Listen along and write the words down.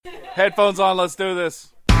Headphones on, let's do this.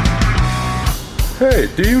 Hey,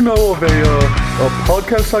 do you know of a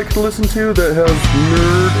podcast I could listen to that has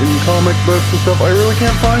nerd and comic books and stuff? I really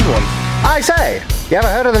can't find one. I say, you ever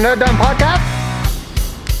heard of the Nerd Dumb Podcast?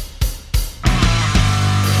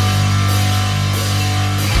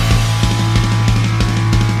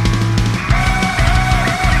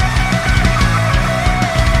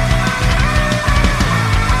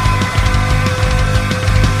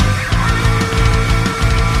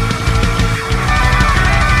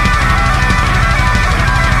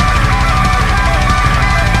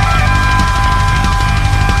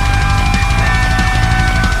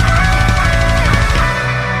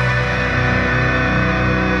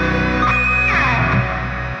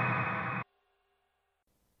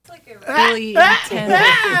 Really intense.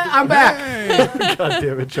 I'm back. God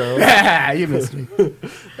damn it, Charles. Yeah, you missed me.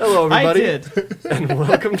 Hello, everybody. I did. And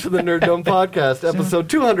welcome to the Nerd Dome Podcast, episode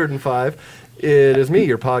 205. It is me,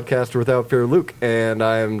 your podcaster without fear, Luke, and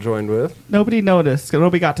I am joined with... Nobody noticed.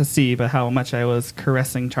 Nobody got to see, but how much I was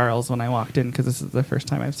caressing Charles when I walked in, because this is the first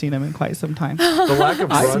time I've seen him in quite some time. The lack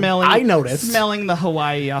of run. I noticed. Smelling the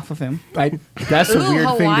Hawaii off of him. That's a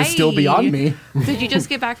weird thing to still be on me. Did you just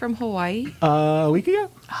get back from Hawaii? A week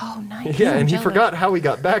ago? Oh, nice. Yeah, I'm and he jealous. forgot how he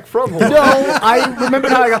got back from Hawaii. No, I remember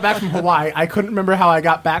how I got back from Hawaii. I couldn't remember how I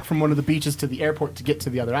got back from one of the beaches to the airport to get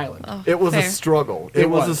to the other island. Oh, It was fair. a struggle. It It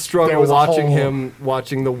was a was. struggle There was a watching whole- him,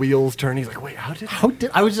 watching the wheels turn. He's like, wait, how did...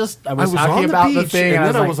 I was I was talking on the about beach, the thing, and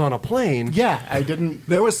then I like, was on a plane. Yeah, I didn't...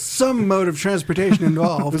 There was some mode of transportation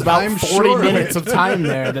involved. It was about I'm 40 sure. minutes of time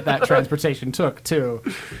there that transportation took, too.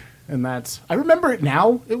 And that's... I remember it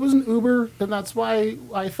now. It was an Uber, and that's why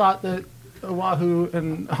I thought that Oahu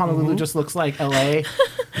and Honolulu just looks like L.A.,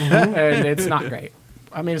 and it's not great.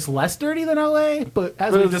 I mean, it's less dirty than L.A., but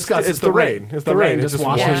as we discussed, it's the rain. It's the rain. It just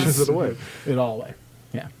washes it away. It all away.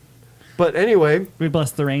 Yeah. But anyway, We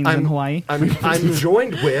bless the rains in Hawaii. I'm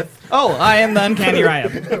joined with... Oh, I am the Uncanny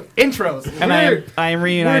Riot. Intros. And I am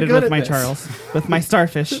reunited We're good with at my this. Charles. With my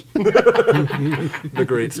starfish. The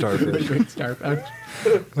Great Starfish. Great start.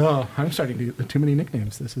 Oh, I'm starting to get too many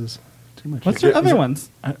nicknames. This is too much. What's your other ones?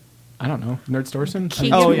 I don't know. Nerd Storson?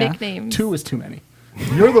 Keep Oh, yeah. nicknames. 2 is too many.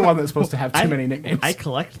 You're the one that's supposed to have too many nicknames. I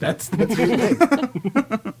collect them. That's your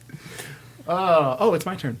name. Oh, it's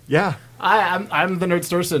my turn. Yeah. I'm the Nerd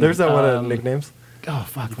Storson. There's that one of nicknames. Oh,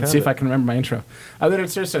 fuck. found Let's see if it. I can remember my intro. I'm the Nerd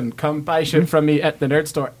Storson. Come buy shit from me at the Nerd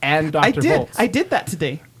Store and Dr. I did. Volts. I did that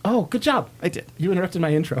today. Oh, good job. I did. You interrupted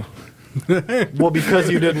my intro. Well, because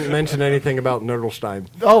you didn't mention anything about Nerdlstein.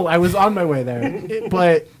 Oh, I was on my way there.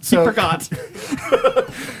 But so He forgot.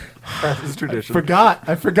 That is tradition.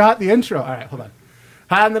 I forgot the intro. All right, hold on.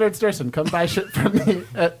 Hi, I'm the Nerd Storson. Come buy shit from me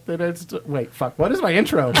at the Nerd Store. Wait, fuck. What is my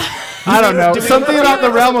intro? I don't know. Something about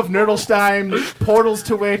the realm of Nerdlstein, portals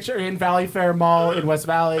to which are in Valley Fair Mall in West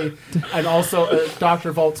Valley, and also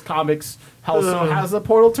Dr. Volt's Comics also has a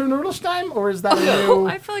portal to Nerdlstein, or is that a new?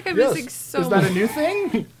 I feel like I'm Yes. missing so Is that a much. new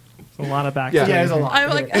thing? A lot of back. Yeah. Yeah, it's a lot. I'm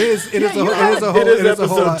like, It is a whole. It is a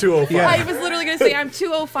whole episode lot. 205. I was literally going to say I'm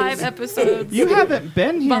 205 episodes. You haven't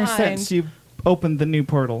been here Behind. since you opened the new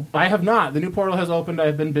portal. I have not. The new portal has opened.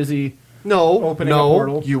 I've been busy. No, Opening a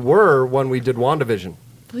portal. you were when we did WandaVision.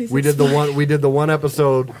 Please We did the one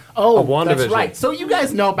episode of WandaVision. That's right. So you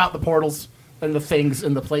guys know about the portals and the things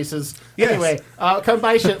and the places. Yes. Anyway, come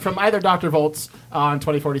buy shit from either Dr. Volts on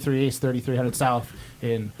 2043 East, 3300 South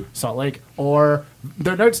in Salt Lake, or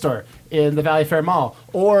their Nerd Store in the Valley Fair Mall,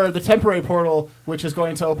 or the temporary portal, which is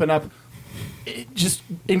going to open up just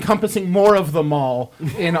encompassing more of the mall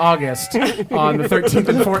in August on the 13th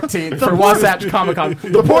and 14th for Wasatch Comic Con.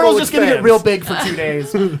 The portal's just going to get real big for 2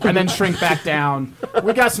 days and then shrink back down.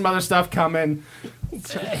 We got some other stuff coming.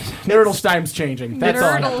 Nerdlstein's changing. That's all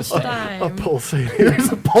I have to say. A Nerdlstein. pulsating.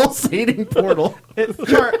 There's a pulsating portal.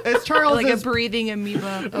 It's Charles. Like a breathing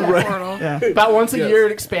amoeba portal. Yeah. About once a year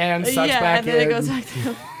it expands, sucks Yeah, back and then in. it goes back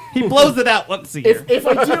to... He blows it out once a year.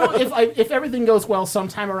 If everything goes well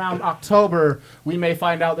sometime around October, we may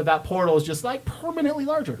find out that portal is just like permanently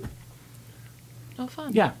larger. Oh,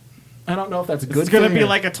 fun. Yeah. I don't know if that's a good It's going to thing be or-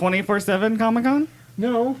 like a 24/7 Comic-Con?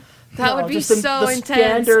 No. That No, would be just the so intense.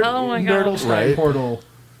 standard Oh, my God. Nerdlstein Right. portal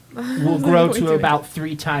will grow What are we to doing? about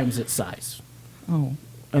 3 times its size. Oh.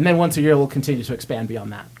 And then once a year, we'll continue to expand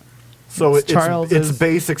beyond that. So It's its Charles's-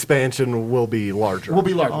 base expansion will be larger. We'll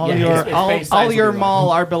be larger. All Yeah, your its base size all will your be mall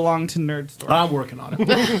larger. are belong to Nerd Store. I'm working on it.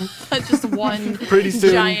 Just one Pretty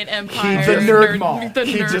soon, giant empire. The nerd mall. The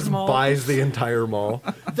he nerd just mall. buys the entire mall.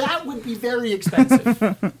 That would be very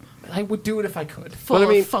expensive. I would do it if I could. Full But I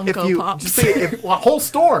mean, of Funko if you Pops. see, if Well, a whole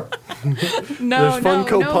store. No, there's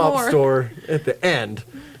Funko no Pop more. store at the end,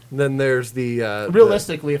 Then there's the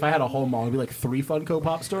Realistically, if I had a whole mall, it'd be like 3 Funko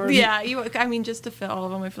Pop stores. Yeah, I mean, just to fit all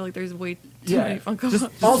of them, I feel like there's way too Yeah. many Funko Just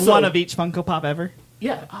Pops. Also- one of each Funko Pop ever.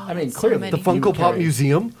 Yeah, I mean, that's so clearly. many. the Funko Pop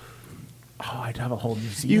Museum. Oh, I'd have a whole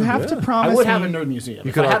museum. You have to I promise would have a me- nerd museum. You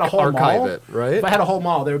If could I had a whole archive mall, it, right? If I had a whole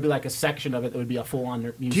mall, there would be like a section of it that would be a full-on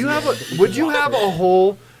nerd museum. Do you have that you would could you walk have through. a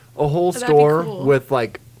whole That'd be store cool. with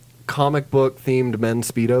like comic book themed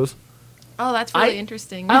men's speedos? Oh, that's really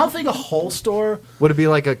interesting. I don't think a whole store, Would it be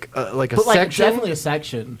like a but like section? definitely a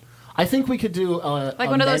section. I think we could do like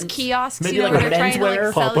one of those kiosks, maybe you know, like where a they're trying to like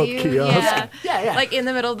menswear sell pop-up you. kiosk. Yeah. Like in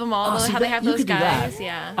the middle of the mall, Oh, see, how they that- have you those could do guys. that.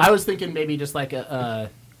 Yeah. I was thinking maybe just like a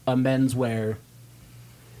menswear,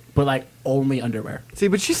 but like only underwear. See,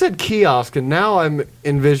 but she said kiosk, and now I'm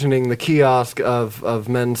envisioning the kiosk of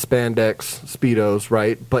men's spandex speedos,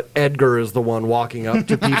 right? But Edgar is the one walking up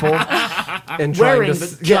to people and trying Wearing to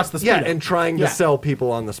just the yeah, Speedo. and trying Yeah. to sell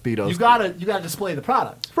people on the speedos. You gotta display the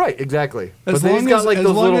product. right, exactly. As but then he's long got as, like as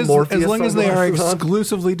those long little as, Morpheus as long as they are sunglasses on.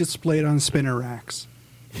 exclusively displayed on spinner racks.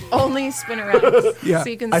 Only spin around, Yeah. so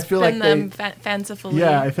you can I spin feel like them they- fancifully.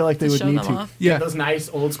 Yeah, I feel like they would show need them to. off. Yeah. Those nice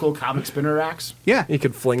old school comic spinner racks. Yeah. You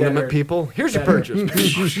could fling them Better- at people. Here's your better.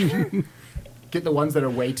 purchase. Get the ones that are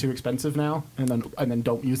way too expensive now, and then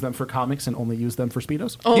don't use them for comics and only use them for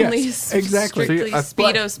speedos. Only Yes, exactly. strictly See,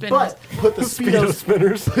 Speedo spinners. But put the speedos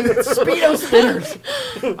spinners. Speedo spinners.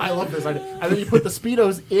 I love this idea. And then you put the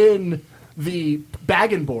speedos in the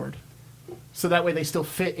bag and board, so that way they still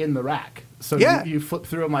fit in the rack. So Yeah. you flip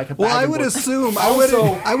through them like a. Well, bag I and would board. assume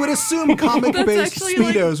Also- I would assume comic-based actually,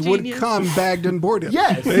 like, speedos would genius. come bagged and boarded.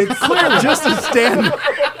 Yes. It's just a standard.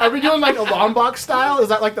 Are we doing like a long box style? Is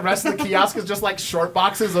that like the rest of the kiosk is just like short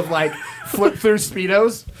boxes of like flip through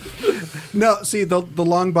speedos? No, see the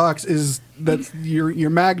long box is that's your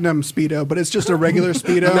Magnum Speedo, but it's just a regular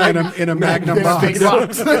Speedo in a Magnum In a box. big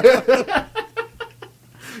box.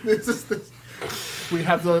 this. We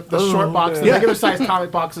have the short box, the Yeah. regular size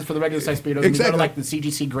comic boxes for the regular size speedos. And you go Exactly. to like the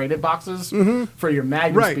CGC graded boxes for your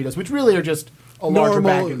Magnum Right. speedos, which really are just a larger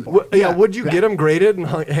Normal- bag and board. Yeah, would you get them graded and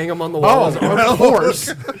hang them on the wall? as art? of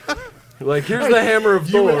course. Like, here's the hammer of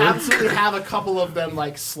You would Thor. absolutely have a couple of them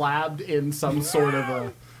like slabbed in some sort of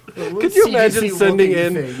a. Could you imagine CGC sending looking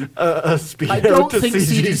in thing. a Speedo I don't to think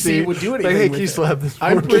CGC would do Like, anything hey, with can you it. slap this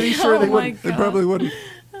I'm for me? pretty sure they Oh wouldn't. my They probably wouldn't.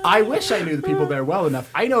 I wish I knew the people there well enough.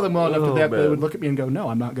 I know them well enough Oh, that they man. would look at me and go, "No,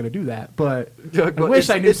 I'm not going to do that." But Yeah, I but wish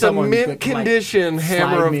I knew it's someone a mint that could, like, condition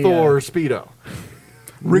hammer slide of me Thor a- Speedo.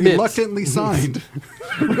 Reluctantly signed.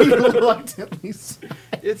 reluctantly.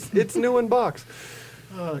 It's new in box.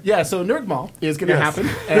 Yeah, so Nerd Mall is going to Yes. happen,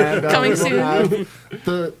 and Coming we'll soon. have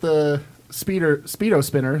the Speedo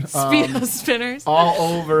spinner Speedo spinners. all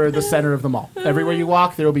over the center of the mall. Everywhere you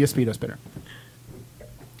walk, there will be a Speedo spinner.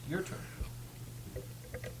 Your turn.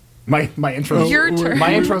 My intro. Your turn.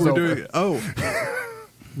 My intro's We're over. doing- oh,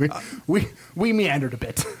 We meandered a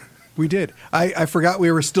bit. we did. I forgot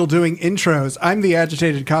we were still doing intros. I'm the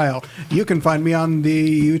agitated Kyle. You can find me on the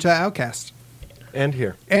Utah Outcast. And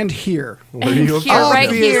here. And here. Where do you Here, right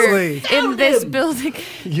Obviously. here, in this building,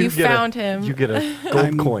 you get found a, him. You get a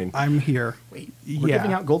gold coin. I'm here. Wait, we're Yeah.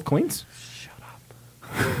 giving out gold coins? Shut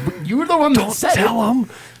up. You were the one that said Tell it. him.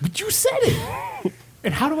 But you said it.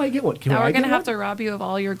 And how do I get one? Can Now I we're gonna get have one? to rob you of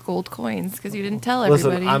all your gold coins because you didn't tell Listen,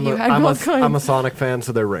 everybody I'm you a, had I'm, gold a, coins. I'm a Sonic fan,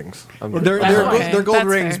 so they're rings. They're That's gold, okay. they're gold That's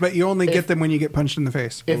rings, fair. but you only get them when you get punched in the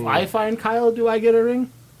face. If I find Kyle, do I get a ring?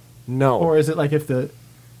 no. Or is it like if the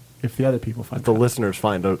other people find the Kyle? listeners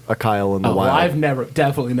find a Kyle in the Oh, well, wild. I've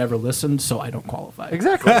definitely never listened, so I don't qualify.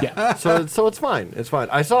 Exactly. Yeah. So it's fine. It's fine.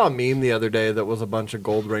 I saw a meme the other day that was a bunch of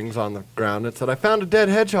gold rings on the ground. It said, "I found a dead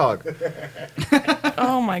hedgehog,"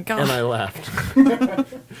 Oh my god! and I laughed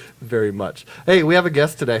very much. Hey, we have a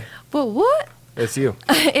guest today. But what? It's you.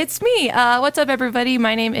 It's me. What's up, everybody?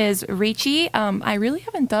 My name is Ricci. I really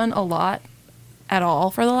haven't done a lot at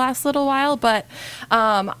all for the last little while, but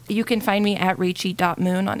you can find me at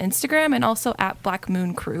Ricci.moon on Instagram and also at Black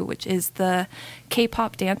Moon Crew, which is the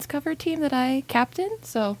K-pop dance cover team that I captain.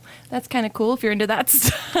 So that's kind of cool if you're into that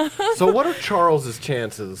stuff. So, what are Charles's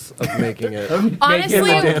chances of making it? Honestly,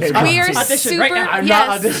 dance we are Audition super. right now. I'm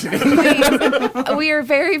yes, not auditioning. we are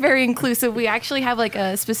very, very inclusive. We actually have like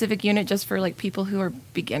a specific unit just for like people who are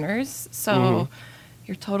beginners. So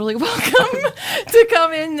you're totally welcome to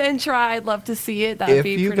come in and try. I'd love to see it. That'd If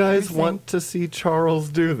be you pretty guys interesting. want to see Charles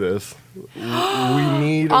do this, we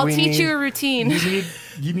need. I'll we teach need, you a routine.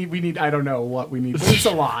 We need. I don't know what we need. But it's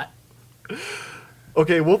a lot.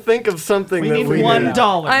 Okay, we'll think of something We that need we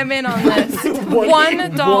 $1. I'm in on this. $1.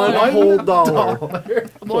 One whole dollar.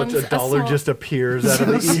 One's A dollar small- just appears out of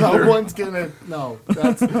the ether. Someone's gonna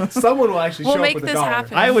someone will actually We'll show make up with this a dollar.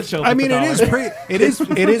 happen. I would show up I with mean, a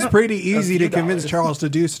it is pretty easy to few convince dollars. Charles to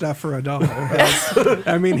do stuff for $1.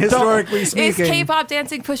 I mean, historically Is speaking, K-pop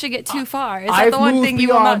dancing pushing it too far? Is that I've the one moved thing you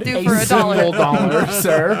will not beyond do for single $1? dollar,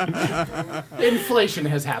 sir. Inflation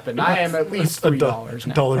has happened. I am at least $3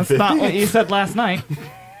 now. $1.50. That's not what you said last night.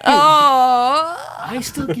 Oh. I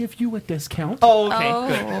still give you a discount. Oh,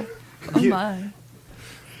 okay. Good. Oh my.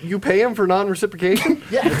 You pay him for non-reciprocation?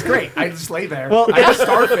 Yeah, it's great. I just lay there. Well, I just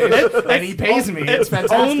starfish, and he pays me. It's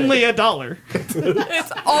fantastic. Only $1.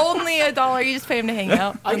 It's only $1. You just pay him to hang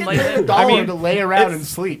out. I and get lay there. paid $1 I mean, to lay around and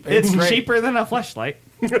sleep. It's great. cheaper than a fleshlight.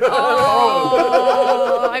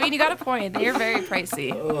 Oh, I mean, you got a point. They're very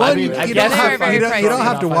pricey. well, mean, you, I you guess don't have, they're very you don't- you don't pricey.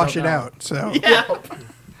 have to I don't wash it know. out. So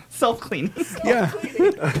Self-clean. yeah,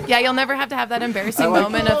 Yeah, you'll never have to have that embarrassing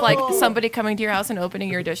moment of like somebody coming to your house and opening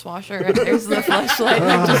your dishwasher and there's the fleshlight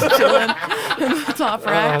and just chilling in the top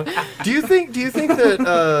rack. Do you think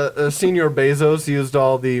that Senior Bezos used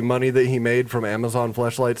all the money that he made from Amazon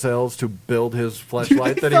fleshlight sales to build his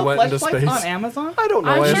fleshlight that he Sell went into fleshlights space? on Amazon? I don't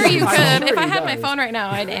know. I'm sure you I'm could. sure If I he had my does. phone right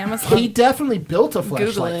now, I'd Amazon. He definitely built a Google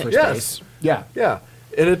flashlight it. for Yes. space. Yeah. Yeah.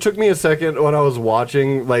 And it took me a second when I was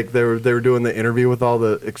watching, like they were doing the interview with all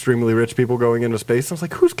the extremely rich people going into space. I was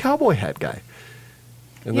like, "Who's Cowboy Hat guy?"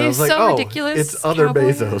 And then I He's was like, so "Oh, ridiculous, it's other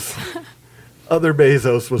Cowboy Bezos." Other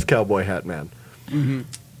Bezos was Cowboy Hat Man.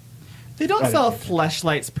 They don't sell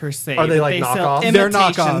fleshlights per se. Are they but like sell knockoffs? they're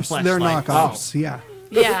imitation knockoffs. They're fleshlights. knockoffs. Yeah.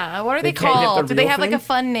 Yeah, what are they can't get the called? Do they real have like a thing?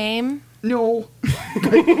 fun name? No.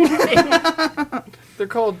 They're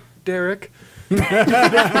called Derek.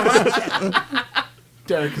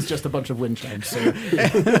 Derek is just a bunch of wind chimes. So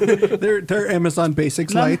They're Amazon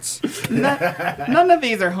Basics lights. None of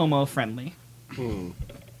these are homo-friendly.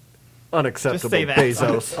 Unacceptable. say that.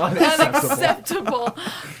 Bezos. Unacceptable.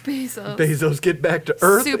 Bezos. Bezos, get back to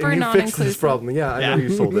Earth Super and you fix this non-inclusive. problem. Yeah, I know Yeah. you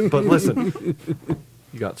sold it, but listen,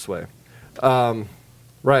 you got sway.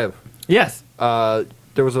 Ryan, Yes.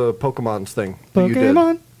 there was a Pokemon's thing that you did.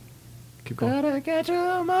 Pokemon. Keep going. gotta catch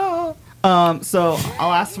 'em all. So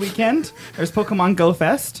last weekend there's Pokemon Go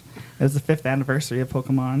Fest. It was the 5th anniversary of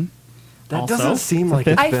Pokemon. That Also, doesn't seem the like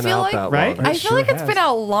fifth- it's I been feel out like- that right? long. I feel like it's been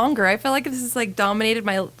out longer. I feel like this has like dominated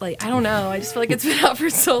my I don't know. I just feel like it's been out for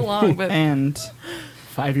so long. But And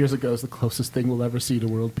 5 years ago is the closest thing we'll ever see to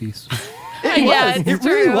world peace. yeah, it's It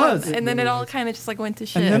really true. was. And then it all kind of just like went to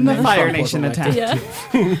shit. then the then Fire Trump was Nation elected. attacked.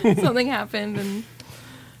 yeah, something happened and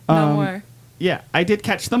no more. Yeah, I did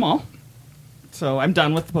catch them all. So I'm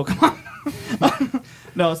done with the Pokemon.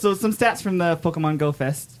 No, so some stats from the Pokemon Go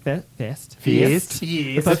Fest. Yes. The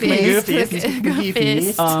Pokemon Go Fest.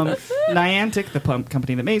 Fist. Niantic, the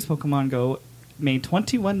company that makes Pokemon Go, made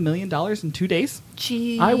 $21 million in 2 days.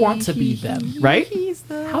 Jeez. I want to be them. Right?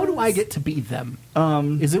 How do I get to be them?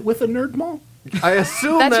 Um, Is it with a nerd mall? I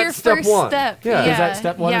assume That's that's, your step first one. step. Yeah. Is that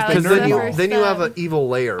step one? Yeah, Is the Because nerd then mall? you then you have an evil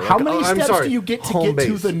layer. How Like, many I'm steps sorry, do you get to home get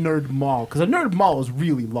to base. the nerd mall? Because a nerd mall is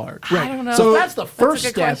really large. I don't know. So- That's the first a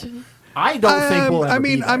good step. question. I don't think we'll ever I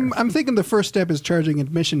mean, be there. I'm thinking the first step is charging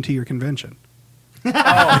admission to your convention.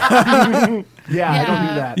 Yeah, I don't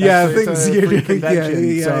do that. Yeah, That's- it's things a you're free doing. Yeah,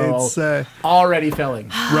 convention, so it's already failing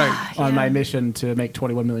right. on my mission to make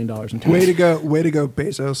 $21 million in 2 Way weeks. to go,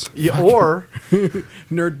 Bezos. Yeah, or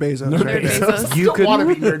Nerd Bezos. Nerd Bezos. you Don't could want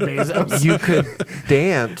to be nerd Bezos. you could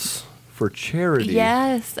dance for charity.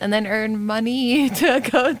 Yes, and then earn money to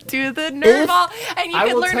go do the nerd If- ball, and you I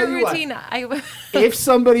can will learn tell a you what. routine. If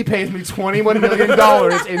somebody pays me $21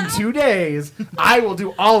 million in 2 days, I will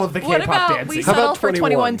do all of the What K-pop about dancing. we How settle about for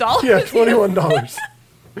 $21? Yeah, $21.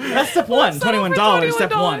 that's step one. Settle for $21.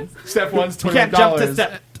 Step $21. one. Step one's $21. You can't jump to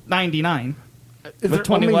step 99. Is there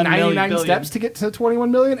with only 21 99 billion. steps to get to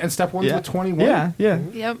 21 million? And step one's with 21? Yeah, yeah.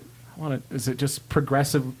 Yep. Is it just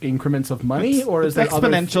progressive increments of money, or is It's there other-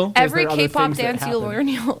 exponential. is there Every other K-pop things that dance you'll happen?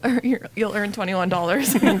 learn, you'll earn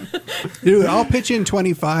 $21. Dude, I'll pitch in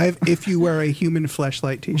 25 if you wear a human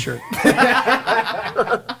fleshlight T-shirt.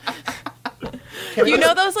 You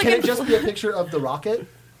know those like Can it just be a picture of the rocket?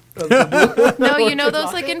 no, you know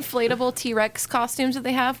those like inflatable T-Rex costumes that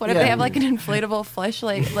they have. What if Yeah. they have like an inflatable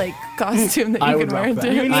fleshlight like costume that I you would can wear? rock into-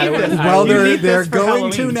 that. You I need would- this. I Well, would- You need they're this for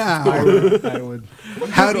going to Halloween. now. I would.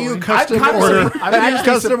 How do you custom I'm order? actually- I'm How do you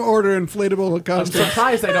actually custom order inflatable I'm costumes?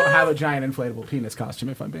 surprised I don't have a giant inflatable penis costume,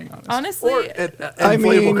 if I'm being honest. Honestly, Or an I inflatable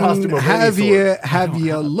mean, costume of have any you sort. have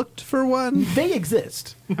you looked for one? They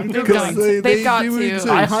exist. I'm Because good. They've got do to. exist.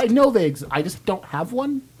 I know they exist. I just don't have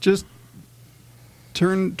one. Just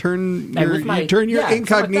turn And your with my, turn your yeah, something like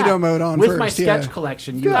incognito that. mode on with first. my sketch yeah.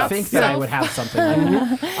 collection, you would think that I would have something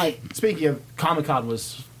like that. Like, speaking of Comic-Con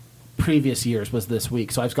was previous years was this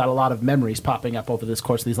week, so I've got a lot of memories popping up over this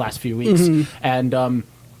course of these last few weeks. And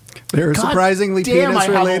They're God surprisingly damn, penis I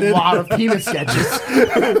have related. a lot of penis sketches.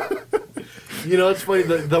 You know, it's funny.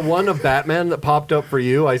 The one of Batman that popped up for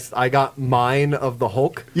you, I got mine of the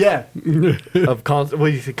Hulk. Yeah. Of what do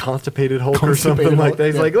you say, constipated Hulk or Constipated something like Hulk, that.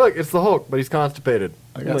 He's yeah. like, look, it's the Hulk, but he's constipated.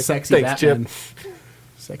 I I'm got like, sexy thanks, Batman. Chip.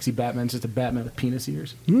 Sexy Batman's just a Batman with penis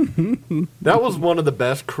ears. That was one of the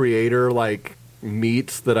best creator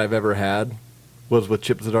meets that I've ever had. Was with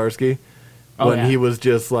Chip Zdarsky. Oh, When yeah. he was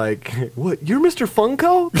just like, "What? You're Mr.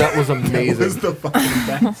 Funko?" That was amazing. It was the fucking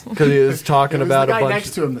best. Because he was talking It was about the a guy bunch.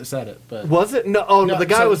 next to him that said it, but Was it? No. Oh, no. No, The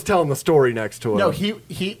guy so- was telling the story next to him. no, he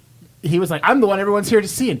was like, "I'm the one everyone's here to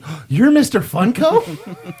see." And you're Mr. Funko.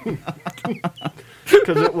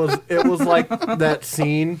 Because it was like that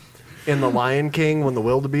scene in The Lion King when the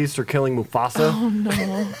wildebeest are killing Mufasa. Oh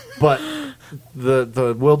no! But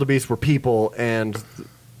the wildebeest were people, and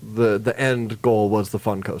the end goal was the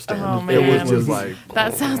Funko stand. Oh, It man. was just like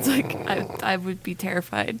That sounds like I would be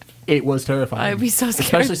terrified. It was terrifying. I'd be so scared.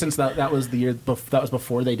 Especially since that was the year that was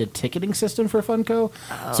before they did ticketing system for Funko.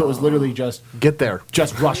 So it was literally just get there.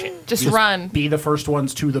 rush it. Just run. Be the first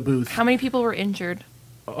ones to the booth. How many people were injured?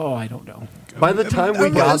 Oh, I don't know. By the time we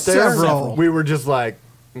got there, several. we were just like,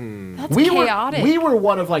 That's We chaotic. we were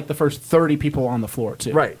one of the first 30 people on the floor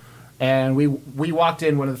too. right. And we walked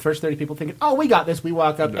in, one of the first 30 people thinking, "Oh, we got this." We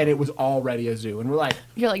walk up, and it was already a zoo, and we're like,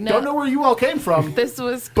 You're like, no. "Don't know where you all came from, This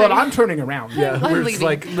was. but crazy. I'm turning around." Yeah, I'm we're just leaving.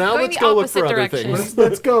 like, now Going let's the go look opposite for other direction. things.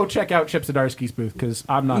 Let's go check out Chip Zdarsky's booth because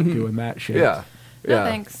I'm not doing that shit. Yeah. No, Yeah.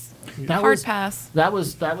 thanks. That Hard was pass. that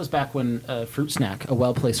was back when fruit snack, a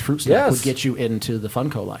well placed fruit snack, Yes. would get you into the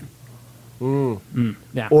Funko line.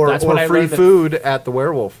 Yeah, Or that's when I free learned that- food at the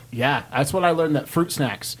Werewolf. Yeah, that's what I learned, that fruit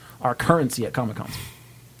snacks are currency at Comic Cons.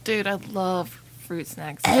 Dude, I love fruit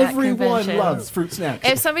snacks. at Everyone conventions. loves fruit snacks.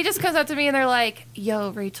 If somebody just comes up to me and they're like, "Yo,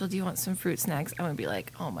 Rachel, do you want some fruit snacks?" I'm gonna be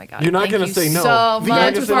like, "Oh my god, You're not thank gonna you say no. so You're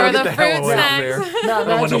much just for gonna the get the fruit hell away from snacks." Now,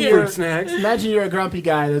 I want no imagine fruit snacks. Imagine you're a grumpy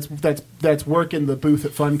guy that's working the booth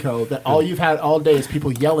at Funko. That all you've had all day is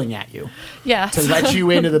people yelling at you Yeah, to let you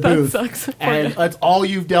into the That booth, sucks for and you. that's all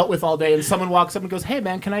you've dealt with all day. And someone walks up and goes, "Hey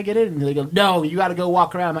man, can I get in?" And they go, "No, you got to go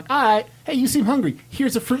walk around." I'm like, "All right, hey, you seem hungry.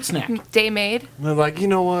 Here's a fruit snack." day made. And they're like, you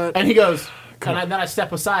know what? And he goes, then I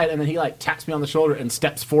step aside, and then he taps me on the shoulder and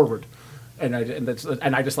steps forward, and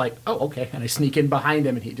I just like, "Oh, okay," and I sneak in behind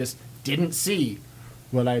him, and he just didn't see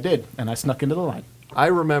what I did, and I snuck into the line. I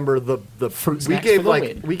remember the Fruit we snacks gave for the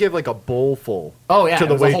win. we gave a bowl full. Oh, yeah, to it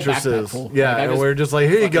the was a whole backpack waitresses. full. Yeah, Like, I and just we are just like,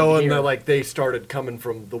 here you fucking go, and here. they started coming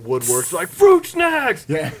from the woodworks like fruit snacks.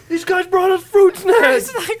 Yeah. these guys brought us fruit snacks.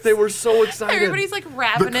 snacks. They were so excited. Everybody's like cooks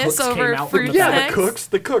ravenous came over out with fruit the- yeah, snacks.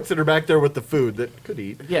 the cooks that are back there with the food that could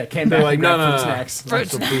eat. Yeah, came They're back like, and no, grabbed no, fruit no, snacks. Fruit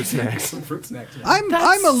some fruit snacks. Some fruit snacks. Yeah.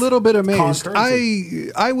 I'm a little bit amazed.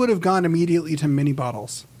 currency. I would have gone immediately to mini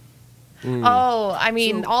bottles. Oh, I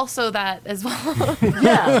mean, also that as well.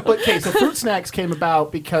 Yeah, but okay, so fruit snacks came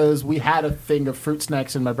about because we had a thing of fruit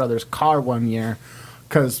snacks in my brother's car one year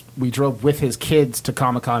because we drove with his kids to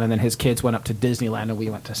Comic-Con, and then his kids went up to Disneyland and we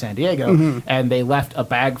went to San Diego, and they left a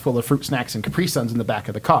bag full of fruit snacks and Capri Suns in the back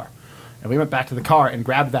of the car. And we went back to the car and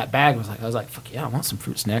grabbed that bag. I was like, fuck yeah, I want some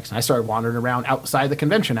fruit snacks. And I started wandering around outside the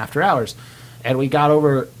convention after hours. And we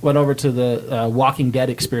went over to the Walking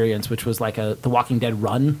Dead experience, which was like the Walking Dead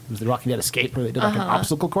run. It was the Walking Dead escape where they did like an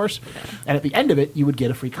obstacle course. And at the end of it, you would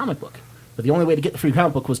get a free comic book. But the only way to get the free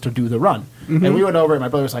comic book was to do the run. And we went over, and my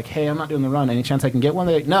brother was like, "Hey, I'm not doing the run. Any chance I can get one?"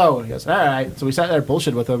 They're like, "No." And he goes, "All right." So we sat there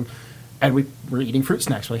bullshit with him, and we were eating fruit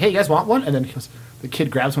snacks. We're like, "Hey, you guys want one?" And then the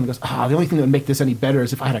kid grabs one and goes, "Oh, the only thing that would make this any better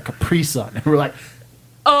is if I had a Capri Sun." And we're like,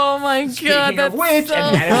 Oh my god, "Speaking that's of which," so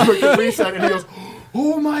and then it's a Capri Sun, and he goes,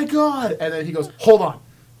 "Oh my god!" And then he goes, "Hold on."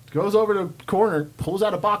 Goes over to the corner, pulls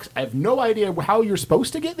out a box. I have no idea how you're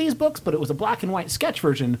supposed to get these books, but it was a black and white sketch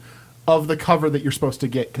version of the cover that you're supposed to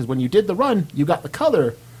get. Because when you did the run, you got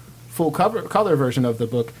the full color version of the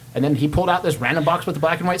book. And then he pulled out this random box with the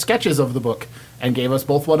black and white sketches of the book and gave us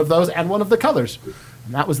both one of those and one of the colors.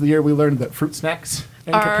 And that was the year we learned that fruit snacks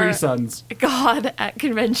and Are- Capri Suns, God at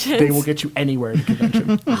conventions. they will get you anywhere at a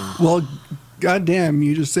convention. Well, goddamn,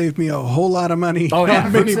 you just saved me a whole lot of money. Oh yeah,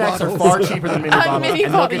 on fruit mini snacks are bottles. far cheaper than mini On bottles, mini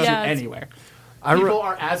and they'll bottle- get yeah, you it's- anywhere. People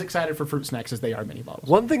are as excited for fruit snacks as they are mini bottles.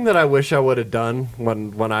 One thing that I wish I would have done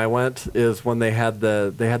when I went is when they had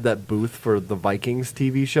that booth for the Vikings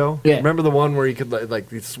TV show. Yeah. Remember the one where you could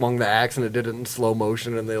they swung the axe and it did it in slow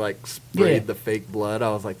motion and they sprayed the fake blood. I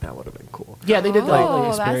was like, that would have been cool. Yeah, they did Oh,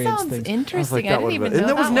 like that experience sounds things. interesting. that I didn't would've even been- know and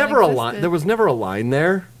there was that never one a line. existed. There was never a line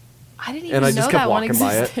there. I didn't even and I just know kept that one walking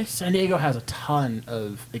by it. existed. San Diego has a ton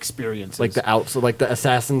of experiences. Like the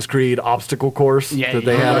Assassin's Creed obstacle course that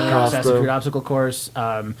they had across Assassin's Creed the. obstacle course.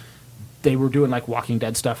 They were doing like Walking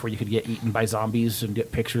Dead stuff where you could get eaten by zombies and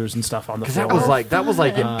get pictures and stuff on the Because floor. that was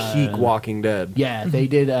like in peak Walking Dead. Yeah, they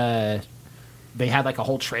did. They had like a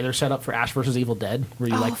whole trailer set up for Ash vs. Evil Dead, where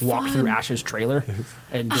you walk through Ash's trailer,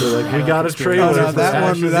 and we got a trailer. Oh, no, for that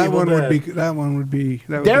Ash's one. That Evil one would be. Dead. That one would be.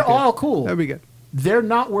 That would They're be good. all cool. That'd be good. They're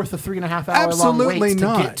not worth a 3.5 hour Absolutely long wait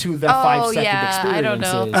not. to get to the 5-second yeah, experience. I don't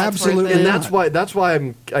know. That's Absolutely worth it. And not. that's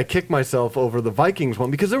why I kicked myself over the Vikings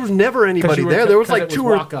one because there was never anybody you were- there. There was because like it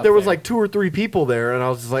was rock up there. like 2 or 3 people there, and I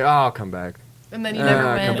was just like, oh, I'll come back. And then you never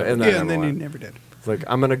I'll come went. back. And Yeah, then and I then you went. never did. It's like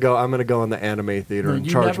I'm gonna go in the anime theater No, and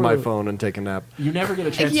you charge my never- phone and take a nap. You never get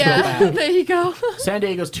a chance to Yeah, go back. there you go. San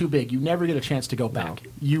Diego's too big. You never get a chance to go back.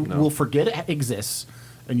 You will forget it exists,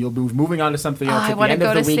 and you'll be moving on to something else. I At the want to end go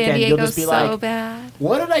of to the San weekend, you'll Diego just be so like, bad.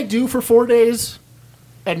 "What did I do for 4 days?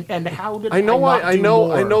 And how did I know not I do know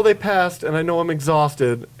more?" they passed, and I know I'm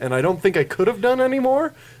exhausted, and I don't think I could have done any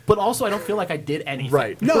more. But also, I don't feel like I did anything.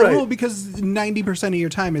 Right? No, right. no, because 90% of your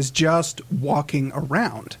time is just walking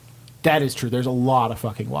around. That is true. There's a lot of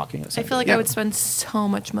fucking walking. At San I feel like Yeah. I would spend so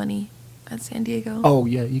much money at San Diego. Oh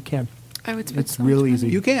yeah, you can. I would spend It's so much real money. easy.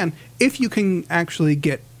 You can, if you can actually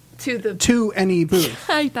get to any booth.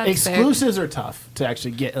 That's fair. Exclusives are tough to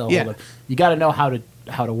actually get a hold Yeah. of. You got to know how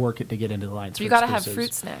to work it to get into the lines. You got gotta to have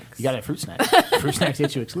fruit snacks. You got to have fruit snacks. Fruit snacks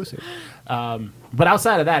get you exclusive. But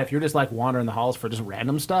outside of that, if you're just like wandering the halls for just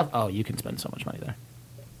random stuff, oh, you can spend so much money there.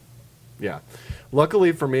 Yeah.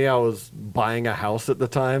 Luckily for me, I was buying a house at the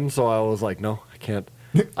time, so I was like, no, I can't.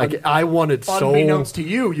 I wanted so. Unbeknownst to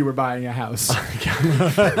you, you were buying a house.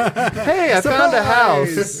 Hey, I found a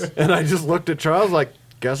house, and I just looked at Charles like,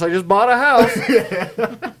 guess I just bought a house.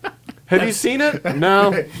 Have you seen it?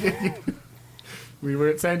 No. We were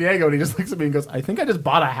at San Diego, and he just looks at me and goes, "I think I just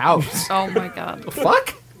bought a house." Oh my god.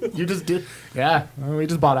 Fuck. You just did? Yeah, well, we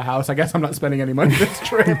just bought a house. I guess I'm not spending any money this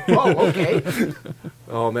trip. Oh, okay.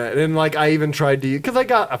 Oh man, and like I even tried to because I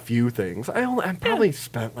got a few things. I probably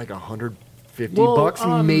spent like $150 bucks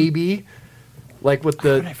maybe, like with How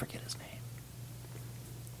did I the forget his name?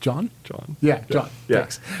 John? John. Yeah, John. Yeah.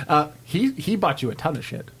 Thanks. He bought you a ton of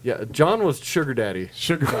shit. Yeah, John was sugar daddy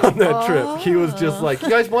Sugar on daddy. that trip. He was just like, you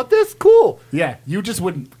guys want this? Cool. Yeah, you just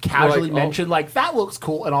wouldn't casually Like, oh. mention like that looks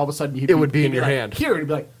cool, and all of a sudden It would be he'd in your like, hand. Here, and he'd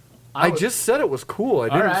be like, I would- just said it was cool. I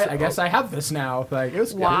all didn't. right, say- I guess I have this now. Like it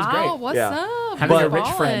was Wow, great. what's Yeah. up? Having You're a rich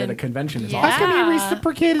friend at balling. a convention is Yeah. awesome. How come he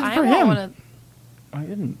reciprocated I for don't him? wanna- I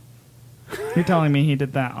didn't. You're telling me he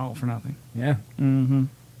did that all for nothing. Yeah. Mm-hmm.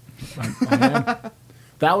 I am.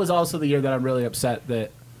 That was also the year that I'm really upset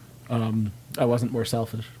that I wasn't more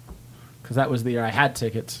selfish. Because that was the year I had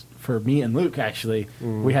tickets for me and Luke, actually.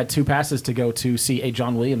 We had 2 passes to go to see a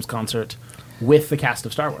John Williams concert with the cast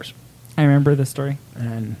of Star Wars. I remember this story.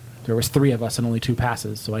 And there was 3 of us and only 2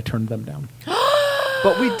 passes, so I turned them down.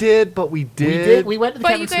 But we did. We did. We went to the But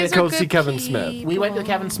Kevin you guys Smith. are Go good see Kevin Smith. people. We went to the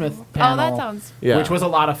Kevin Smith panel. Oh, that sounds. Yeah. Which was a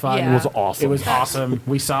lot of fun. Yeah. It was awesome. It was awesome.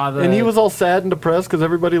 We saw the... And he was all sad and depressed because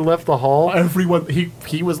everybody left the hall. Everyone...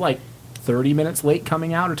 He was like 30 minutes late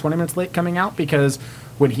coming out or 20 minutes late coming out because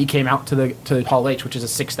when he came out to Hall H, which is a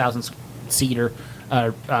 6,000 seater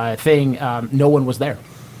thing, no one was there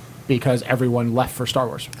because everyone left for Star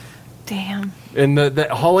Wars. Damn. And the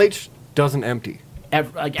Hall H doesn't empty.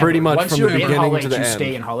 Pretty much Once from you're the in beginning Hall H, to the you end.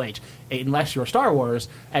 stay in Hall H. Unless you're Star Wars,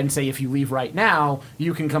 and say if you leave right now,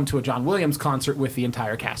 you can come to a John Williams concert with the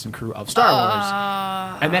entire cast and crew of Star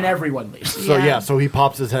Wars. And then everyone leaves. So Yeah. so he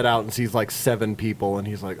pops his head out and sees like 7 people, and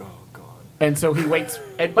he's like, "Oh god." And so he waits.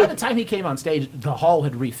 And by the time he came on stage, the hall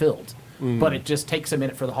had refilled. But it just takes a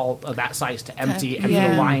minute for the hall of that size to empty and for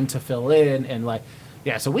Yeah. the line to fill in. And like,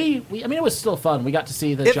 yeah, so I mean, it was still fun. We got to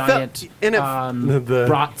see the It giant felt- and it- the-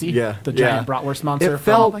 bratzi, yeah, the giant yeah. bratwurst monster. It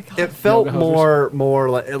felt my God. it felt Yoga hosers. more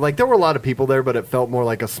like there were a lot of people there, but it felt more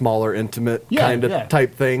like a smaller, intimate Yeah, kind of yeah.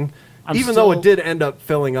 type thing. I'm Even though it still- did end up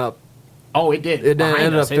filling up, Oh, it did. it Behind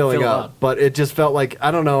ended us, up it filling filled up, but it just felt like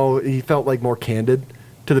I don't know. He felt like more candid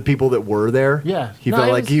to the people that were there. Yeah. he No, felt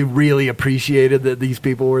it like was- he really appreciated that these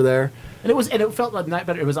people were there. And it felt like not,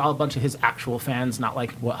 but it was all a bunch of his actual fans, not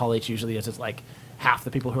like what Hall H usually is. It's like half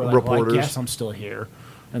the people who are like, well, I Reporters. guess I'm still here,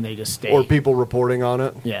 and they just stay. Or people reporting on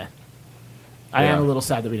it. Yeah. I Yeah. am a little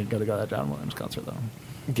sad that we didn't go to that John Williams concert though.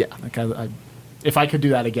 Yeah, Like If I could do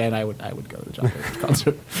that again, I would go to the John Legend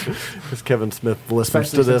concert. As Kevin Smith listens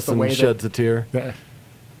Especially to since this the and way that- sheds a tear.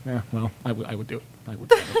 Yeah, well, I would do it. I don't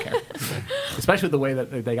care. Especially the way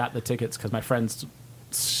that they got the tickets, because my friends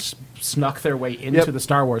snuck their way into Yep. the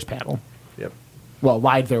Star Wars panel. Yep. Well,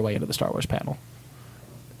 lied their way into the Star Wars panel.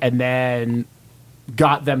 And then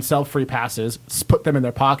got themselves free passes, put them in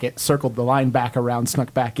their pocket, circled the line back around,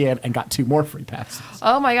 snuck back in, and got 2 more free passes.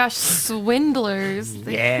 Oh my gosh, swindlers.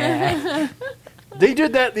 Yeah. They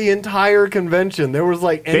did that the entire convention. There was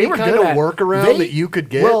like any were kind good of at- workaround they- that you could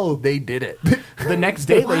get. well, they did it. The next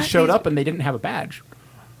day they showed up and they didn't have a badge.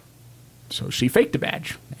 So she faked a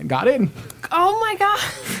badge and got in. Oh my god.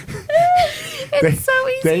 It's so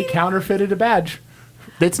easy. They counterfeited a badge.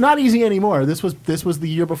 It's not easy anymore. This was the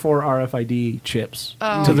year before RFID chips.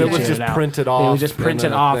 Oh, So it was okay. just printed It off. was just and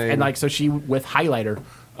printed then a off, thing. and like so she with highlighter,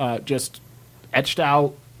 just etched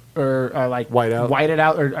out or like whited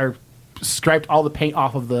out or striped all the paint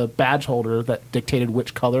off of the badge holder that dictated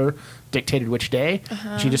which color, dictated which day.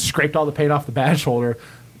 She just scraped all the paint off the badge holder,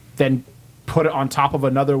 then put it on top of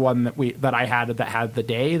another one that I had that had the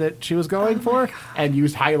day that she was going for, and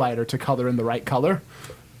used highlighter to color in the right color,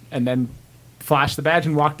 and then flashed the badge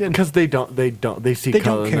and walked in. Because they see They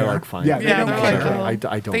color don't and they're care. like, fine. Yeah, Yeah, don't they're care. like,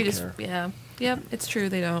 I don't they just, care. yeah. Yep, it's true,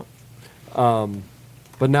 they don't.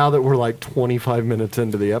 But now that we're like 25 minutes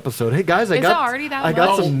into the episode, hey guys, Is it already that I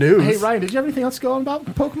got much? some news. Hey Ryan, did you have anything else going about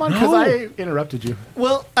Pokemon? Because I interrupted you.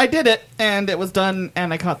 Well, I did it, and it was done,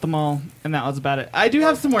 and I caught them all, and that was about it. I do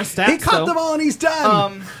have some more stats. He caught though. them all and he's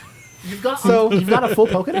done. You've got a full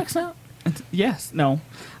Pokedex now. Yes, no,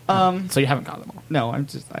 So you haven't got them all. no. I'm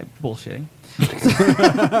bullshitting.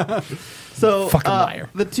 So, Fucking liar.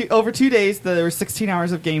 Over 2 days, there were 16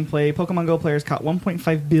 hours of gameplay. Pokemon Go players caught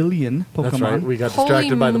 1.5 billion Pokemon. That's right. We got Holy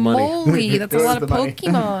distracted by the money. moly, that's a This lot is of the money.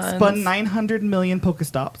 Pokemon. Spun 900 million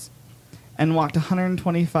Pokestops, and walked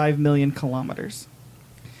 125 million kilometers.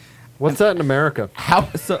 What's that in America? How?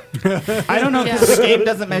 So I don't know because the game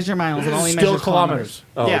doesn't measure miles; it only Still measures kilometers.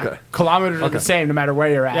 Oh, yeah. okay. Kilometers are Okay. the same no matter where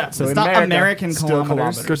you're at. Yeah, so it's in not America, American still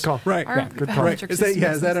kilometers. Good call. right. Our good call. Right. metric Is that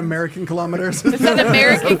system is that American kilometers? Is that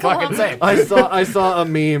American fucking kilometers? same. I saw a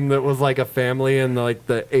meme that was like a family in like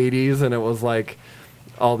the 80s, and it was like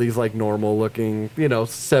all these like normal looking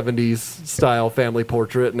 70s style family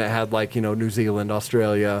portrait, and it had like New Zealand,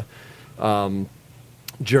 Australia,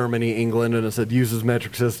 Germany, England, and it said uses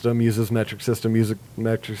metric system, uses metric system, uses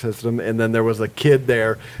metric system, and then there was a kid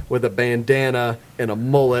there with a bandana and a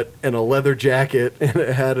mullet and a leather jacket, and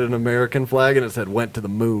it had an American flag, and it said went to the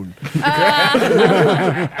moon.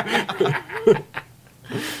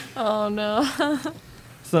 Oh no.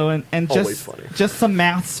 So and Always funny. just some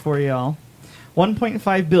maths for y'all.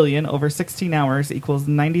 1.5 billion over 16 hours equals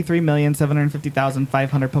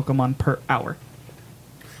 93,750,500 Pokemon per hour.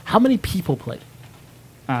 How many people played?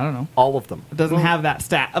 I don't know. All of them. It doesn't have that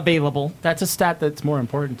stat available. That's a stat that's more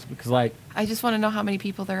important because, like, I just want to know how many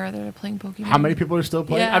people there are that are playing Pokemon. how many people are still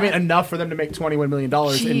playing? Yeah. I mean, enough for them to make $21 million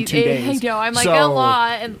in 2 days. I know, I'm like So- a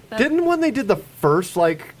lot. And Didn't when they did the first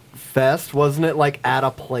like fest, wasn't it like at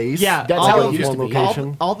a place? Yeah, That's all how it of- used to one be.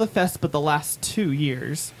 location. All the fests, but the last 2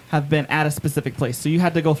 years have been at a specific place. So you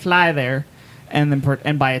had to go fly there and then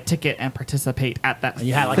and buy a ticket and participate at that.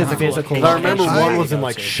 You had, like, a physical I remember location. one was in I-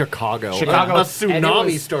 like Chicago. Chicago, A and it tsunami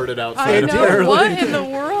was- started I outside. know, apparently. what in the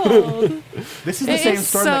world? This is the It same is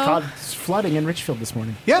storm that so- caused flooding in Richfield this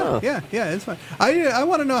morning. Yeah, it's fine. I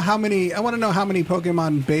want to know how many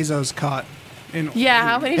Pokemon Bezos caught in Yeah,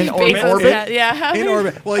 how many In Bezos orbit? got? Yeah, how in many?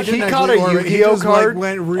 orbit. Well, he He didn't caught actually a orbit. He Yu-Gi-Oh just card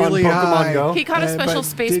went really on Pokemon high. Go. He caught a but special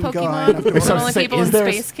space didn't go high Pokemon enough to that So only to say, people is in there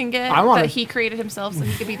a space can get. I wanna- That he created himself, so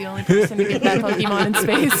he could be the only person to get that Pokemon in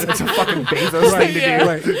space. It's a fucking Bezos thing to do. Yeah.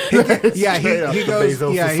 Right. Yeah, Straight up he the goes.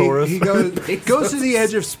 Yeah, Bezosaurus. he goes to the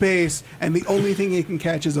edge of space, and the only thing he can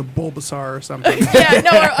catch is a Bulbasaur or something. Yeah,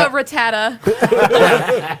 no, or a Rattata.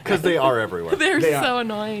 Because they are everywhere. They're They are. so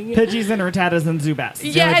annoying. Pidgeys and Rattatas and Zubats. It's the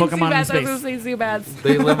Yeah, only and Pokemon in Zubats. I was space. going to say Zubats.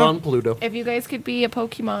 They live on Pluto. If you guys could be a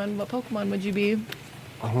Pokemon, what Pokemon would you be?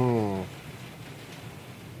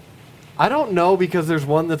 I don't know because there's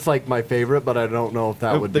one that's like my favorite, but I don't know if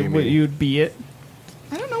that would be me. You'd be it.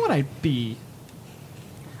 I don't know what I'd be.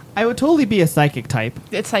 I would totally be a psychic type.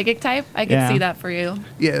 It's psychic type? I could Yeah. see that for you.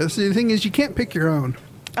 Yeah. So the thing is, you can't pick your own.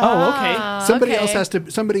 Oh, okay. Somebody okay. else has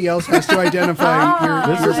to. Somebody else has to identify your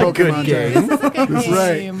This is a good Pokemon game. type. This is a good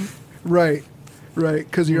Right. game. Right.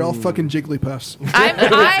 Because you're all fucking Jigglypuffs. I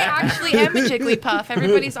actually am a Jigglypuff.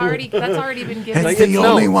 That's already been given. That's Like, the it's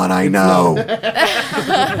only no. one I know.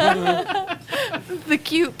 The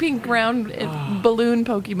cute pink round balloon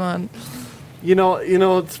Pokemon. You know,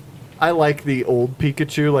 it's. I like the old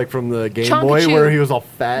Pikachu, like from the Game Boy, Chonkachu. where he was all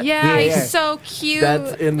fat. Yeah, Yeah. he's so cute.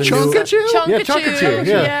 That's in the Chonkachu? new. Yeah, Chonkachu.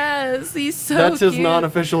 Yeah. Yes, he's so That's his cute.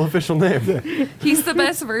 non-official official name. He's the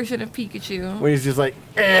best version of Pikachu. When he's just like,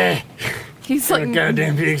 eh, He's like,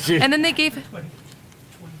 goddamn Pikachu. and then they gave.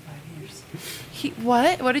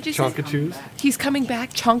 What? What did you say? Chonkachu's. He's coming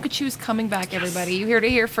back. Chonkachu's coming back, everybody. You heard it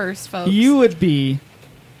here first, folks. You would be.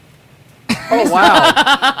 Oh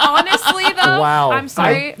wow! Honestly, though, Wow. I'm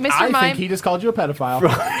sorry, Mr. I Mime think he just called you a pedophile.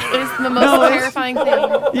 is the most terrifying thing.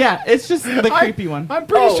 Yeah, it's just the creepy one. I'm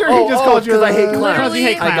pretty sure he just called you. 'cause I hate clowns. Because you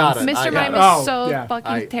hate Literally, I got it. Mr. I got Mime it. is Oh, so yeah.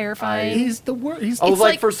 fucking terrifying. He's the worst. He's I was It's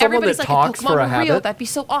like, for someone everybody's that like, talks if Pokemon for a were real, habit. that'd be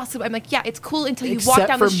so awesome. I'm like, yeah, it's cool until you Except walk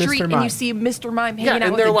down for the street Mr. and Mime. you see Mr. Mime hanging and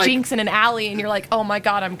out with they're a like- Jinx in an alley, and you're like, oh my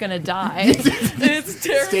god, I'm gonna die. It's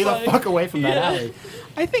terrifying. stay the fuck away from that alley.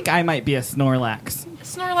 I think I might be a Snorlax.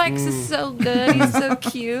 Snorlax is so good. He's so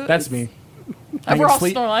cute. That's me. We're all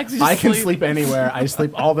sleep. Snorlax. We just I can sleep anywhere. I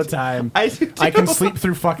sleep all the time. I do I can sleep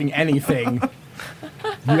through fucking anything.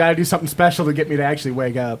 You gotta do something special to get me to actually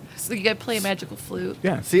wake up. So you gotta play a magical flute.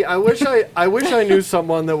 Yeah. See, I wish I knew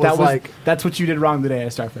someone that was, like. That's what you did wrong today,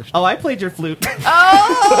 Starfish. Oh, I played your flute.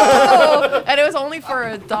 Oh! And it was only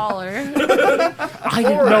for $1. I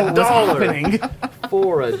didn't know what was $1. happening.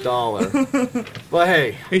 For $1. But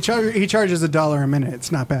hey, He charges $1 a minute.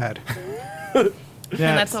 It's not bad.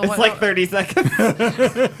 Yeah, that's a it's one- like 30 seconds.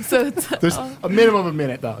 So it's There's a minimum of a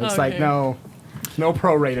minute though. It's like Okay. no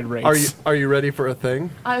prorated rates. are you ready for a thing?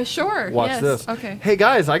 sure. Watch yes. this. Okay. Hey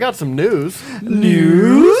guys, I got some news.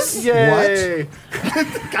 News? Yay!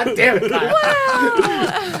 God damn it, Kyle.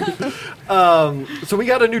 So we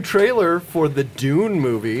got a new trailer for the Dune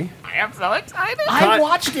movie. I am so excited. I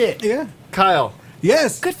watched it. Yeah. Kyle,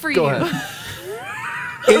 Yes. Good for go you. ahead.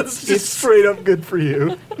 It's straight up good for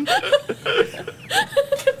you.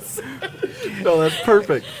 No, that's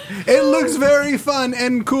perfect. It looks very fun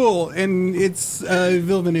and cool, and it's a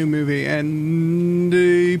Villeneuve movie, and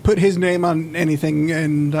he put his name on anything,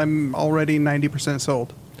 and I'm already 90%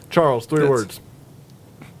 sold. Charles, 3 words.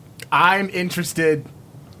 I'm interested.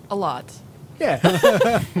 A lot. Yeah.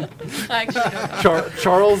 I actually don't know.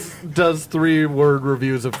 Charles does 3-word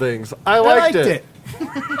reviews of things. I I liked liked it.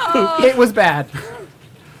 it. It was bad.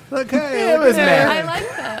 Okay. It was look, bad. I like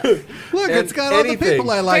that. look, And it's got all the anything.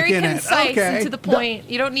 people I like Very in concise it. Okay. and to the point.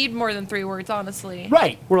 You don't need more than 3 words, honestly.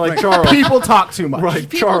 Right. We're like, Charles. People talk too much. Right,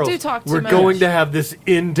 People Charles. do talk too we're much. going to have this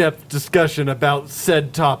in-depth discussion about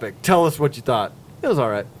said topic. Tell us what you thought. It was all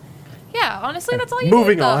right. Yeah, honestly, that's all you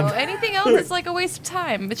Moving need, though. on. Anything else is like a waste of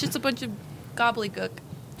time. It's just a bunch of gobbledygook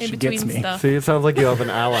in She between gets me. stuff. See, it sounds like you have an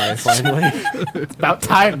ally finally. It's about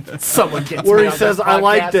time someone gets Where me he on says, this "I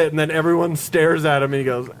liked podcast. it," and then everyone stares at him, and he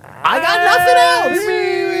goes, I got nothing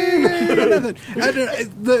else. Nothing. I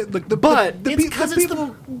don't- the But the It's pe- because the it's people.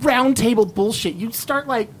 the round table bullshit. You start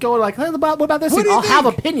like going like, hey, what about this? What thing? do you I'll have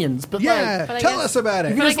think? opinions, but Yeah, But I tell guess- us about it.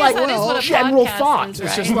 You're But I just guess like, that is what a general podcast thought. is,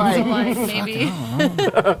 It's right? just like, So, maybe.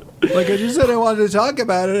 Like I just said, I wanted to talk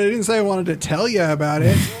about it. I didn't say I wanted to tell you about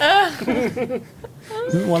it. I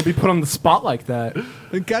don't want to be put on the spot like that.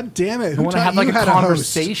 God damn it! I Who want to taught have like you a how to host?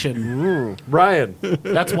 conversation. Ryan.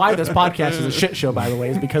 That's why this podcast is a shit show, by the way,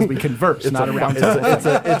 is because we converse, not a round table.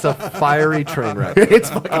 It's a fiery train wreck. It's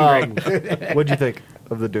fucking great. What'd you think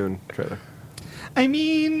of the Dune trailer? I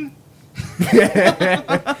mean,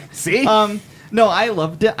 See? no, I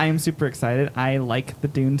loved it. I am super excited. I like the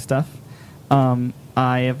Dune stuff.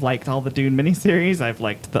 I have liked all the Dune miniseries. I've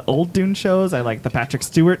liked the old Dune shows. I like the Patrick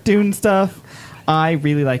Stewart Dune stuff. I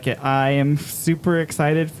really like it. I am super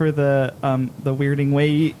excited for the weirding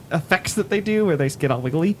way effects that they do, where they just get all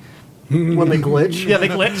wiggly. When they glitch? Yeah, they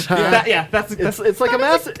glitch. That's It's like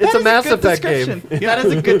that it's a is Mass good Effect description. game. That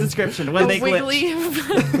is a good description. When A they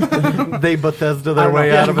glitch. wiggly. They Bethesda I their don't way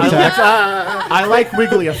know. out of I attacks. I like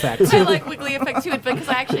wiggly effects. I like wiggly effect too, because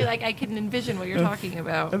I actually I can envision what you're talking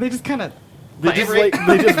about. And they just kind of They just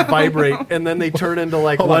vibrate, and then they turn into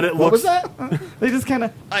like what it What looks. was that? They just kind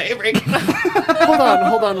of vibrate.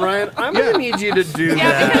 Hold on, Ryan. I'm gonna need you to do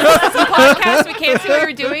Yeah, that. because this is a podcast. We can't see what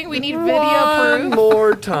you're doing. We need video One proof.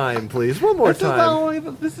 more time, please. One more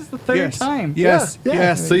time. This is the third Yes. time. Yes, Yeah.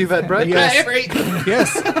 yes. So you've had bread? Yes. Vibrate.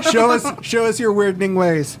 Yes, show us your weirding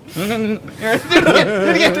ways. Oh,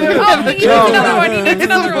 he needs another one. He needs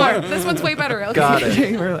another one. This one's way better. Okay. Got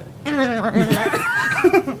it. We're like-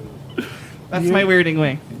 That's my weirding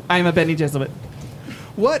way. I'm a Benny Jesuit.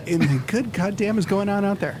 What in the good goddamn is going on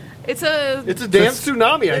out there? It's a. It's a damn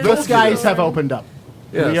tsunami. I The told you skies so. have opened up.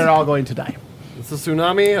 Yes. We are all going to die. It's a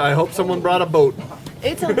tsunami. I hope someone brought a boat.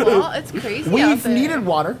 It's a lot. It's crazy. out We've there. needed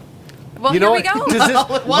water. Well, You here know we what?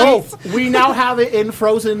 go. Does this, We now have it in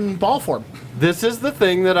frozen ball form. This is the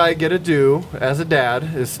thing that I get to do as a dad: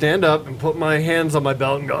 is stand up and put my hands on my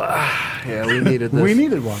belt and go, yeah, we needed this. We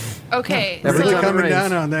needed one. Okay, Every Really time it coming rains.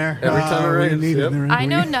 down on there. Every time it we rains, needed yep. the rain. I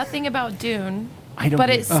know nothing about Dune, I don't but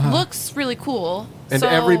need it looks really cool. And So-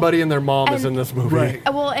 everybody and their mom is and- in this movie. Right.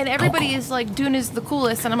 Well, and everybody is like, Dune is the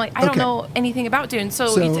coolest, and I'm like, I don't Okay. know anything about Dune, so,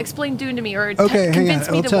 So- explain Dune to me, or Okay, hang on. convince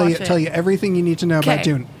me I'll to tell watch you it. tell you everything you need to know about Okay.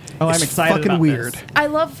 Dune. Oh, I'm It's excited fucking about weird. this. I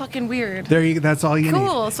love fucking weird. There you. That's all you need.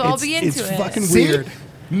 Cool, so I'll be into it's it. fucking See? weird.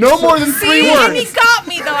 No more than 3 See, and he words. got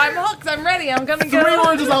me though. I'm hooked. I'm ready. I'm gonna 3 go.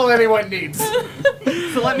 words is all anyone needs.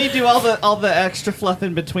 So let me do all the extra fluff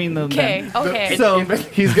in between them. Okay. then. Okay. So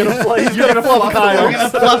He's gonna fluff Kyle.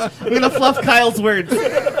 I'm gonna fluff Kyle's words.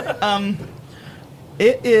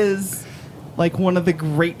 It is like one of the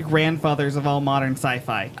great grandfathers of all modern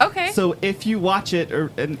sci-fi. Okay. So if you watch it,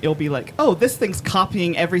 and you'll be like, "Oh, this thing's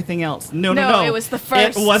copying everything else." No, No, it was the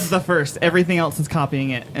first. It was the first. Everything else is copying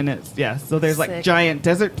it, and it's So there's like Sick. giant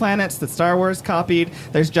desert planets that Star Wars copied.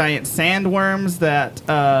 There's giant sandworms that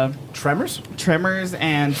Tremors? Tremors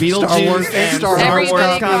and Beetlejuice Wars and and Star Wars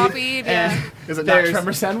Everybody copied. copied. Yeah. And Is it not there's-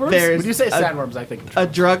 Tremor Sandworms? there's When you say a- sandworms, I think. a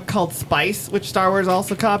drug called Spice, which Star Wars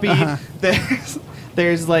also copied.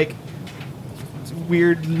 There's like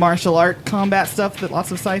weird martial art combat stuff that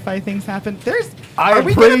lots of sci-fi things happen. I Are am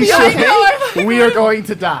we gonna pretty be sure okay? we are going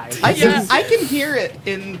to die. I Yeah. can hear it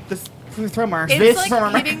in this from our It's like from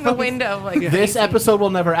our hitting the window. Like This episode will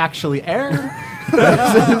never actually air.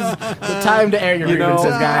 This is the time to air your You know,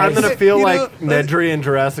 grievances, guys. I'm gonna feel You like know, Nedry in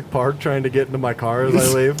Jurassic Park trying to get into my car as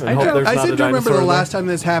I leave and hope there's I not seem a to remember dinosaur the there. last time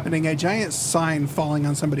this happening, a giant sign falling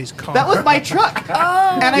on somebody's car. That was my truck.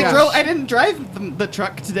 And Yeah. I didn't drive the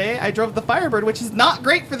truck today. I drove the Firebird, which is not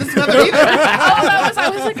great for this weather either. I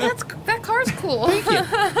was like, that car's cool.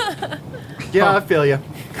 Yeah, I feel you.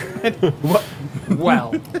 well,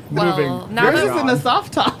 Well, moving. now Yours that- is in a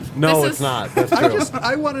soft top. No, This it's is- not. That's true.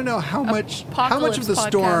 I want to know how much of Apocalypse the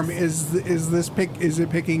storm podcast. is it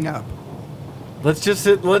picking up? Let's just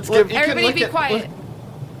sit. Let's Look, give. you can Everybody look be at- quiet.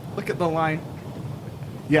 Look at the line.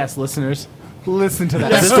 Yes, listeners, listen to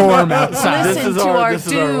that storm outside. This Listen is to our. our This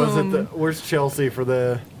is our. Was it doom. where's Chelsea for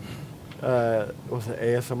the? Was it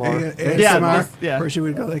ASMR? ASMR, Yeah. where she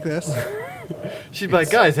would go like this. She'd be like,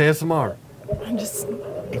 guys, ASMR. I'm just.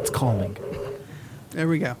 It's calming. There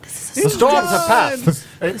we go. The storms have passed.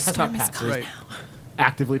 It's not passing. Right.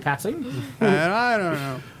 Actively passing. And I don't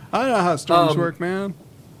know. I don't know how storms Um, work, man.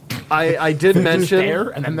 I did They're mention there,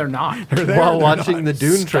 and then they're not. while watching the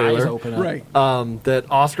Dune Skies trailer open up. Right. that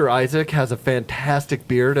Oscar Isaac has a fantastic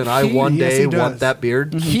beard, and I one Yes, day he want does. that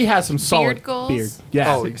beard. He has some solid goals? beard.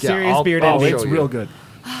 Yeah. Oh, yeah, serious I'll- beard I'll envy. show it's you. real good.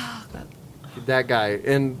 That guy.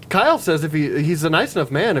 And Kyle says if he's a nice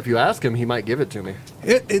enough man, if you ask him, he might give it to me.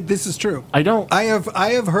 This is true. I don't. I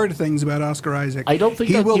have heard things about Oscar Isaac. I don't think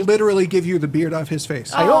he that will you- literally give you the beard off his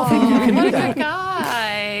face. I don't think you can What do a that. good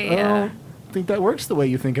guy. I don't think that works the way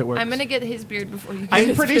you think it works. I'm gonna get his beard before you. Get I'm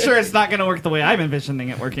his pretty beard. sure it's not going to work the way I'm envisioning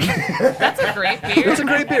it working. That's a great beard. It's a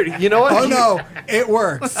great beard. You know what? Oh no, it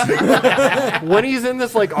works. When he's in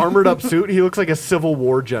this like armored up suit, he looks like a Civil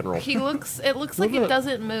War general. He looks. It looks like it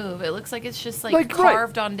doesn't move. It looks like it's just like Right.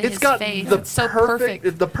 carved onto It's his got face. the It's so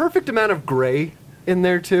perfect. the perfect amount of gray in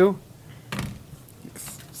there too.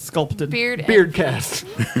 Sculpted. Beard. Beard cast.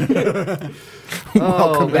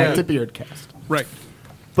 Welcome back man. to Beardcast. Right.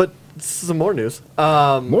 But some more news.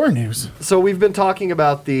 More news. So we've been talking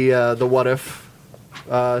about the What If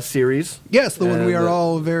series. Yes, the one we And, are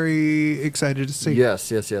all very excited to see.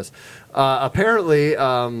 Yes. Apparently,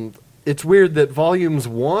 it's weird that volumes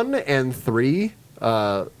 1 and 3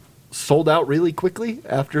 sold out really quickly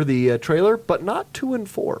after the trailer, but not 2 and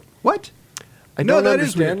 4. What? I No, don't that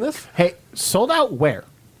is understand weird. this. Hey, sold out where?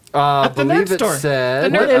 At the believe nerd it store.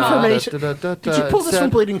 said. What information? Did you pull it this said- from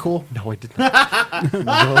Bleeding Cool? No, I did not.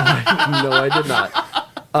 no, I did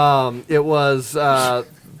not. It was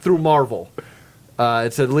through Marvel.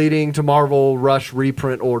 It said leading to Marvel rush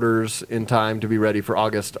reprint orders in time to be ready for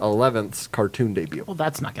August 11th's cartoon debut. Well,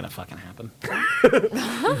 that's not going to fucking happen.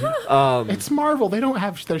 It's Marvel. They don't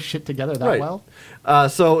have their shit together that Right. well.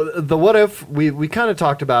 So the What If, we kind of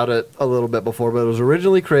talked about it a little bit before, but it was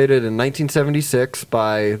originally created in 1976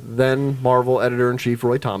 by then Marvel editor-in-chief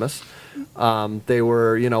Roy Thomas. They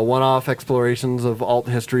were, one-off explorations of alt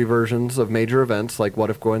history versions of major events, like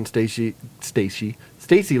what if Gwen Stacy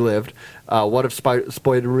lived? What if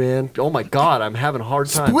Spider-Man? Oh my God, I'm having a hard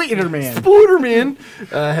time. Spider-Man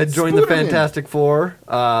had joined the Spider-Man. Fantastic Four.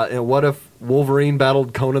 And what if Wolverine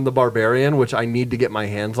battled Conan the Barbarian? Which I need to get my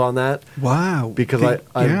hands on that Wow. because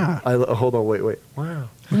yeah. I hold on, wait. Wow.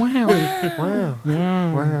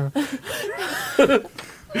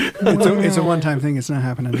 It's a one-time thing. It's not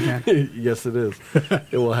happening again. Yes, it is.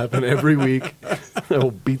 It will happen every week. I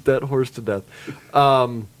will beat that horse to death.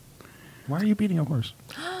 Why are you beating a horse?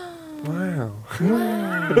 Wow.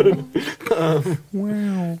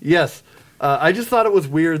 Yes. I just thought it was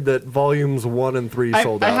weird that volumes 1 and 3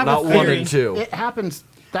 sold I out, have a not 1 theory. and 2. It happens.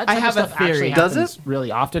 That I type have of a stuff theory. actually Does happens it?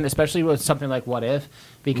 really often, especially with something like What If,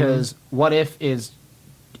 because What If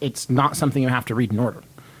it's not something you have to read in order.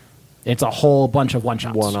 It's a whole bunch of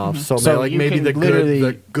one-shots. One-offs. So, So like you maybe can the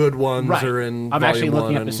literally- good ones Right. are in I'm actually volume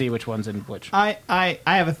looking 1 up to and- see which one's in which. I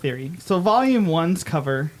have a theory. So Volume 1's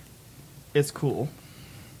cover is cool.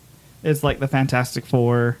 It's like the Fantastic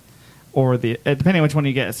Four, or depending on which one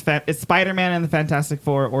you get, it's Spider-Man and the Fantastic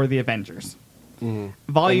Four, or the Avengers.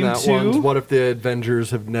 Volume and that 2. one's What If the Avengers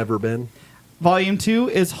Have Never Been? Volume 2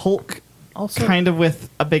 is Hulk, Also- kind of with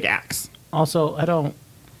a big axe. Also, I don't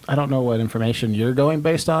know what information you're going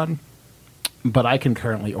based on, but I can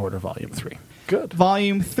currently order Volume 3. Good.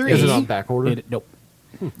 Volume 3. Is it on back order? Nope.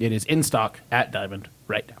 It is in stock at Diamond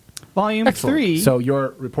right now. Volume Excellent. 3. So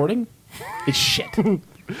your reporting is shit.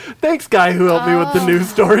 Thanks, guy who helped me with the news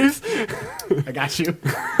stories. I got you.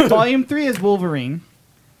 Volume 3 is Wolverine.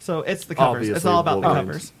 So it's the covers. It's Obviously, all about the Wolverines.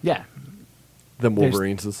 covers. Yeah. Them There's-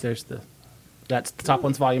 Wolverines is. That's the top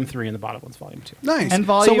one's Volume 3 and the bottom one's Volume 2. Nice. And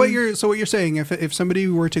So what volume- you're saying, if somebody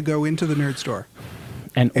were to go into the nerd store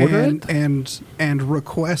And order and it? and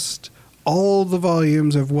request all the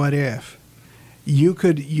volumes of What If, you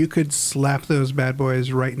could slap those bad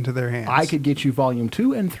boys right into their hands. I could get you Volume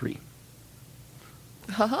 2 and 3.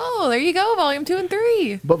 Oh, there you go. Volume 2 and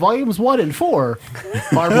 3. But Volumes 1 and 4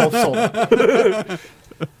 are both sold.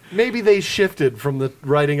 Maybe they shifted from the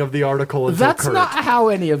writing of the article until That's current. not how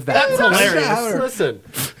any of that works. hilarious. Listen,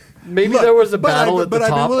 maybe there was a battle at the but I'd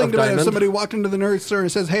top be willing of to bet if Diamond. somebody walked into the nerd store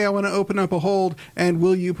and says, "Hey, I want to open up a hold, and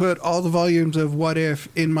will you put all the volumes of What If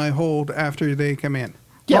in my hold after they come in?"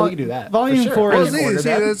 Yeah, we can do that. Volume for sure. 4 I is- can See, order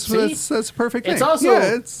them. that's See? a perfect thing. It's also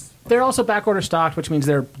yeah, they're also back order stocked, which means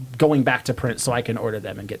they're going back to print, so I can order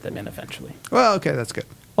them and get them in eventually. well, okay, that's good.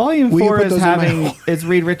 Volume Will you 4 put is those in my is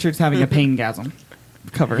Reed Richards having a pain-gasm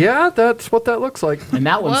cover. Yeah, that's what that looks like. And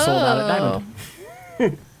that one's sold out at Whoa.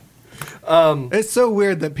 Diamond. It's so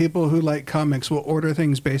weird that people who like comics will order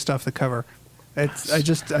things based off the cover. It's I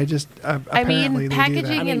apparently mean, they do that.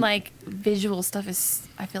 packaging and like visual stuff is,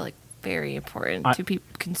 I feel like, very important to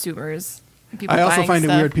consumers. People I also buying find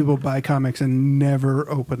stuff. it weird people buy comics and never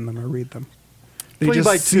open them or read them. They Well, you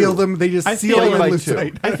buy just seal two. them. They just I seal feel them you and buy lose two.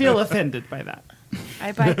 sight. I feel offended by that.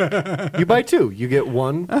 I buy. You buy 2. You get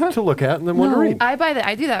one to look at and then one to read. I buy that.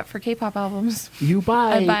 I do that for K-pop albums. You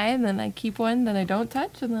buy. I buy and then I keep one, then I don't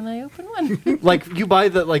touch, and then I open one. Like you buy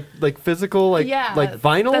the like physical like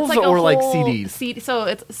vinyls that's a or like whole CDs. So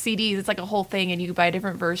it's CDs. It's like a whole thing, and you buy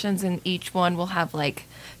different versions, and each one will have like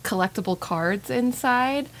collectible cards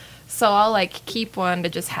inside. So I'll like keep one to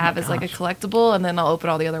just have as like a collectible, and then I'll open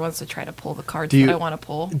all the other ones to try to pull the cards that I want to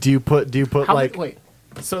pull. Do you put How like wait.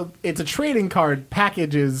 So it's a trading card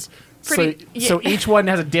packages. Pretty- So each one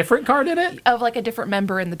has a different card in it. Of like a different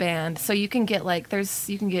member in the band, so you can get like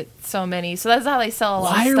you can get so many. So that's how they sell a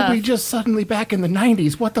lot Why of are stuff. we just suddenly back in the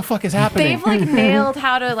 90s? What the fuck is happening? They've like nailed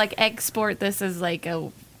how to like export this as like a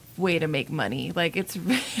way to make money. Like it's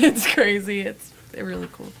crazy. It's a really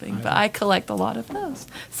cool thing. But I collect a lot of those,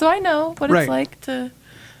 so I know what Right. it's like to.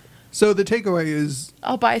 So the takeaway is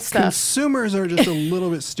I'll buy stuff. consumers are just a little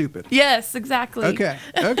bit stupid. Yes, exactly. Okay.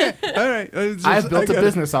 All right. It's just- I've built I a got it.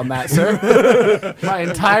 business on that, sir. My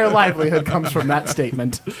entire livelihood comes from that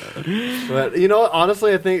statement. But you know,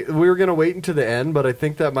 honestly, I think we were gonna wait until the end, but I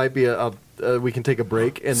think that might be we can take a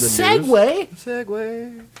break in the Segway. news.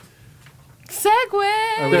 Segue.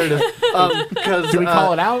 Segway. There it is. Because Do we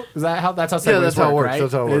call it out? Is that how? That's how segues Yeah, that's how it work, works. right?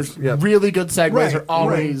 That's how it works. Is Yep. Really good segues Right, are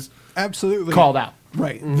always absolutely called out.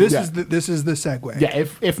 Right. This Yeah. is the segue. Yeah.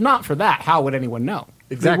 If not for that, how would anyone know?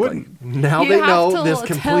 Exactly. wouldn't. Now You they have know to this tell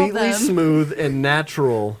completely them. smooth and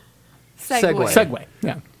natural Segway. Segway.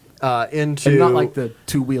 Yeah. into And not like the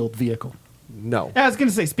two-wheeled vehicle. no. I was going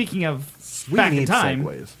to say, speaking of We back in need time,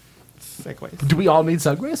 segues. segues. Do we all need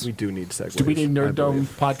segues? We do need segues. Do we need I Nerd Dome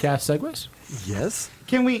believe. podcast segues? Yes.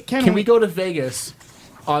 Can we Can we go to Vegas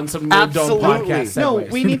on some Nerd Dome Absolutely. podcast segues? No,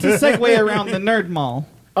 we need to segue around the nerd mall.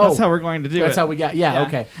 Oh, That's how we're going to do it. That's how we got. Yeah, Yeah.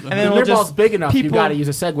 okay. And And then the we'll Nerd Ball's just- big enough. You people- got to use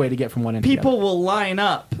a segue to get from one end to the People will line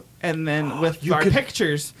up and then with You our could-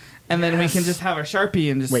 pictures, and then we can just have a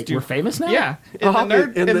Sharpie and just Wait, do. we're famous now? Yeah, in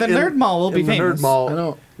the nerd mall, we'll be in the famous. Nerd Mall. I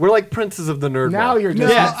don't- We're like princes of the Nerd Now Mall. you're No,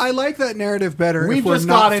 just... Yeah. I like that narrative better. We've if we're just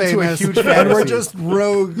not gone into a famous huge and we're fantasy. just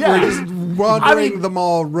rogue. Yeah. We're just wandering I mean- the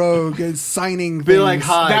mall rogue and signing Be things. like,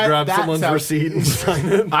 hi, That- grab that someone's sounds- receipt and sign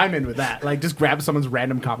it. I'm in with that. Like, just grab someone's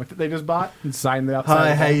random comic that they just bought and sign the outside. Hi,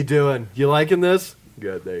 of how it. you doing? You liking this?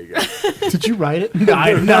 Good, there you go. Did you write it? No, I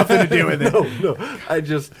had nothing to do with it. No, I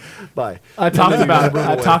just, bye. I talked then about it. you run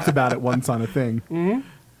I away. talked about it once on a thing.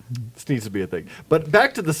 This needs to be a thing. But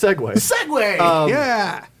back to the segue. Segway.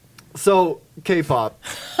 Yeah. So, K-pop.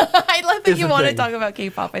 I love that Is you a want to thing. talk about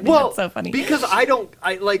K-pop. I think Well, that's so funny. because I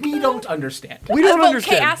like. We don't understand. We don't Well,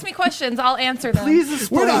 understand. Okay, ask me questions. I'll answer them. Please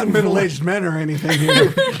explain. We're not middle-aged men or anything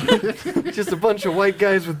here. Just a bunch of white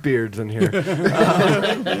guys with beards in here.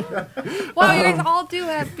 Wow, you guys all do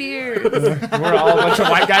have beards. We're all a bunch of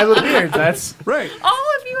white guys with beards. That's Right. All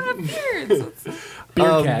of you have beards.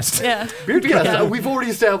 Beardcast. Yeah. Beardcast. We've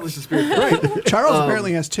already established this beard. Right. Charles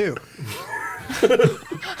apparently has two.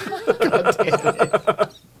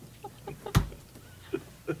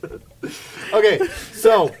 Okay,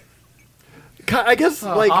 so I guess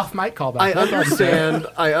like off mic callback.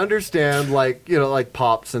 I understand, like, you know, like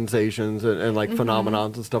pop sensations and like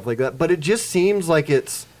phenomenons and stuff like that. But it just seems like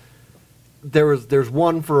there's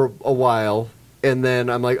one for a while, and then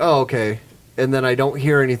I'm like, oh, okay, and then I don't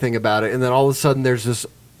hear anything about it, and then all of a sudden there's this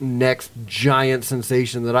next giant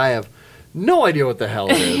sensation that I have no idea what the hell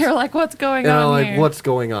it is. You're like, what's going And I'm on like, here? what's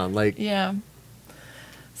going on? Like, Yeah.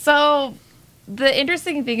 So the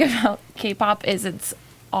interesting thing about K-pop is it's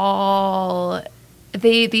all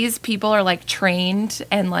these people are like trained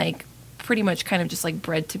and like pretty much kind of just like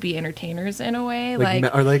bred to be entertainers in a way. Like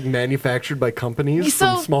are like manufactured by companies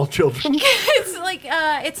So- from small children?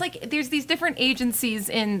 it's like there's these different agencies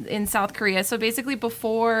in South Korea. So basically,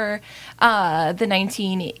 before the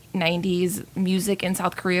 1990s, music in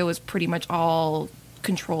South Korea was pretty much all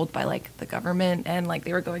controlled by like the government, and like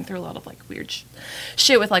they were going through a lot of like weird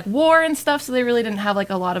shit with like war and stuff. So they really didn't have like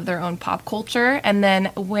a lot of their own pop culture. And then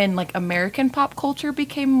when like American pop culture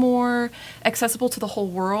became more accessible to the whole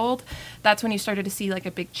world, that's when you started to see like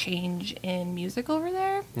a big change in music over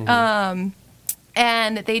there.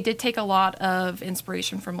 And they did take a lot of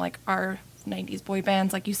inspiration from like our 90s boy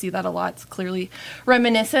bands. Like you see that a lot. It's clearly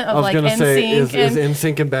reminiscent I of was like gonna say, NSYNC. is and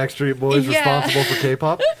NSYNC and Backstreet Boys Yeah. responsible for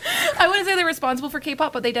K-pop? I wouldn't say they're responsible for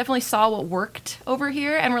K-pop, but they definitely saw what worked over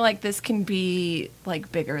here and were like, this can be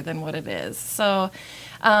like bigger than what it is. So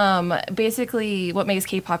basically what makes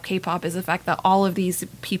K-pop is the fact that all of these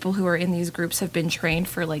people who are in these groups have been trained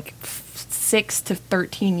for like 6 to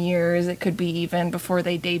 13 years. It could be even before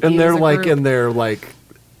they debut. And as a group.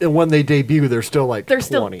 and when they debut, they're still like They're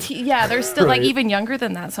 20. still, they're still like Right. even younger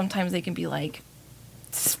than that. Sometimes they can be like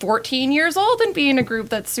 14 years old and be in a group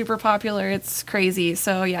that's super popular. It's crazy.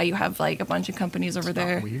 So yeah, you have like a bunch of companies over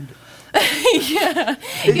there. Weird.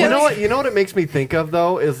 You know what it makes me think of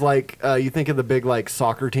though is like you think of the big like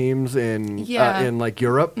soccer teams in like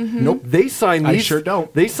Europe. Nope, they sign I these. sure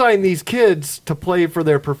don't. They sign these kids to play for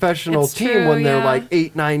their professional It's team true, when they're yeah. like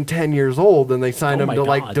 8, 9, 10 years old, and they sign Oh them my to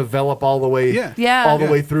like God. develop all the way, Yeah. all the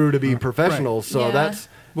Yeah. way through to be professionals. So Yeah. that's.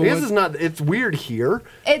 Well, I guess what- it's not. It's weird here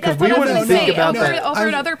That's because what we I was wouldn't gonna think say. about over, that. Over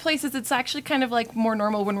in other places, it's actually kind of like more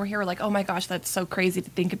normal. When we're here, we're like, oh my gosh, that's so crazy to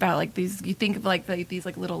think about. Like these, you think of like these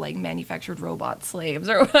like little like manufactured robot slaves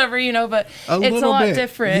or whatever, you know. But it's a lot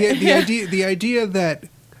different. The idea that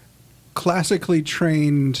classically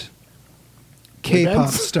trained K-pop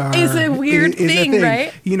bands? star Is a weird is a thing,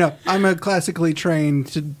 right? You know, I'm a classically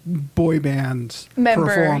trained boy band Member,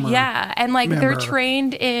 performer. yeah, and like they're member.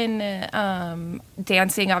 trained in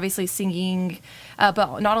dancing, obviously singing,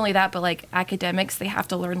 but not only that, but like academics, they have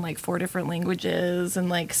to learn like 4 different languages, and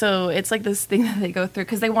like so it's like this thing that they go through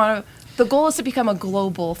because they want to. The goal is to become a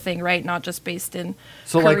global thing, right? Not just based in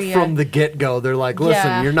So Korea. like from the get go, they're like, listen,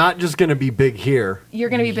 Yeah. you're not just going to be big here. You're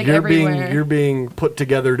gonna be big You're everywhere. You're being put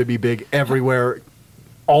together to be big everywhere,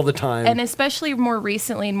 all the time. And especially more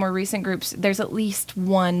recently in more recent groups, there's at least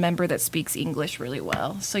one member that speaks English really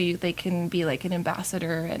well. So they can be like an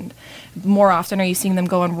ambassador, and more often are you seeing them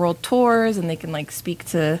go on world tours, and they can like speak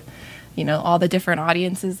to, you know, all the different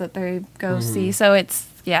audiences that they go see. So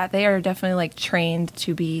they are definitely like trained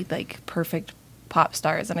to be like perfect pop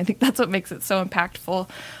stars, and I think that's what makes it so impactful,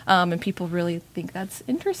 and people really think that's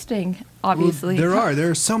interesting, obviously. Well,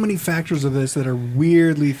 there are so many factors of this that are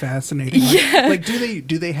weirdly fascinating. Like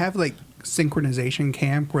do they have like synchronization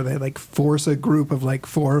camp where they like force a group of like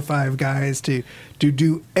 4 or 5 guys to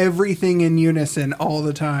do everything in unison all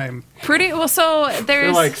the time? Pretty well. So they're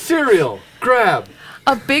there's like cereal, grab.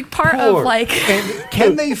 a big part of like And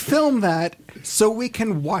can they film that so we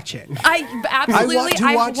can watch it? I absolutely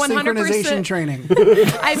I want to watch 100%. synchronization training.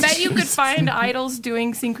 I bet you could find idols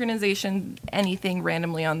doing synchronization anything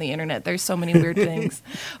randomly on the internet. There's so many weird things.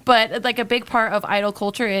 But like a big part of idol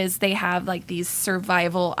culture is they have like these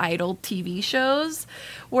survival idol TV shows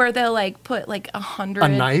where they'll like put like 100 A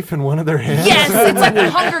knife in one of their hands. Yes, it's like the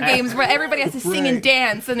Hunger Games where everybody has to sing and Right.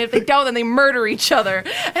 dance, and if they don't, then they murder each other,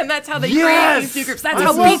 and that's how they create Yes! these new groups. That's I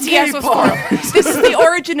how love BTS was K-pop. formed. This is the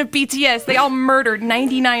origin of BTS. They all murdered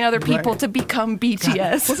 99 other people Right. to become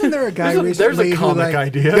BTS. Wasn't there a guy There's recently a who comic like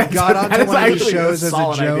idea. got That onto is one of these actually a shows as a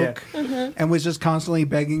solid idea. joke and was just constantly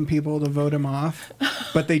begging people to vote him off,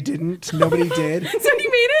 but they didn't. Nobody did. So he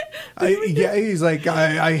made it. Yeah, he's like,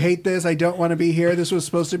 I hate this. I don't want to be here. This was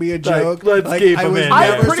supposed to be a joke. let's keep I him was in. never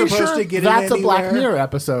I'm pretty supposed sure to get that's in a Black anywhere. Mirror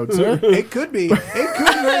episode, sir. It could be. It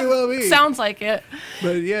could very well be. Sounds like it.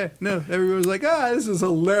 But yeah, no, everyone was like, this is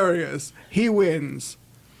hilarious. He wins.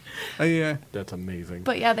 Yeah. That's amazing.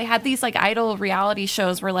 But yeah, they had these like idol reality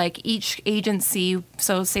shows where like each agency,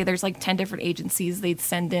 so say there's like 10 different agencies, they'd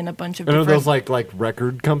send in a bunch of I know different. those like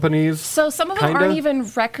record companies. So some of them Kinda? aren't even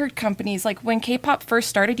record companies. Like when K-pop first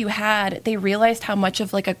started, they realized how much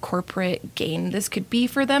of like a corporate gain this could be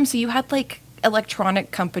for them. So you had like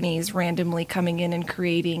electronic companies randomly coming in and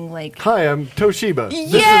creating like. Hi, I'm Toshiba.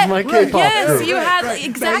 This Yeah, is my right, K-pop yes, group. you had Right.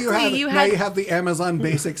 exactly. Now you have the Amazon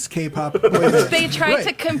Basics K-pop. boy band. They tried Right.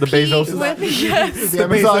 to compete Bezoses? with yes, The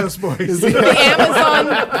Amazon Bezos boys. the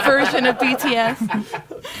Amazon version of BTS.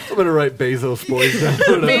 I'm gonna write Bezos Boys down.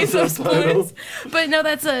 Bezos boys. But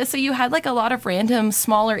no, so you had like a lot of random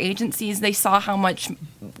smaller agencies. They saw how much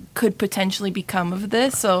could potentially become of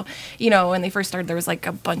this. So, when they first started, there was like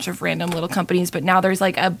a bunch of random little companies, but now there's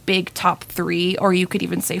like a big top 3, or you could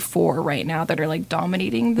even say 4 right now that are like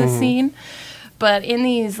dominating the scene. But in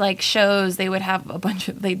these like shows, they would have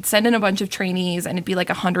they'd send in a bunch of trainees, and it'd be like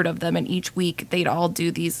 100 of them, and each week they'd all do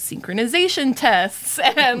these synchronization tests,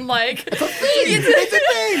 and like it's a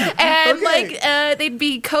thing. And Okay. like they'd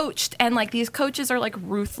be coached, and like these coaches are like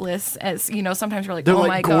ruthless, as sometimes we're like, They're oh my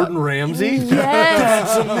like Gordon god, Ramsay.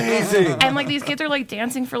 yes. That's amazing. And like these kids are like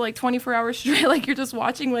dancing for like 24 hours straight. Like you're just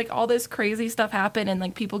watching like all this crazy stuff happen, and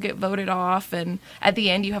like people get voted off, and at the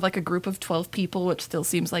end you have like a group of 12 people, which still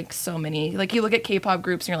seems like so many. Like you look at K-pop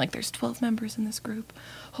groups and you're like, there's 12 members in this group.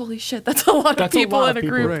 Holy shit, that's a lot of That's a people lot in of a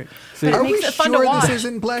people. group. Right. But it Are makes we it fun to sure watch. this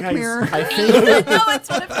isn't Black Guys, Mirror? I think No, that's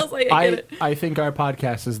what it feels like. I get it. I think our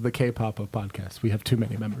podcast is the K-pop of podcasts. We have too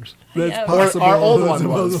many members. That's Yeah. possible. Our old That's one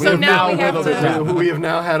was. possible. So now we have whittled it to- down. We have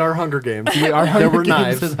now had our Hunger Games. Our there Hunger were Games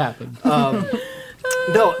knives. has happened.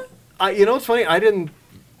 No, it's funny. I didn't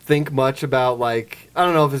think much about like I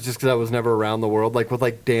don't know if it's just because I was never around the world, like with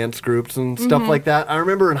like dance groups and stuff like that. I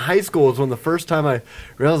remember in high school was when the first time I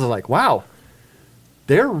realized I was like, wow,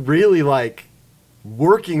 they're really like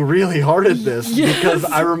working really hard at this because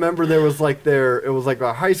I remember there was like it was like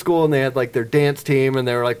a high school and they had like their dance team and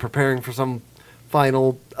they were like preparing for some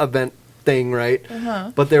final event thing, right?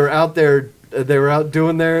 But they were out there. They were out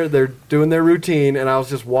doing their routine, and I was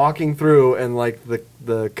just walking through, and like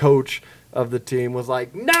the coach of the team was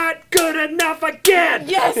like, "Not good enough again."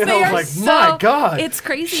 Yes, and they I are was like, "My so- God, it's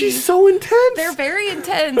crazy. She's so intense." They're very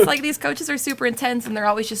intense. Like these coaches are super intense, and they're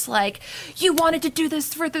always just like, "You wanted to do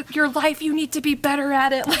this for your life. You need to be better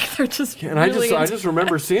at it." Like they're just. And really I just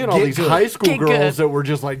remember seeing all Get these good. high school Get girls good. that were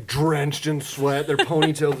just like drenched in sweat. Their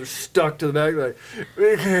ponytails are stuck to the back. Like,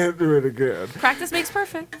 we can't do it again. Practice makes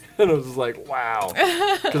perfect. And I was just like, wow,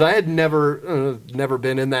 because I had never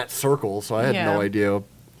been in that circle, so I had Yeah. no idea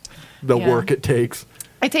the Yeah. work it takes.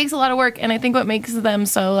 It takes a lot of work, and I think what makes them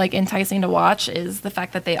so like enticing to watch is the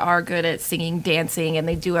fact that they are good at singing, dancing, and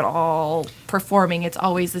they do it all performing. It's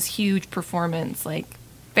always this huge performance, like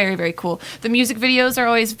very, very cool. The music videos are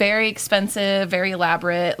always very expensive, very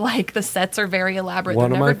elaborate. Like the sets are very elaborate. One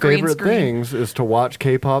They're of my never green favorite screen. things is to watch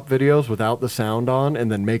K-pop videos without the sound on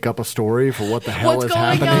and then make up a story for what the hell What's is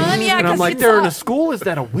going happening. on? Yeah, and I'm 'cause like, it's they're in all- a school? Is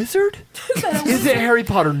that a wizard? Is it Harry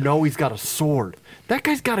Potter? No, he's got a sword. That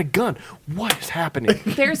guy's got a gun. What is happening?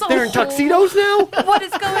 There's a They're in whole- tuxedos now? What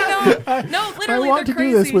is going on? No, I literally, want to they're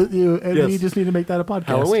do this crazy. with you, and Yes. we just need to make that a podcast.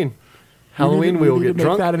 Halloween. Halloween, we will need to get make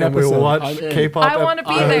drunk that an and we will episode. watch I'm in. K-pop I wanna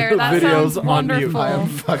be there. That videos sounds on mute. wonderful. I am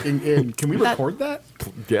fucking in. Can we That- record that?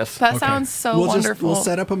 Yes. That sounds so wonderful. We'll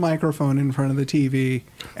set up a microphone in front of the TV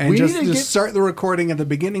and We just need to get- start the recording at the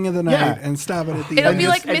beginning of the night Yeah. and stop it at the It'll end. be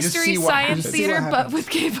like and just Mystery see what Science happens. See what Theater, but happens. with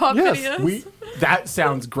K-pop Yes, videos. That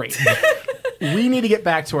sounds great. we need to get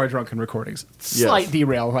back to our drunken recordings. Slight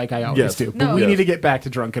derail, like I always Yes. do. But No. we Yes. need to get back to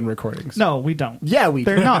drunken recordings. No, we don't. Yeah, we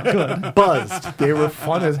They're not good. Buzzed. They were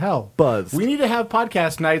fun as hell. Buzzed. We need to have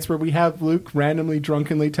podcast nights where we have Luke randomly,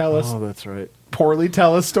 drunkenly tell us, Oh, that's right. poorly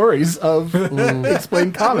tell us stories of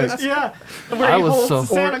explained comics. Yeah. Where I he was holds so-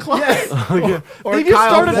 Santa Claus. Or They just Kyle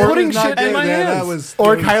started Ford putting is not shit in good. my Yeah, hands.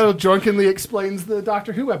 Or Kyle drunkenly explains the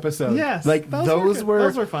Doctor Who episode. Yes, like those were good.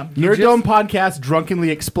 Those were fun. Nerd Dome podcast drunkenly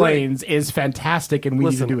explains is fantastic, and we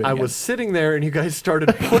need to do Listen, it. I again. was sitting there and you guys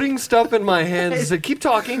started putting stuff in my hands and said, keep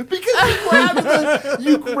talking. because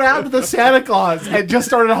you grabbed the Santa Claus and just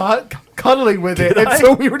started cuddling with it, and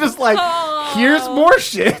so we were just like, "Here's more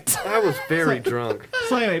shit." I was very drunk.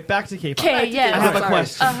 So anyway, back to K-pop. Okay, yes. I have a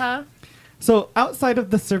question. So outside of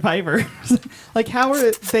the survivors, like how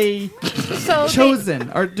are they So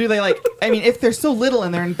chosen, or do they like? I mean, if they're so little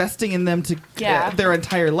and they're investing in them to Yeah. their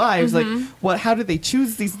entire lives, like what? How do they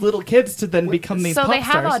choose these little kids to then become these So pop they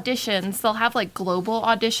have stars? auditions. They'll have like global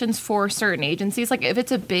auditions for certain agencies. Like if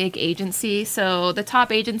it's a big agency, so the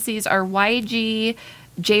top agencies are YG,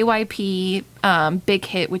 JYP, Big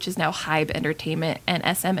Hit, which is now Hybe Entertainment, and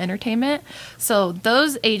SM Entertainment. So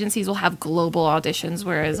those agencies will have global auditions,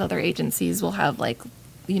 whereas other agencies will have like,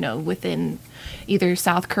 within either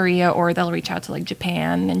South Korea, or they'll reach out to like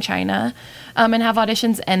Japan and China and have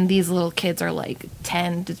auditions. And these little kids are like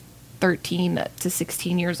 10 to 13 to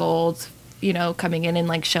 16 years old, coming in and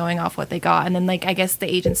like showing off what they got. And then like, I guess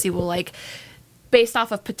the agency will like, based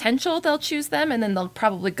off of potential, they'll choose them, and then they'll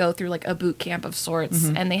probably go through like a boot camp of sorts.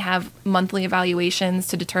 And they have monthly evaluations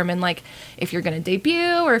to determine like if you're going to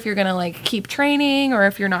debut, or if you're going to like keep training, or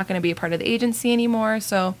if you're not going to be a part of the agency anymore.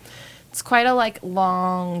 So it's quite a like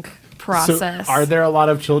long process. So are there a lot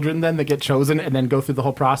of children then that get chosen and then go through the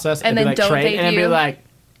whole process And be then like don't train and then be debut? like,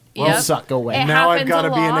 well, Yep. suck, go away. It Now I've happens got to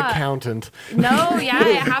a be an lot. accountant. No, yeah,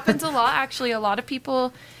 it happens a lot actually. A lot of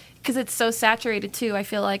people, because it's so saturated too. I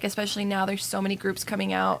feel like, especially now, there's so many groups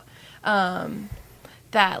coming out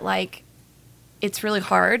that like it's really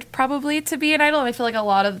hard probably to be an idol. And I feel like a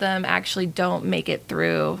lot of them actually don't make it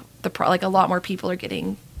through like a lot more people are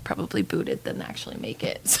getting probably booted than actually make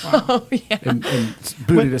it. So yeah, And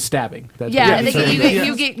booted is stabbing. That's yeah, what and you're then saying.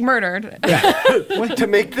 you get murdered. To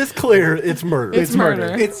make this clear, it's murder. It's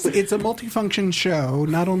murder. It's a multifunction show.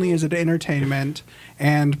 Not only is it entertainment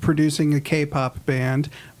and producing a K-pop band,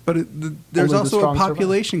 but there's Only the also a strong survive.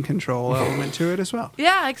 population control element to it as well.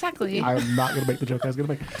 Yeah, exactly. I'm not going to make the joke I was going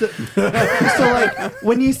to make. So like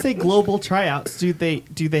when you say global tryouts, do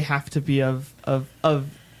they have to be of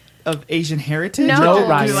Asian heritage? No, Or do,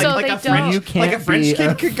 Ryan. like, so like they a French, don't. You can't like a French be kid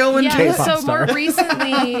a- could go into Yeah, it. so star.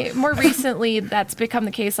 more recently, that's become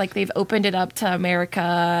the case. Like they've opened it up to America,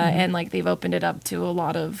 and like they've opened it up to a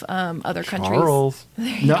lot of other countries. Charles,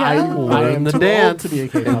 No, I learn am the too dance, old to be a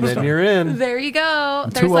K-pop and then star. you're in. There you go.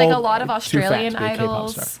 too There's like a old, lot of too fat Australian to be a K-pop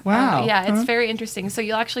idols. star. Wow. Yeah, it's very interesting. So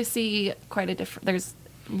you'll actually see quite a different. There's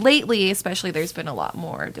lately, especially, there's been a lot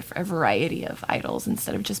more a variety of idols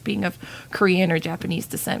instead of just being of Korean or Japanese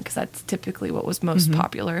descent, because that's typically what was most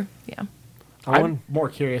popular. Yeah. I'm more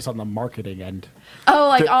curious on the marketing end. Oh,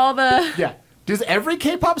 like all the. Yeah. Does every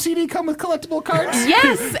K-pop CD come with collectible cards?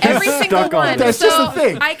 Yes, every single stuck on one. it. That's so just a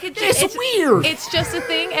thing. I could It's weird. It's just a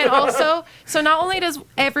thing, and also, so not only does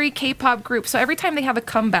every K-pop group, so every time they have a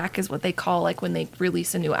comeback is what they call like when they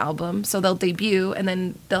release a new album. So they'll debut and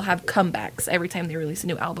then they'll have comebacks every time they release a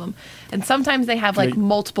new album, and sometimes they have like They-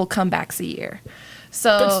 multiple comebacks a year.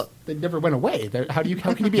 So They never went away. How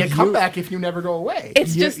can you be a comeback if you never go away?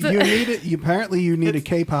 it's You, just you need it. Apparently, you need a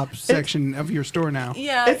K-pop section of your store now.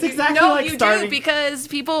 yeah, It's exactly no, like you starting- do, because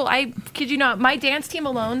people. I kid you not, my dance team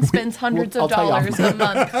alone spends hundreds I'll of tell you dollars off. a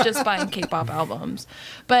month just buying K-pop albums,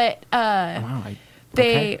 but Wow,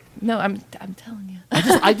 they okay. no, I'm telling you.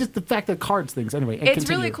 I just the fact that cards things anyway. It's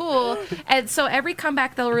continue. really cool. And so every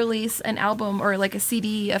comeback they'll release an album or like a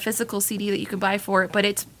CD, a physical CD that you can buy for it,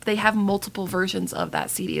 but they have multiple versions of that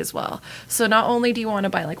CD as well. So not only do you want to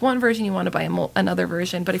buy like one version, you want to buy another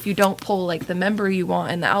version, but if you don't pull like the member you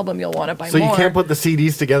want in the album, you'll want to buy So more. you can't put the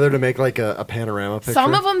CDs together to make like a panorama picture?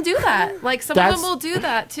 Some of them do that. Like some of That's- them will do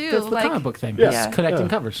that too. That's the like comic book thing. Yeah. It's connecting Yeah.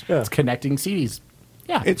 covers. Yeah. It's connecting CDs.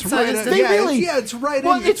 Yeah, It's So right. it's- in, They yeah, really- it's right.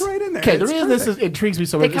 Well, it's right in there. Okay, the It's reason this perfect. intrigues me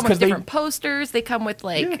so they much is come with because different posters. They come with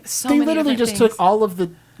like so they many literally different just things. took all of the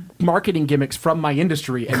marketing gimmicks from my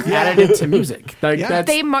industry and added it to music. Like Yeah.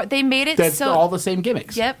 They made it that's so. all the same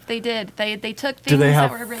gimmicks. Yep, they did. They took things Do they that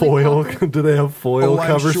have were really foil? popular. Do they have foil Oh, I'm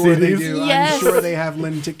cover sure CDs? they do. Yes. I'm sure they have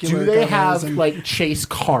lenticular. Do they covers have and- like chase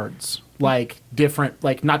cards? like different,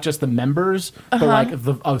 like not just the members, but like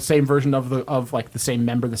the same version of like the same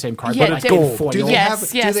member, the same card, Yeah, but it's different- gold foil. Do they Yes,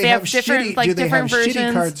 have, yes, do they they have have different, shitty, like, do they different have shitty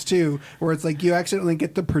versions. cards too, where it's like you accidentally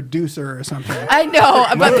get the producer or something? I know,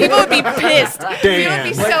 but people would be pissed. People would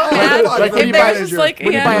be so mad like when if you they buy- was just like,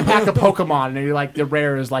 When you buy a yeah. pack of Pokemon and you're like the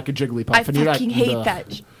rare is like a Jigglypuff, I and you're like, fucking hate "Ugh."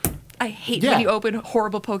 that. I hate Yeah. when you open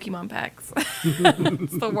horrible Pokemon packs.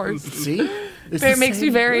 It's the worst. See, It's It the makes me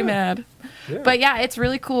same- very yeah. mad. But yeah, it's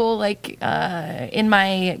really cool. Like in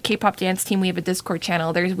my K-pop dance team, we have a Discord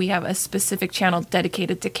channel. We have a specific channel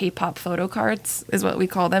dedicated to K-pop photo cards, is what we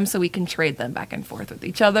call them, so we can trade them back and forth with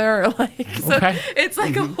each other. Like, so Okay. it's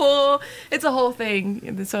like a whole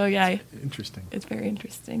thing. So yeah, Interesting. it's very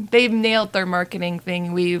interesting. They've nailed their marketing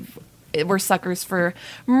thing. We're suckers for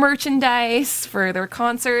merchandise, for their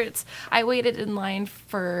concerts. I waited in line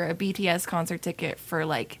for a BTS concert ticket for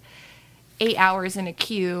like 8 hours in a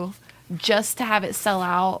queue just to have it sell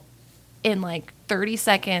out in like 30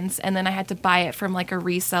 seconds. And then I had to buy it from like a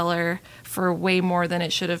reseller for way more than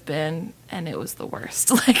it should have been. And it was the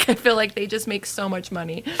worst. Like, I feel like they just make so much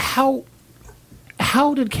money.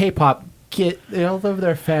 How did K-pop get all of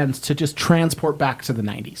their fans to just transport back to the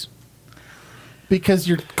 90s? Because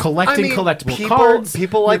you're collecting I mean, collectible people- cards.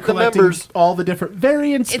 people you're like the collecting members. all the different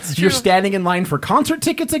variants. It's You're true. standing in line for concert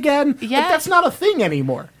tickets again. Yeah. Like, that's not a thing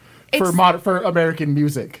anymore for American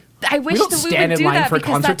music. I wish don't that we stand would in do line that for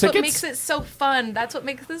because concert that's what tickets. makes it so fun. That's what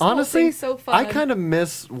makes this whole Honestly, thing so fun. I kind of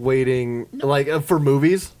miss waiting, like for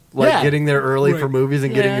movies, like Yeah. getting there early for Right. movies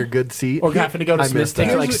and getting Yeah. your good seat. Or having to go to I Smith's miss that.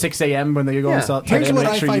 at like Here's 6 a.m. when they're going Yeah. to sell it. Here's to what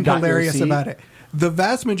make I sure you find got your hilarious seat. about it. The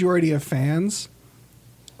vast majority of fans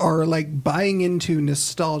are like buying into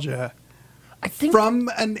nostalgia I think from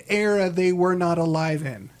an era they were not alive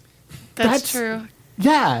in. that's true.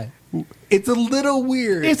 Yeah, It's a little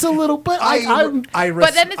weird. it's a little bit. I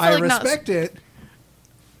But then it's I like not- respect it.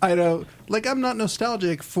 I don't like. I'm not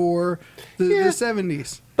nostalgic for the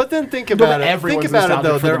 70s. But then think but about it. everyone's Think about it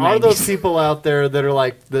though. nostalgic for There the are those 90s. people out there that are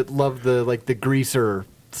like that love the greaser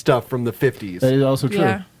stuff from the 50s. that is also true.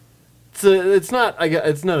 Yeah. It's not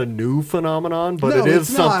it's not a new phenomenon, but No, it is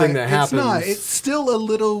it's something not. that happens. It's not. It's still a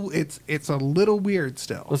little. It's a little weird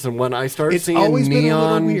still. Listen, when I start It's seeing always been a little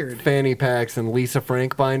neon weird. fanny packs and Lisa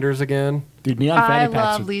Frank binders again. Dude, neon I fanny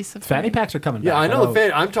packs. love Lisa fanny Frank. packs are coming Yeah, back. I know the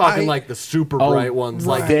fan. I'm talking I- like the super Oh, bright ones,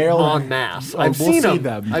 like they'll- en masse. Oh, I've we'll seen see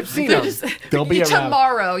them. them. I've seen They're them. just They'll be around.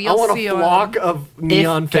 tomorrow. I You'll want see a 'em. flock of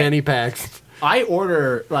neon okay. fanny packs. I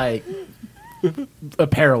order like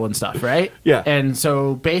apparel and stuff, right? Yeah. And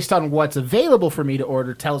so based on what's available for me to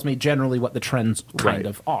order tells me generally what the trends kind Right.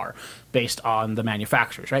 of are based on the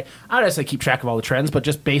manufacturers, right? I don't necessarily keep track of all the trends, but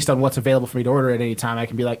just based on what's available for me to order at any time, I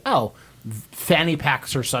can be like, oh, fanny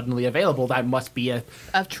packs are suddenly available. That must be a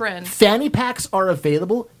Of trends. fanny packs are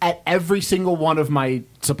available at every single one of my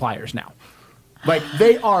suppliers now. Like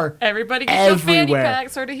they are Everybody gets your fanny everywhere.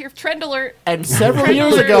 packs. Sort of here. Trend alert. And several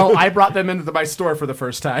years ago, I brought them into my store for the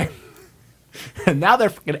first time. And now they're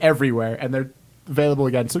fucking everywhere, and they're available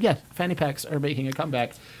again. So yeah, fanny packs are making a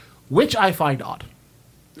comeback, which I find odd.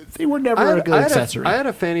 They were never a good accessory. I had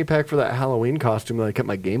a fanny pack for that Halloween costume that I kept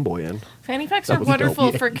my Game Boy in. Fanny packs That are was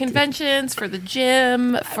wonderful dope. for conventions, for the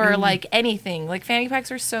gym, for like anything. Like fanny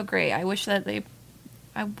packs are so great. I wish that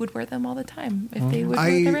I would wear them all the time if they would wear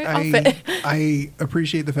the right outfit. I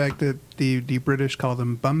appreciate the fact that the British call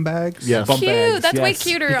them bum bags. Yes. Bum Cute. bags, That's way yes.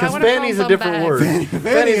 cuter. I Because want to call fanny's them a bum different bags. word.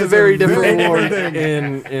 Fanny's a very different very word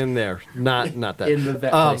different in there. Not that. in the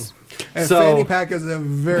vet place. A So- fanny pack is a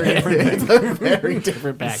very different thing. Very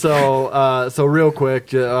different bag. So real quick,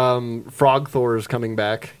 Frog Thor is coming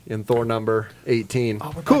back in Thor number 18.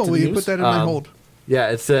 Cool. Will you put that in my hold? Yeah,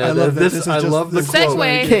 it said. I love that. This is I just love the the quote.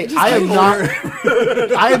 Segue. Okay, I am not.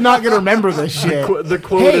 I am not going to remember this shit. The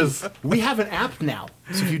quote Hey, is. we have an app now.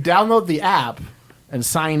 So if you download the app and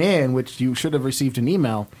sign in, which you should have received an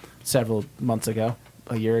email several months ago,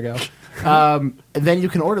 a year ago, then you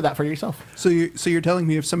can order that for yourself. So you're telling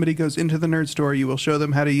me if somebody goes into the nerd store, you will show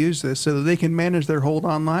them how to use this so that they can manage their hold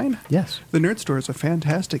online? Yes. The nerd store is a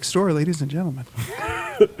fantastic store, ladies and gentlemen.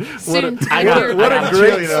 Soon to I be got- clear. What I'm a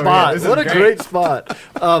great cheerleading over spot! here. This is What a great. great spot!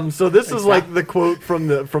 So this is like the quote from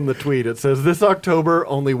the tweet. It says, "This October,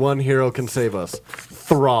 only one hero can save us: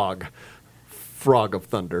 Throg, Frog of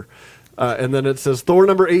Thunder." And then it says, "Thor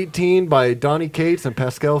number 18 by Donny Cates and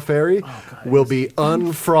Pascal Ferry will be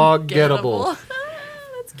unfrog-gettable."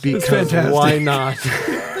 That's cute. Because fantastic. why not?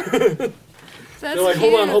 That's They're like,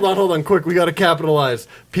 cute. hold on, quick, we got to capitalize.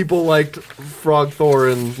 People liked Frog Thor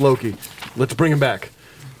and Loki. Let's bring him back.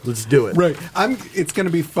 Let's do it. Right. It's going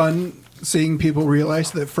to be fun seeing people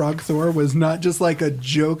realize that Frog Thor was not just like a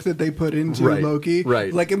joke that they put into Right, Loki.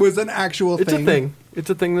 right. Like it was an actual It's thing. a thing. It's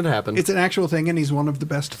a thing that happened. It's an actual thing, and he's one of the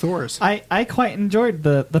best Thors. I quite enjoyed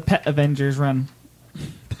the Pet Avengers run.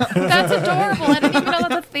 That's adorable. I didn't even know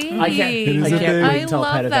that's a thing. I can't is a wait thing. until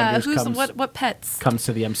love Pet that. Avengers Who's comes, what pets? comes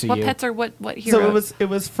to the MCU. What pets are what heroes? So it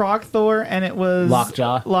was Frog Thor and it was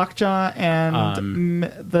Lockjaw. and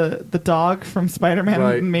the dog from Spider-Man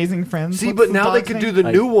Right. Amazing Friends. See, What's but the now they dog's could name? do the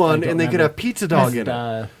I- new I one, don't and they could remember. have Pizza Dog in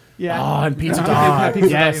it. Yeah. Oh, and Pizza Yeah, Dog. Pizza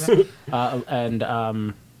Dog Yes. in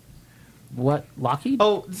And what? Lockheed?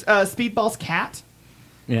 Oh, Speedball's cat.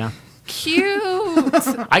 Yeah. Cute.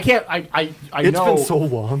 I can't. I It's know been so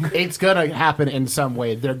long. it's gonna happen in some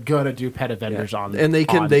way. They're gonna do Pet Avengers on, And they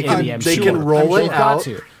can- on- they in can- the they MCU. can roll They've it got out.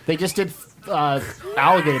 to. They just did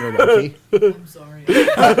Alligator Loki. I'm sorry.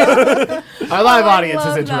 Our live audience is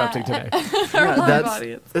love interrupting that. today. Our live That's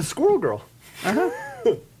audience. a Squirrel Girl.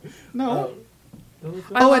 No.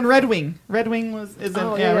 Oh, and Red Wing. Red Wing is in.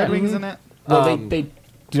 Oh, yeah, yeah. Red Wing's in it. Well, they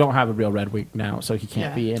don't have a real Red Wing now, so he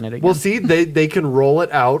can't Yeah. be in it again. Well, see, they can roll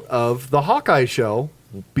it out of the Hawkeye show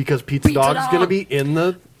because Pizza Dog's Dog. going to be in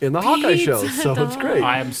the Hawkeye show, so it's great.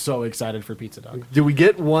 I am so excited for Pizza Dog. Do we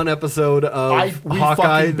get one episode of we Hawkeye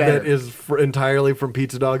fucking better. that is entirely from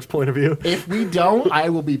Pizza Dog's point of view? If we don't, I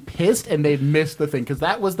will be pissed, and they've missed the thing because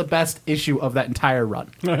that was the best issue of that entire run.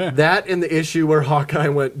 That and the issue where Hawkeye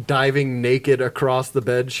went diving naked across the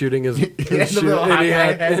bed shooting his, the his little and, he Hawkeye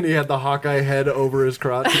had, head. and he had the Hawkeye head over his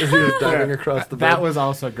crotch as he was diving across the bed. That was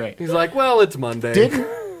also great. He's like, well, it's Monday.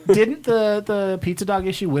 Didn't the Pizza Dog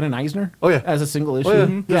issue win an Eisner? Oh, yeah. As a single issue? Oh, yeah.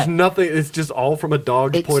 Mhm. There's nothing. It's just all from a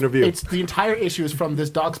dog's point of view. It's the entire issue is from this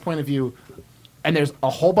dog's point of view, and there's a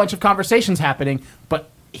whole bunch of conversations happening, but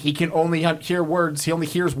he can only hear words. He only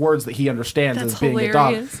hears words that he understands That's as being a dog.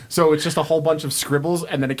 hilarious. So it's just a whole bunch of scribbles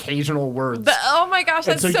and then occasional words. Oh my gosh,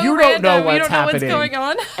 And that's so so you don't random. know You what's don't know what's happening. going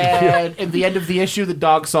on. And at the end of the issue, the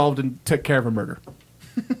dog solved and took care of a murder.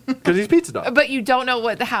 Because he's Pizza Dog. But you don't know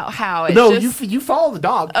how. It's No, just, you follow the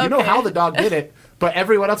dog. You know Okay. how the dog did it, but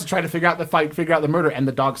everyone else is trying to figure out the fight, figure out the murder, and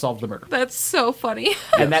the dog solved the murder. That's so funny.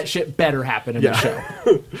 And that shit better happen in Yeah.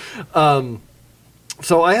 the show.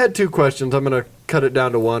 So I had two questions. I'm going to cut it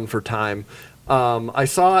down to one for time. I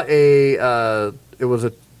saw it was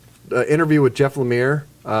a interview with Jeff Lemire.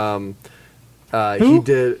 He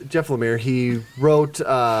did Jeff Lemire. He wrote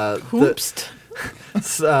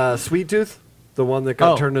Sweet Tooth, the one that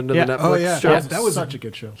got Oh, turned into yeah. the Netflix Oh, yeah. show. That was such a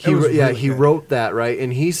good show. He, was yeah, really he good. wrote that, right?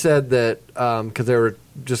 And he said that because they were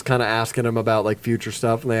just kind of asking him about like future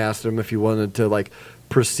stuff, and they asked him if he wanted to like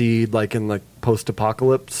proceed like in like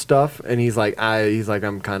post-apocalypse stuff, and he's like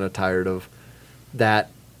I'm kind of tired of that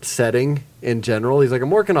setting in general. He's like,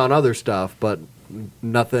 I'm working on other stuff, but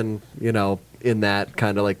nothing, in that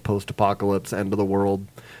kind of like post-apocalypse end of the world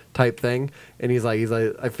type thing. And he's like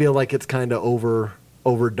I feel like it's kind of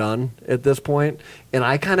overdone at this point, and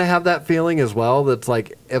I kind of have that feeling as well. That's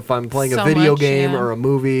like if I'm playing a So video much, game yeah. or a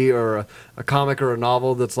movie or a comic or a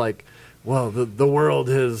novel that's like, well, the world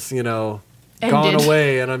has gone Ended.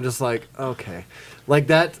 away, and I'm just like, okay, like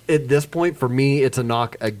that at this point for me, it's a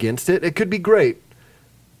knock against it. It could be great,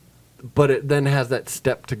 but it then has that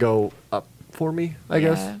step to go up for me. I Yeah.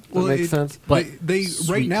 guess that makes sense. But they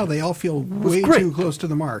right now they all feel way great. too close to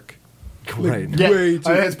the mark. Right. Yeah, Way too.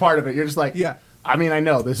 that's part of it. You're just like, Yeah. I mean, I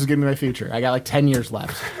know this is gonna be my future. I got like 10 years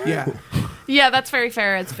left. Yeah. Yeah, that's very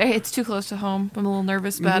fair. It's too close to home. I'm a little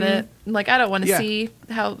nervous about it. Like, I don't want to Yeah. see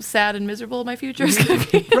how sad and miserable my future is going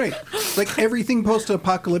to be. Right. Like everything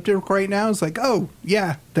post-apocalyptic right now is like, oh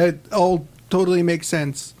yeah, that all totally makes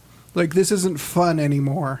sense. Like this isn't fun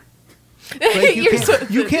anymore. Like You're so-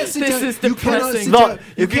 you can't sit this down. is You cannot depressing. sit Look, down.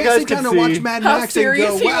 if You you can't guys sit down could and watch see Mad how Max and serious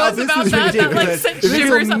go, he "Wow, was this about is that. That, like, ridiculous. sent This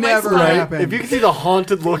shivers will up my never spine." happen." If you can see the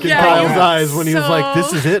haunted look in Yeah, Kyle's you're eyes when he was like, so-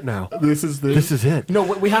 "This is it now. This is it." No,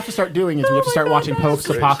 what we have to start doing is we have to my start God, watching that's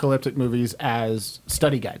post-apocalyptic movies as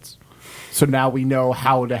study guides. So now we know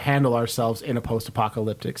how to handle ourselves in a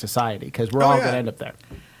post-apocalyptic society because we're all yeah. going to end up there.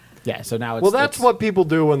 Yeah, so now it's Well, that's it's- what people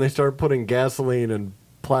do when they start putting gasoline in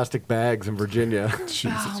plastic bags in Virginia.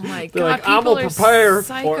 Oh my They're god, like, people "I'm gonna are prepare," or,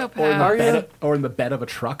 psychopaths. you? or in the bed of a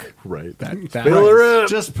truck. Right. That Fill her up.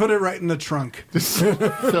 Just put it right in the trunk.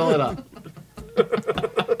 fill it up.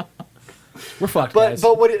 We're fucked, But guys.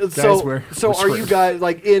 but what? Guys, So we're are you screwed. guys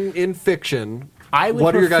like in fiction? I would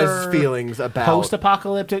what are your guys' prefer feelings about?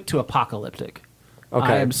 post-apocalyptic to apocalyptic?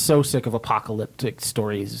 Okay. I am so sick of apocalyptic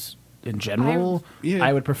stories in general. Yeah.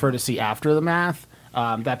 I would prefer to see Aftermath.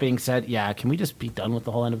 That being said, yeah, can we just be done with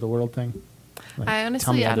the whole end of the world thing? Like, I tell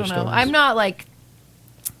honestly, me I other don't know. stories. I'm not like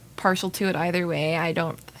partial to it either way. I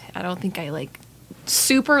don't think I like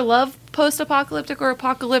super love post-apocalyptic or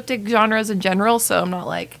apocalyptic genres in general, so I'm not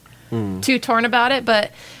like too torn about it.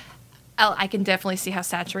 But I can definitely see how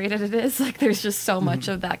saturated it is. Like, there's just so much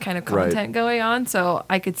of that kind of Right. content going on. So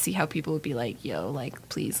I could see how people would be like, "Yo, like,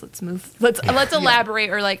 please, let's move. Let's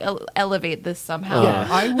elaborate or like elevate this somehow." Yeah.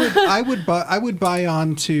 I would buy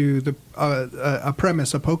onto the a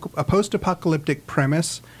premise, a post-apocalyptic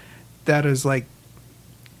premise that is like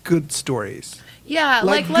good stories. Yeah,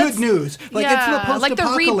 Like let's- good news. Like it's the yeah, like the post-apocalypse,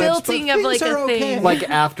 but rebuilding of like things a are thing. okay. Like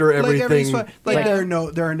after Everything's everything. fine. Like Yeah.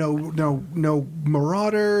 there are no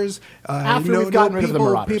marauders. After we've gotten rid of the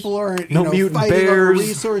marauders. people aren't No mutant fighting over bears.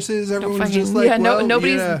 resources. Everyone's Fucking- just like, yeah, well,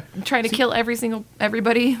 nobody's yeah. trying to kill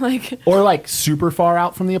everybody. Like, Or like super far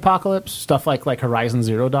out from the apocalypse, stuff like Horizon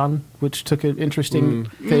Zero Dawn, which took an interesting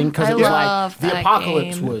thing because I it was love like the that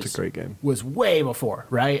apocalypse game. was It's a great game. was way before,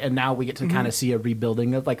 right? And now we get to kind of see a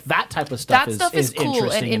rebuilding of like that type of stuff. that stuff is cool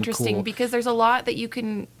and interesting cool. because there's a lot that you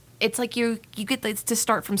can. It's like you get to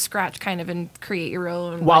start from scratch, kind of, and create your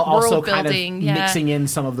own while like, also world kind of building. Yeah. mixing in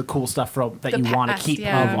some of the cool stuff from that The you want to past, keep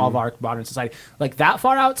yeah. of our modern society. Like that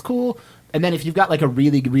far out's cool. And then if you've got like a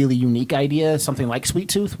really, really unique idea, something like Sweet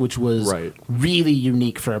Tooth, which was Right. really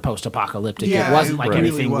unique for a post-apocalyptic, Yeah, it wasn't it like really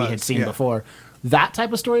anything we was, had seen yeah. before. That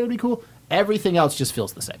type of story would be cool. Everything else just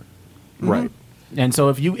feels the same. Right. And so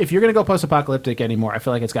if you're gonna go post-apocalyptic anymore, I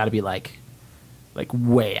feel like it's got to be like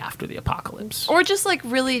way after the apocalypse. Or just like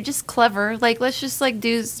really just clever. Like, let's just like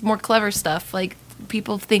do more clever stuff. Like,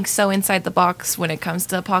 people think so inside the box when it comes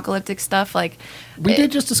to apocalyptic stuff. Like, We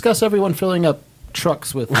did just discuss everyone filling up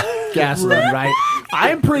trucks with gasoline, right?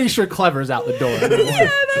 I'm pretty sure Clever's out the door.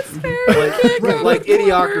 that's fair. Like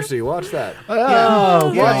Idiocracy. Watch that. Oh,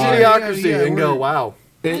 Watch Yeah, Idiocracy yeah, and go, we're- wow.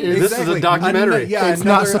 This is Exactly. a documentary. It's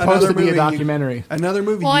not supposed to be a documentary. Another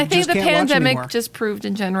movie. Well, you I think just the can't watch pandemic anymore. just proved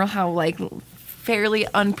in general how like fairly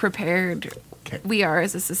unprepared we are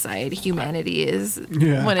as a society. Humanity is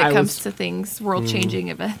Yeah. when it I comes was- to things, world-changing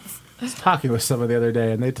events. I was talking with someone the other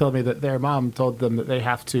day, and they told me that their mom told them that they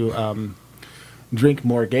have to drink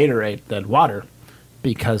more Gatorade than water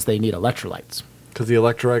because they need electrolytes. Because the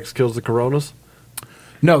electrolytes kills the coronas.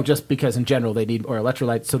 No, just because in general they need more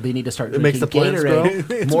electrolytes, so they need to start It makes drinking the plants grow?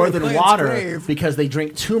 Gatorade It's more what than plants water crave. because they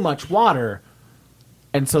drink too much water,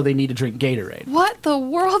 and so they need to drink Gatorade. What the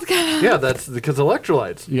world got? Yeah, that's because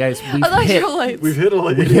electrolytes. You guys, we've Electrolytes. We've hit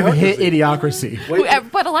a hit idiocracy.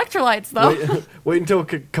 But electrolytes, though. Wait until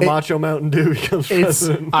Camacho Mountain Dew becomes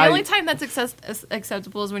president. The only time that's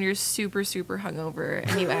acceptable is when you're super, super hungover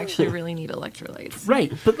and you actually really need electrolytes.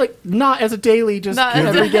 Right, but like not as a daily, just Not as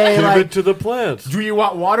every a- day. Give Like, it to the plants. do you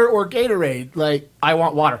want water or Gatorade? Like, I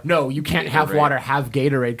want water. No, you can't have Gatorade. water. Have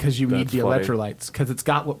Gatorade because you need That's the funny. electrolytes because it's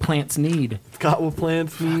got what plants need. It's got what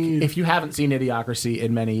plants need. If you haven't seen Idiocracy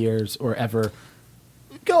in many years or ever,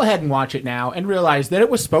 go ahead and watch it now and realize that it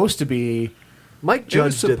was supposed to be. Mike It Judge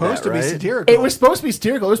was did supposed that, to be right? satirical. It was supposed to be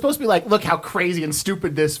satirical. It was supposed to be like, look how crazy and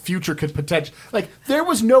stupid this future could potentially. Like, there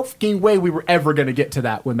was no fucking way we were ever going to get to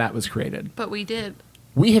that when that was created. But we did.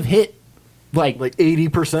 We have hit, like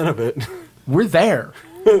 80% of it. we're there.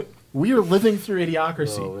 We are living through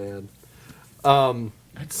Idiocracy. Oh man.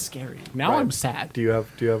 That's scary. Now Right. I'm sad. Do you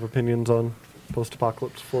have opinions on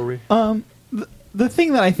post-apocalypse before we? The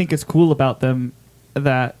thing that I think is cool about them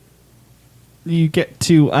that you get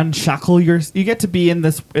to you get to be in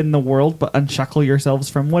the world but unshackle yourselves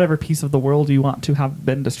from whatever piece of the world you want to have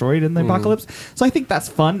been destroyed in the apocalypse. So I think that's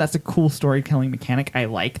fun. That's a cool storytelling mechanic. I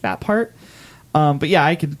like that part. But yeah,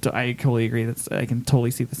 I totally agree. I can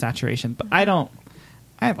totally see the saturation, but I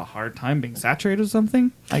have a hard time being saturated with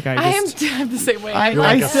something. Like I'm the same way. I- You're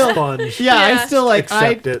I like a still- sponge. Yeah, I Yeah. still like.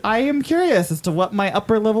 Accept it. I am curious as to what my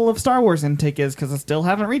upper level of Star Wars intake is because I still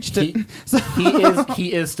haven't reached it. He, So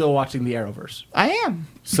he is still watching the Arrowverse. I am.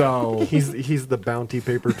 So He's the bounty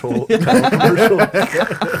paper commercial.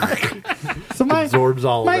 So my Absorbs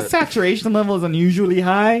all of my it. saturation level is unusually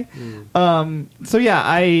high. So yeah,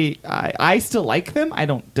 I still like them. I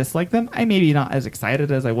don't dislike them. I maybe not as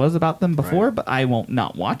excited as I was about them before, Right. but I won't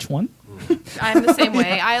not watch one. I'm the same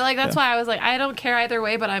way. That's why I was like, I don't care either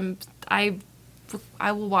way, but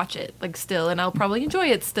I will watch it like still, and I'll probably enjoy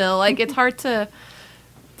it still. Like, it's hard to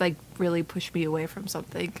like really push me away from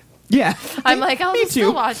something. Yeah, I'm like, I'll Me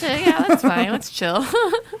still too. watch it. Yeah, that's fine. Let's chill.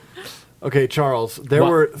 Okay, Charles. There What?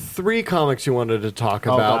 were 3 comics you wanted to talk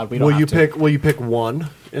Oh, about. God, we don't will you have to. pick? Will you pick one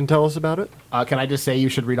and tell us about it? can I just say you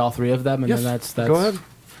should read all 3 of them, and then that's Go ahead.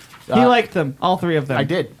 he liked them, all 3 of them. I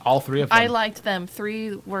did all 3 of them. I liked them.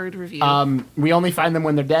 3-word review. We only find them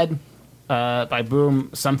when they're dead. By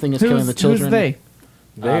Boom, something is killing Who's, the children. who's they?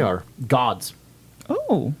 They are. gods.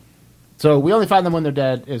 Oh, So we only find them when they're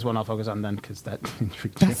dead is when I'll focus on then because that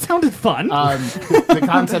intrigues me. That sounded fun. The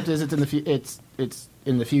concept is it's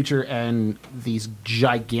in the future, and these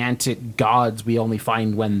gigantic gods we only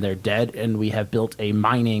find when they're dead, and we have built a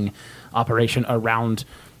mining operation around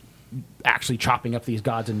actually chopping up these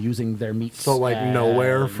gods and using their meats. So like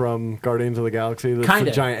Nowhere from Guardians of the Galaxy, that's Kinda.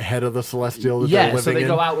 the giant head of the Celestial that they're living in. So they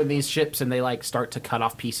go out with these ships and they like start to cut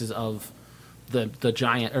off pieces of the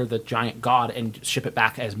giant god and ship it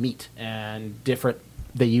back as meat, and different.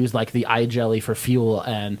 They use like the eye jelly for fuel,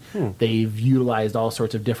 and they've utilized all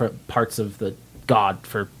sorts of different parts of the god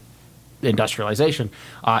for industrialization.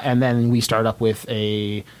 And then we start up with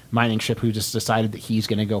a mining ship who just decided that he's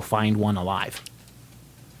going to go find one alive.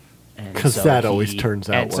 Because that always turns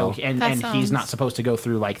out and well. So, and he's not supposed to go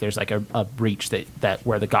through like there's like a breach that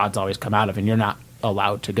where the gods always come out of, and you're not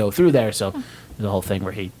allowed to go through there. So the whole thing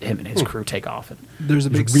where him and his crew take off. And There's a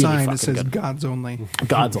big it's really sign that fucking says good. "Gods Only."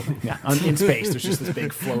 Gods only. Yeah, in space, there's just this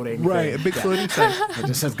big floating. Right, thing. a big Yeah. floating sign. It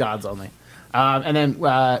just says gods only. And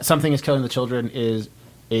then Something is Killing the Children is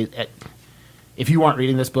if you aren't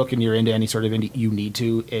reading this book and you're into any sort of indie, you need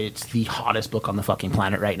to. It's the hottest book on the fucking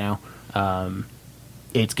planet right now.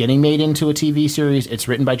 It's getting made into a TV series. It's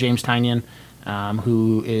written by James Tynion,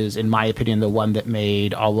 who is, in my opinion, the one that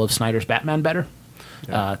made all of Snyder's Batman better.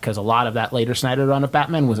 Because a lot of that later Snyder run of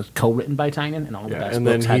Batman was co-written by Tynion, and all the best and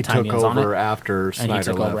then books he had took Tynion's on it. over after Snyder And he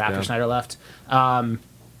took left. over after Snyder left.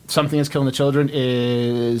 Something is Killing the Children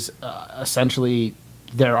is essentially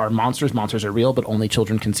there are monsters. Monsters are real, but only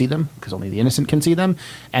children can see them because only the innocent can see them,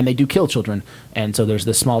 and they do kill children. And so there's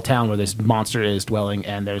this small town where this monster is dwelling,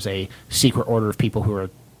 and there's a secret order of people who have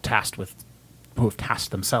tasked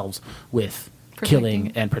themselves with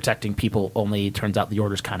killing and protecting people. Only it turns out the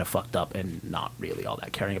order's kind of fucked up and not really all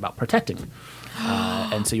that caring about protecting.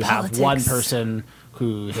 And so you have one person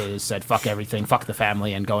who has said fuck everything, fuck the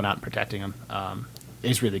family, and going out and protecting them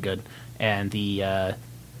is really good. And the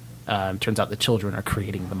turns out the children are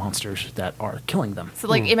creating the monsters that are killing them. So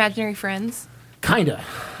like imaginary friends. Kinda.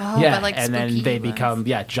 Oh, Yeah. but like And then spooky they ones. become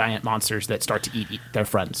giant monsters that start to eat their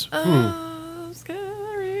friends. Oh,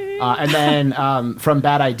 scary. And then from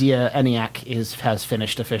Bad Idea, ENIAC has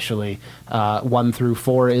finished officially. 1 through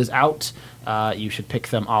 4 is out. You should pick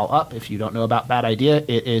them all up. If you don't know about Bad Idea,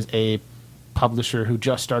 it is a publisher who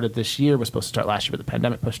just started this year. Was supposed to start last year, but the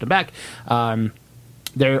pandemic pushed them back.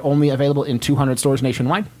 They're only available in 200 stores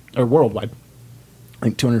nationwide or worldwide. I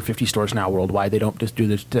think 250 stores now worldwide. They don't just do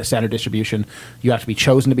the standard distribution. You have to be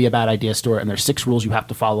chosen to be a Bad Idea store, and there's 6 rules you have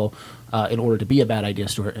to follow in order to be a Bad Idea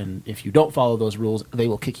store. And if you don't follow those rules, they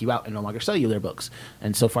will kick you out and no longer sell you their books.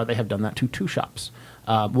 And so far, they have done that to 2 shops.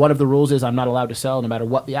 One of the rules is I'm not allowed to sell, no matter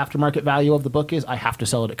what the aftermarket value of the book is. I have to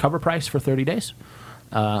sell it at cover price for 30 days.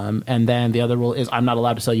 And then the other rule is I'm not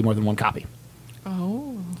allowed to sell you more than 1 copy.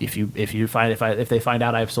 Oh. If they find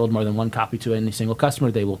out I've sold more than 1 copy to any single customer,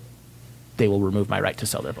 they will remove my right to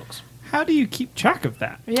sell their books. How do you keep track of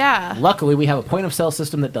that? Yeah. Luckily, we have a point of sale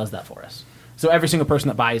system that does that for us. So every single person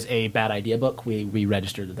that buys a Bad Idea book, we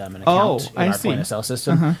register to them an account in I our see. point of sale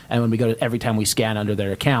system. And when we go to every time we scan under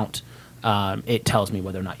their account, it tells me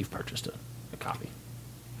whether or not you've purchased a copy.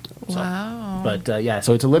 So, Wow. But yeah,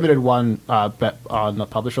 so it's a limited one but on the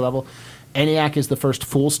publisher level. ENIAC is the first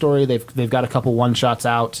full story. They've got a couple one shots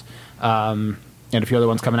out, and a few other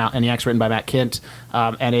ones coming out. ENIAC's written by Matt Kint,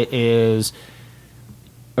 and it is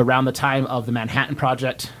around the time of the Manhattan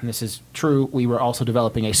Project. And this is true. We were also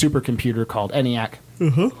developing a supercomputer called ENIAC.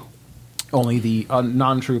 Only the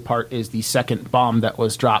non-true part is the second bomb that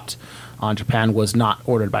was dropped on Japan was not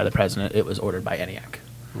ordered by the president. It was ordered by ENIAC.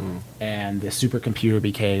 And the supercomputer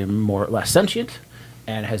became more or less sentient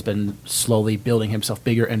and has been slowly building himself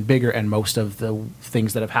bigger and bigger, and most of the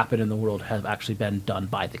things that have happened in the world have actually been done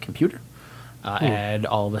by the computer. And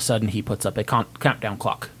all of a sudden he puts up a countdown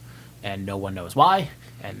clock, and no one knows why,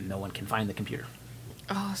 and no one can find the computer.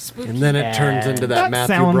 Oh, spooky. And then it turns into that That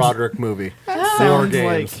Matthew sounds- Broderick movie. War Sounds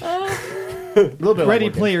Games. like A little bit Ready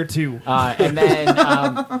like Player 2. and then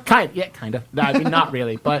kind of. I mean, not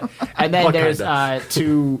really, but and then What there's kinda?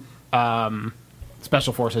 2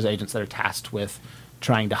 special forces agents that are tasked with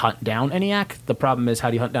trying to hunt down ENIAC. The problem is, how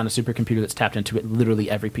do you hunt down a supercomputer that's tapped into literally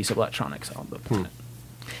every piece of electronics on the planet?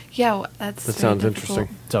 Yeah, that's That very sounds difficult.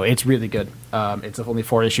 interesting. So it's really good. It's a only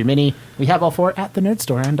 4-issue mini. We have all 4 at the Nerd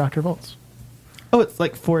Store and Dr. Volt's. Oh, it's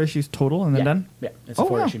like 4 issues total and then done? Yeah, it's a Oh,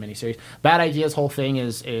 4-issue miniseries. Bad Idea's whole thing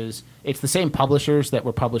is it's the same publishers that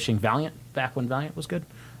were publishing Valiant back when Valiant was good.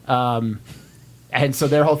 And so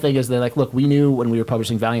their whole thing is they're like, look, we knew when we were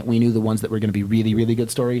publishing Valiant, we knew the ones that were going to be really, really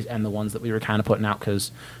good stories and the ones that we were kind of putting out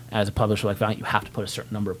because as a publisher like Valiant, you have to put a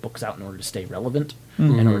certain number of books out in order to stay relevant,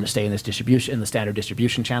 in order to stay in this distribution, in the standard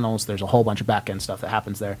distribution channels. There's a whole bunch of back-end stuff that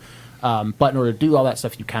happens there. But in order to do all that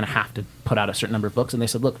stuff, you kind of have to put out a certain number of books. And they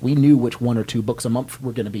said, look, we knew which 1 or 2 books a month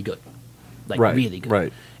were going to be good. Like, really good.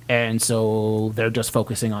 Right. And so they're just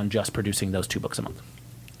focusing on just producing those 2 books a month.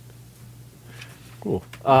 Cool.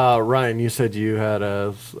 Ryan, you said you had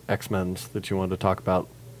X-Men's that you wanted to talk about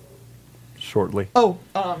shortly. Oh,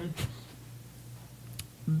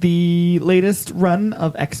 the latest run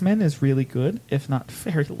of X-Men is really good, if not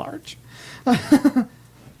very large.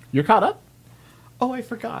 You're caught up? Oh, I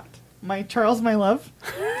forgot. My Charles, my love.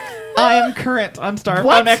 I am current on Star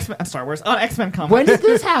What? Wars on X-Men comics. When did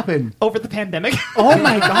this happen? Over the pandemic. Oh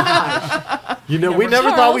my gosh. You know, we never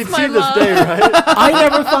thought we'd Charles, see my this love. day, right? I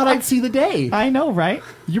never thought I'd see the day. I know, right?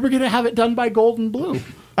 You were going to have it done by Gold and Blue.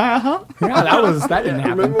 Uh-huh. Yeah, that didn't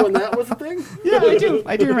happen. Remember when that was a thing? Yeah, I do.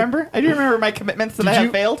 I do remember. I do remember my commitments that I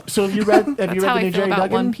have failed. So have you read That's the how new I feel Jerry about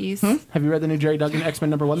Duggan? One Piece. Have you read the new Jerry Duggan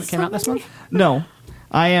X-Men #1 that came out this month? No.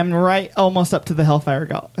 I am right almost up to the Hellfire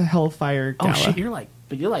Gala. Oh shit, you're like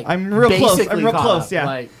I'm real close. basically I'm real caught close, up. yeah.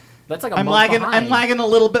 Like that's like a I'm month lagging. behind. I'm lagging a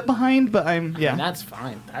little bit behind, but I'm And yeah. that's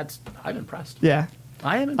fine. I'm impressed. Yeah.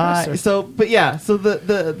 I am impressed. sir. So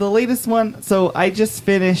the latest one. So I just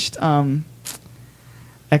finished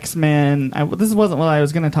X-Men. This wasn't what I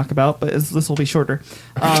was going to talk about, but this will be shorter.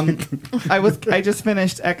 I just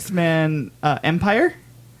finished X-Men Empire,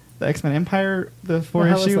 the X-Men Empire, the What the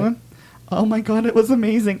hell is 4-issue that? one. Oh my god, it was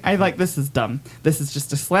amazing. This is dumb. This is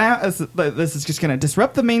just a slam. This is just going to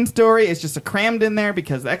disrupt the main story. It's just crammed in there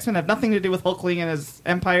because the X-Men have nothing to do with Hulkling and his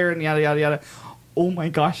empire and yada yada yada. Oh my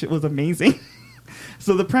gosh, it was amazing.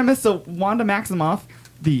 So the premise, so Wanda Maximoff,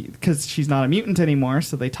 because she's not a mutant anymore,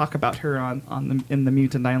 so they talk about her in the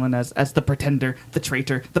mutant island as the pretender, the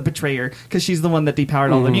traitor, the betrayer, because she's the one that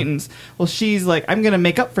depowered all the mutants. Well, she's like, I'm going to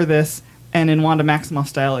make up for this, and in Wanda Maximoff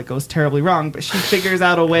style, it goes terribly wrong, but she figures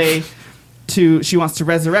out a way she wants to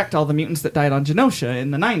resurrect all the mutants that died on Genosha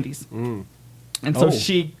in the 90s. And so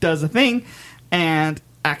she does a thing and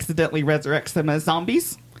accidentally resurrects them as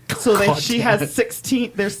zombies. So she has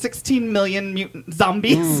 16 million mutant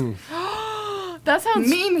zombies. That sounds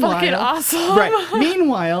Meanwhile- fucking awesome. Right.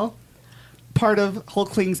 Meanwhile, part of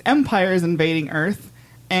Hulkling's empire is invading Earth,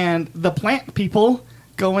 and the plant people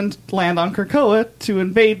go and land on Krakoa to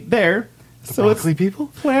invade there. So Broccoli it's people?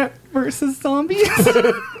 plant versus zombies.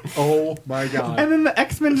 Oh my god. And then the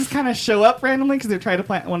X-Men just kind of show up randomly because they're trying to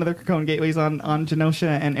plant one of the Krakoan gateways on Genosha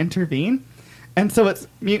and intervene. And so it's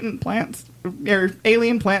mutant plants, or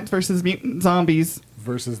alien plants versus mutant zombies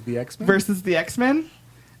versus the X-Men. versus the X-Men.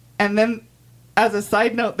 And then, as a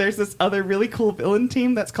side note, there's this other really cool villain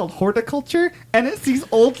team that's called Horticulture, and it's these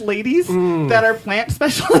old ladies that are plant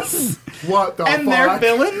specialists. What the And they're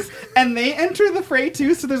villains, and they enter the fray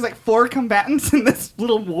too. So there's like 4 combatants in this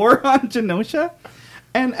little war on Genosha.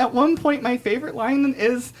 And at one point, my favorite line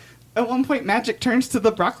is, at one point, Magic turns to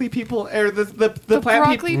the broccoli people, or the plant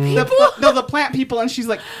broccoli people. people? The plant people, and she's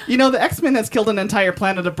like, you know, the X-Men has killed an entire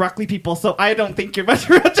planet of broccoli people, so I don't think you're much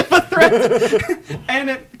of a threat.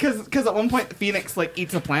 And because at one point, the Phoenix like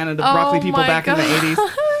eats a planet of broccoli Oh people my back in the God.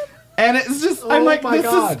 80s. And it's just, I'm Oh like, my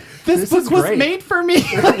God. this This is book was great. made for me.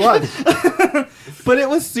 It was. But it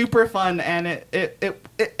was super fun, and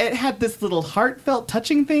it had this little heartfelt,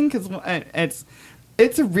 touching thing because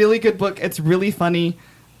it's a really good book. It's really funny.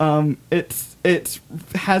 It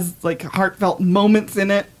has like heartfelt moments in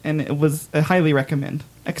it, and I highly recommend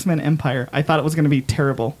X-Men Empire. I thought it was going to be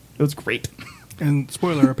terrible. It was great. And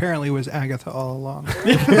spoiler, apparently it was Agatha all along.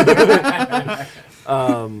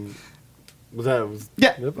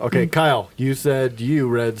 Yeah. Yep. Okay, Kyle, you said you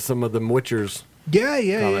read some of the Witchers.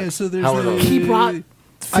 Yeah. Comics. So there's How are those? He brought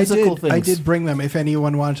physical things. I did bring them if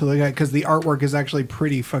anyone wanted to look at it, because the artwork is actually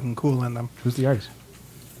pretty fucking cool in them. Who's the artist?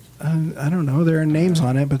 I don't know. There are names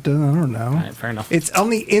on it, but I don't know. All right, fair enough. It's on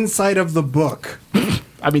the inside of the book.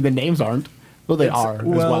 I mean, the names aren't. Well, they are as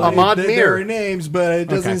well. Ahmad there Mir. are names, but it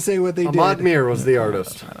doesn't Okay. say what they Ahmad did. Mir was the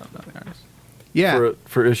artist Yeah.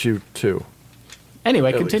 for issue 2.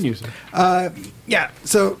 Anyway, At continue. Yeah,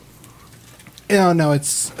 so no,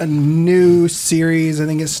 it's a new series. I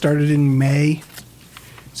think it started in May,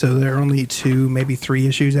 so there are only 2, maybe 3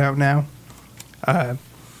 issues out now.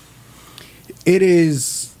 It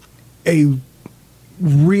is a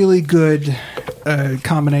really good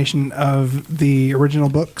combination of the original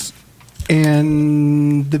books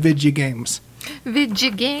and the Vidya games.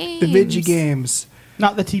 Vidya games. The Vidya games.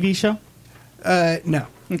 Not the TV show? No.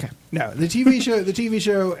 Okay. No, the TV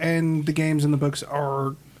show and the games and the books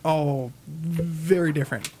are all very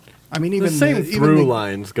different. I mean, The even same even through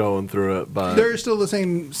lines going through it, but They're still the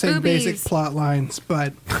same Boobies. basic plot lines,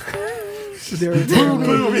 but they're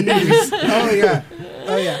boobies. Oh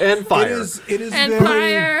yeah. and fire. It is And very.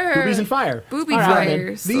 fire. Boobies and fire. Booby All right,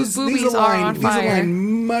 fires. These Those boobies are on these fire.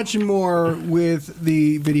 align much more with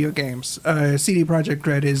the video games. CD Projekt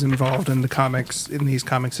Red is involved in these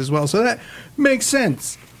comics as well, so that makes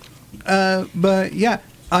sense. But yeah,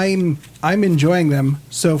 I'm enjoying them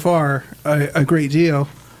so far a great deal.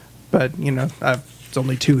 But it's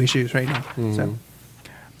only 2 issues right now, so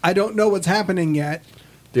I don't know what's happening yet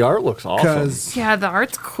The art looks awesome. because Yeah, the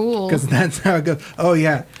art's cool. that's how it goes. Oh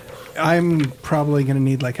yeah, I'm probably gonna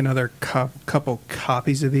need like another couple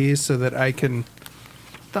copies of these so that I can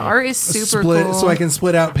The art is super split, cool. so I can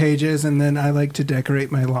split out pages, and then I like to decorate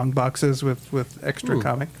my long boxes with extra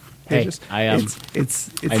comic Hey, pages. I it's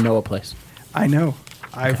I know a place. I know.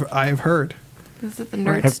 I've heard. Is it the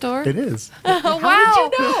nerd store? It is. Oh,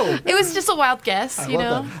 wow. It was just a wild guess, you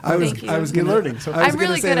love know. I was Thank you. I was gonna learning, so- I was I'm gonna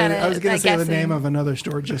really say good the- at it, I was gonna at say the guessing. name of another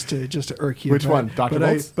store just to irk you. Which but- one? Dr. But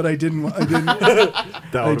Volt's? I didn't. I didn't. That I would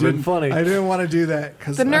have been didn't. funny. I didn't want to do that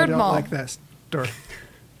because The I Nerd don't Mall. like that store.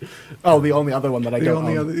 Oh, the only other one that I The don't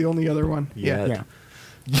only own. the only other one. Yeah. Yeah.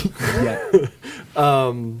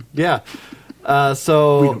 Yeah. We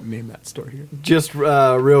So don't name that store here. just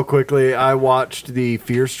real quickly, I watched the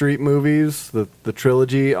Fear Street movies, the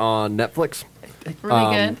trilogy on Netflix.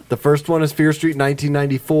 Really good. The first one is Fear Street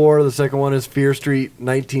 1994. The second one is Fear Street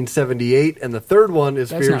 1978, and the third one is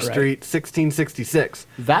That's Fear not right. Street 1666.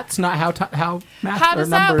 That's not how math How or does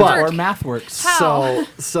that numbers work? or math works. How?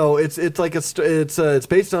 So it's like it's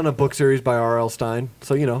based on a book series by R.L. Stein.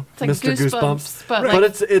 So like Mr. Goosebumps, but but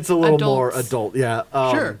like it's a little more adults. adult. Yeah.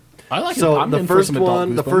 Sure. I like it. So I'm the in for first some adult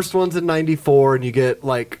one, the Goosebumps. first one's in '94, and you get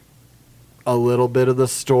like a little bit of the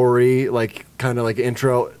story, like kind of like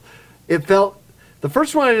intro. It felt the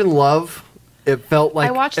first one I didn't love. It felt like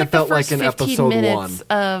I watched it like felt the first like an 15 episode minutes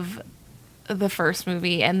 1. of the first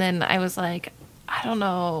movie, and then I was like, I don't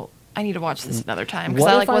know. I need to watch this another time because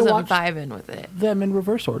What I if like I wasn't watched- vibing with it. them in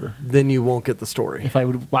reverse order. Then you won't get the story. If I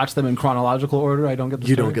would watch them in chronological order, I don't get the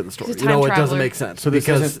You story. don't get the story. He's a You know, time it doesn't traveler. make sense So this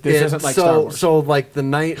because isn't- this isn't like so Star Wars. so like the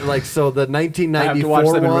I have to 1994 watch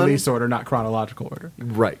them in one. release order, not chronological order.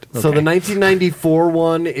 Right. So Okay. the 1994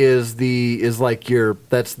 one is like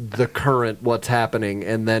that's the current what's happening,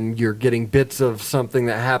 and then you're getting bits of something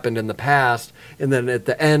that happened in the past, and then at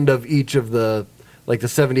the end of each of the like the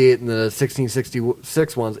 78 and the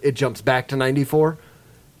 1666 ones, it jumps back to 94.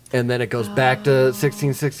 And then it goes back to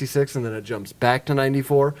 1666, and then it jumps back to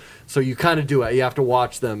 94. So you kind of do it. You have to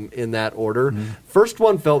watch them in that order. First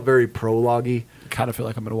one felt very prologue-y. Kind of feel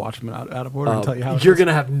like I'm going to watch them out of order and tell you how it You're is.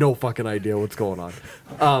 gonna have no fucking idea what's going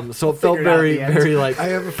on. So it felt Figure it out at very, the end. very like. I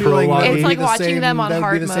have a feeling prologue-y. that would It's be like the watching same, them on that would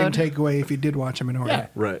hard be the same mode. takeaway if you did watch them in order. Yeah.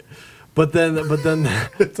 Right. But then, how my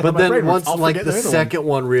but then brain works. once I'll like forget the the other one. second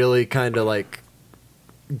one really kind of like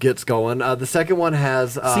gets going. The second one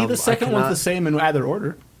has. See, the second one's the same in either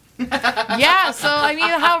order. Yeah, so I mean,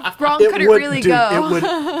 how wrong could it would- really dude, go?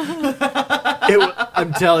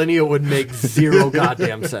 I'm telling you, it would make zero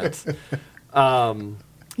goddamn sense.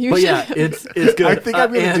 You But should- yeah, it's good. I think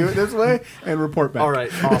I'm going to And- do it this way and report back. All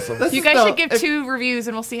right, awesome. You guys No, should give if- 2 reviews,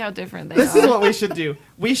 and we'll see how different they This are. is what we should do.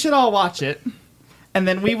 We should all watch it, and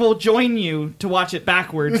then we will join you to watch it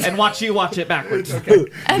backwards and watch you watch it backwards.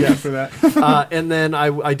 Yeah, for that. And then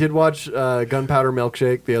I did watch Gunpowder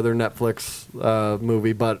Milkshake, the other Netflix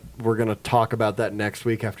movie, but we're gonna talk about that next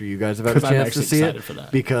week after you guys have had a 'Cause I'm chance to actually see it. excited for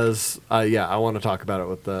that. Because I want to talk about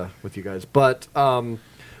it with you guys. But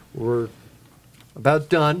we're about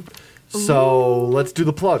done, so let's do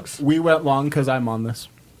the plugs. We went long because I'm on this.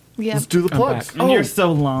 Yeah. Let's do the I'm plugs. back. And you're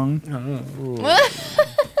so long.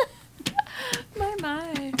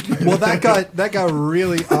 My. Well, that got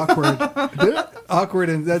really awkward. Awkward,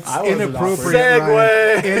 and that's I wasn't inappropriate. awkward.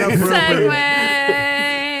 Ryan. Segue. Inappropriate.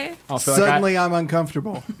 Segue. I'll feel Suddenly, I'm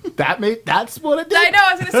uncomfortable. that's what it did. I know.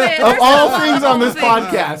 I was gonna say. Of there's all no things on this thing.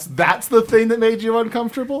 podcast, that's the thing that made you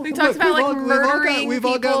uncomfortable? We talked Look, about we've like all- we've all got- murdering we've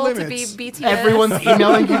all got people to be limits. BTS. Everyone's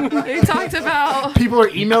emailing you. We talked about. People are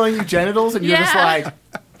emailing you genitals, and you're just Yeah. like,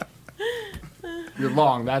 "You're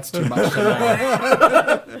long. That's too much." To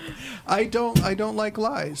know. I don't like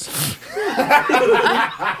lies.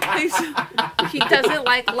 He doesn't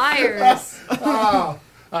like liars.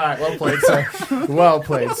 All right, well played, sir. Well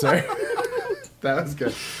played, sir. That was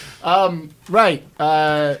good. Right.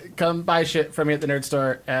 Come buy shit from me at the Nerd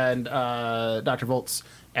Store and Dr. Volt's.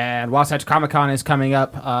 And Wasatch Comic Con is coming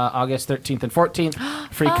up August 13th and 14th.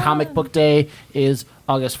 Free Comic Book Day is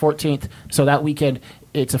August 14th. So that weekend,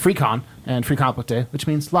 it's a free con and free comic book day, which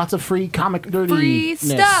means lots of free comic dirtiness. Free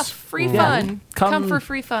stuff, free fun. Come for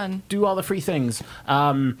free fun. Do all the free things.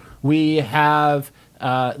 We have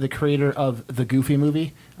the creator of the Goofy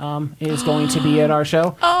movie is going to be at our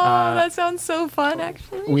show. Oh, that sounds so fun,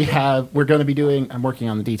 actually. We're going to be doing. I'm working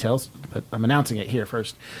on the details, but I'm announcing it here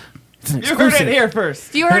first. It's an You heard it exclusive. here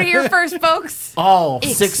first. You heard it here first, folks. All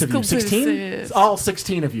 6 of you. 16? Exclusive. All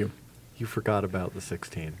 16 of you. You forgot about the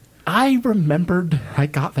 16. I remembered. I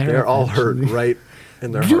got there. They're all hurt eventually. right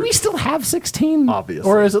in their Do heart. we still have 16? Obviously.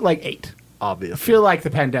 Or is it like 8? I Obviously. feel like the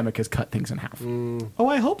pandemic has cut things in half. Oh,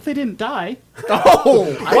 I hope they didn't die.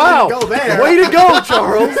 Oh, Wow. go there. Way to go,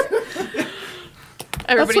 Charles.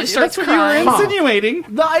 Everybody starts That's what you were crying. insinuating.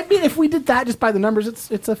 No, I mean, if we did that just by the numbers,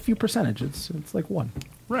 it's a few percentage. It's like 1.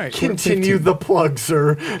 Right. Continue the plug,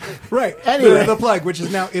 sir. Right. Anyway. The plug, which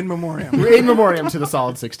is now in memoriam. We're in memoriam to the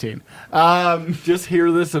solid 16. Just hear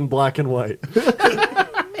this in black and white.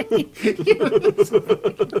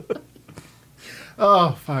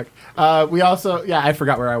 Oh, fuck. We also, I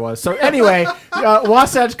forgot where I was. So anyway,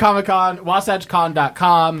 Wasatch Comic Con,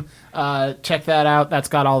 wasatchcon.com. Check that out. That's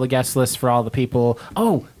got all the guest lists for all the people.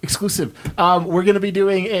 Oh, exclusive. We're going to be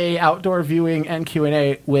doing a outdoor viewing and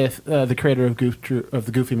Q&A with the creator of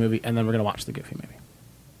the Goofy movie, and then we're going to watch the Goofy movie.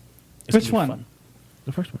 It's Which gonna be one? fun.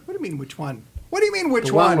 The first one. What do you mean, which one? What do you mean, which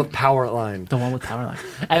The one? one with Powerline. The one with Powerline.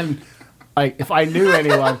 And if I knew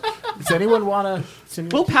anyone, does anyone want to...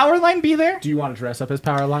 Will Powerline be there? Do you want to dress up as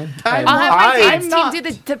Powerline? I'm I'll have my I'm dance not. team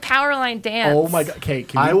do the power line dance. Oh my god, Kate!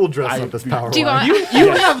 Can I you- will dress up as Powerline. Do you want?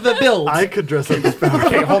 You have the build. I could dress up as Powerline.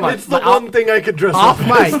 Okay, hold on. It's the I'll- one thing I could dress Off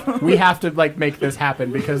up as. mic, we have to make this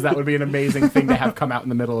happen because that would be an amazing thing to have come out in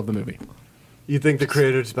the middle of the movie. You think the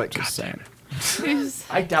creator's like, God, Just saying. Who's-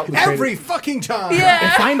 I doubt the Every creator- fucking time.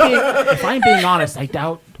 Yeah. if I'm being honest, I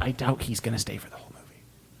doubt he's gonna stay for the whole movie.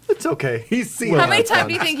 it's okay. He's seen How it. many times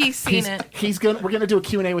do you think he's seen it? We're gonna do a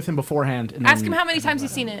Q&A with him beforehand. And Ask then- him how many times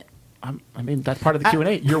he's seen it. I mean, that's part of the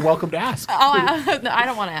Q&A. You're welcome to ask. Oh, no, I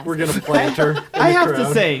don't want to ask. We're going to plant her. in I the have to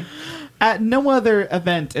crowd. say, at no other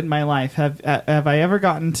event in my life have I ever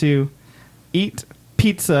gotten to eat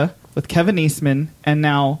pizza with Kevin Eastman and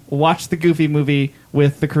now watch the Goofy movie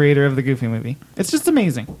with the creator of the Goofy movie. It's just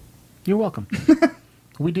amazing. You're welcome.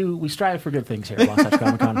 We strive for good things here at Wasatch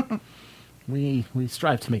Comic Con. We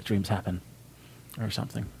strive to make dreams happen, or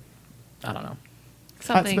something. I don't know.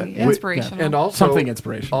 Something That's the- inspirational. And also, Something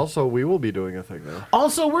inspirational. Also, we will be doing a thing there.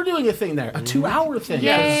 Also, we're doing a thing there, a 2-hour thing.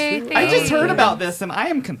 Yay! I just thank heard you. about this and I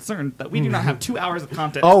am concerned that we do not have 2 hours of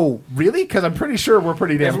content. Oh, really? Because I'm pretty sure we're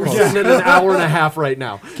pretty damn We're close. sitting at an hour and a half right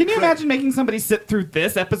now. Can you imagine making somebody sit through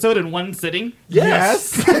this episode in one sitting?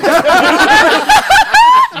 Yes.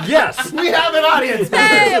 Yes. We have an audience.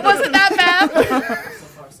 Hey, it wasn't that bad.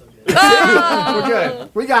 We're good.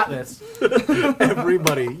 We got this.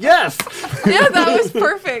 Everybody. Yes. Yeah, that was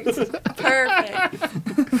perfect. Perfect.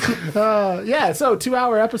 Yeah, so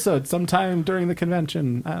 2-hour episode sometime during the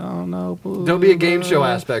convention. I don't know. There'll be a game show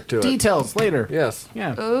aspect to it. Details later. Yes.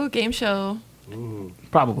 Yeah, Oh, game show.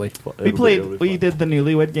 probably. We did the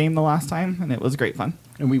Newlywed game the last time and it was great fun.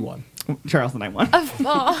 And we won. Charles and I won.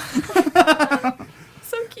 Oh.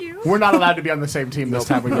 So cute. We're not allowed to be on the same team this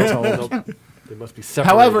time, we've been told. Nope. They must be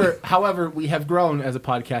separated. However, we have grown as a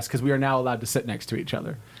podcast because we are now allowed to sit next to each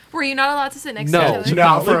other. Were you not allowed to sit next No. to each other?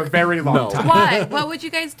 No, for a very long No. time. Why? What would you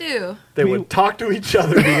guys do? They would talk to each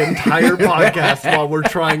other the entire podcast while we're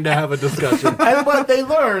trying to have a discussion. But they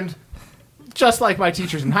learned, just like my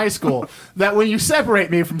teachers in high school, that when you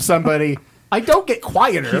separate me from somebody, I don't get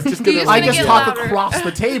quieter. You're just I gonna just get talk louder. across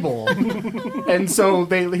the table. And so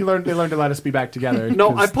they learned to let us be back together. No,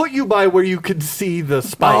 I 'cause- put you by where you could see the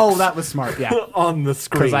spikes Oh, that was smart. Yeah, on the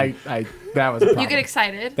screen. because that was a problem. You get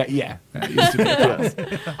excited. That used to be a problem.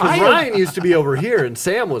 'Cause Ryan used to be over here and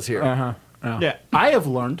Sam was here. Yeah. I have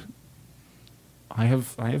learned. I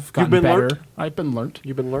have gotten been better. learnt? I've been learned.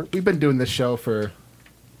 You've been learned? We've been doing this show for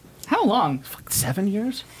How long? 7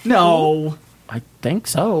 years. No. I think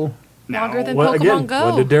so. Longer than Well, Pokemon again, Go.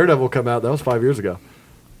 when did Daredevil come out? That was 5 years ago.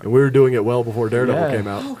 And we were doing it well before Daredevil Yeah. came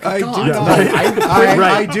out. I do God. not.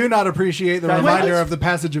 I do not appreciate the reminder of the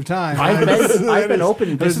passage of time. I've been open.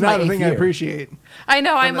 That This is is my not a 8th thing I year. appreciate. I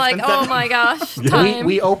know. I'm like, been oh 7 my gosh, time.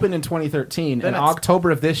 We opened in 2013, Then and it's- October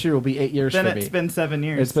of this year will be 8 years Then for me. it's been 7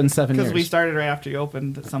 years. It's been 7 Because we years. started right after you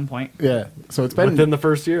opened at some point. Yeah, so it's been Within the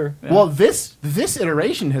first year. well. This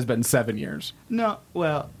iteration has been 7 years. No,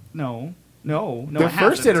 well, no. No, The it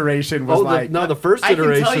first hasn't. iteration was like the first I can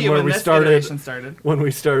iteration tell you where when we this started iteration started. when we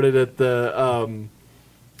started at the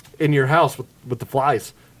in your house with the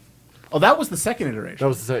flies. Oh, that was the second iteration. That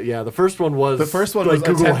was the first one was was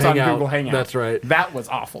Google attempt on Hangout. Google Hangout. That's right. That was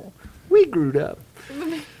awful. We grew up.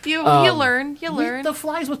 You learn. You learn. The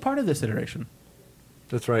Flies was part of this iteration.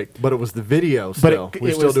 That's right. But it was the video But still.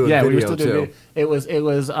 We're still doing we were video still too. doing video. It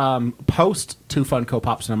was post two Funko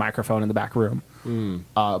Pops and a microphone in the back room.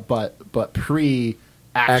 But pre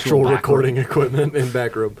Actual back recording room. equipment in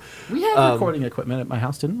back room. We had recording equipment at my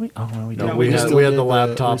house, didn't we? Oh no, we No, didn't. we still had did the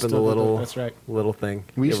laptop and the little That's right. little thing.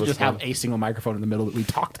 We It used to was just fun. have a single microphone in the middle that we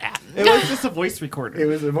talked at. It was just a voice recorder. It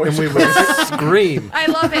was a voice and we would scream. I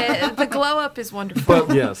love it. The glow up is wonderful.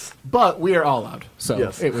 But yes, But we are all loud, so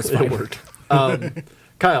yes, it was fine. It worked.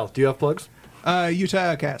 Kyle, do you have plugs?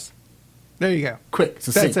 Utah Cast. There you go. Quick,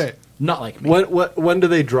 succinct. That's it. Not like me. When do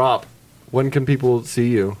they drop? When can people see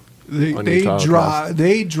you? On They Utah drop. Cast?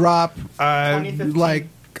 They drop 2015. like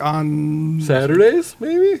on Saturdays,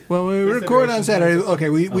 maybe. Well, we record on Saturday. Okay,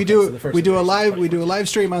 we so do the first we do a iteration live we do a live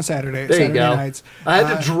stream on Saturday. There Saturday you go. nights. I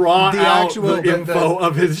had to draw the out actual the info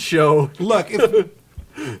of his show. Look, if,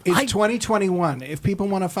 it's 2021. If people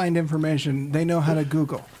want to find information, they know how to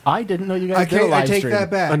Google. I didn't know you guys did a I live take stream. that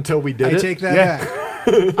back. Until we did I it? take that Yeah. back.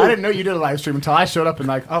 I didn't know you did a live stream until I showed up and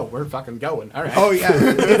like, oh, we're fucking going. All right. Oh yeah,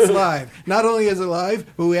 it's live. Not only is it live,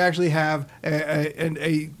 but we actually have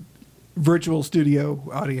a virtual studio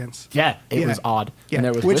audience. Yeah, it Yeah. was odd. Yeah. And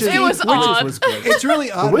there was Which is- whiskey, It was which odd. was good. It's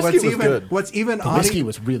really odd. whiskey was good. What's even The odd? whiskey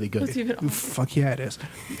was really good. Fuck yeah, it is.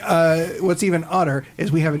 What's even odder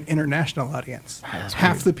is we have an international audience. That's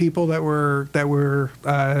Half weird. the people that were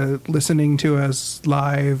listening to us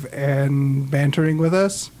live and bantering with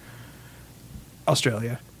us,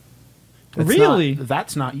 Australia. That's Really?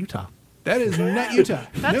 That's not Utah. That is not Utah.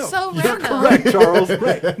 That's no. so random. Correct, Charles.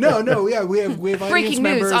 Right. No, yeah, we have audience Breaking news: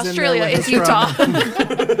 members in Australia there is with us from-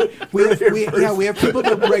 Utah. we have people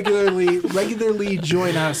that regularly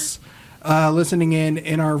join us, listening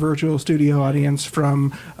in our virtual studio audience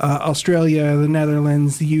from Australia, the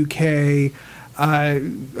Netherlands, the UK,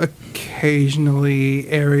 occasionally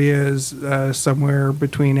areas somewhere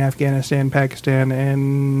between Afghanistan, Pakistan,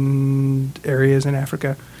 and areas in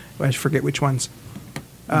Africa. I forget which ones.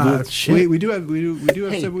 Shit. We do have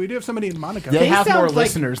Hey. we do have somebody in Monaco. They have sound more like-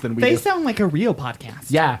 listeners than we They do. sound like a real podcast.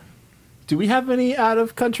 Yeah. Do we have any out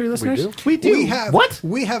of country listeners? do. We do. We have What?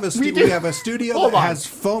 We have a We do. we have a studio Hold that on. has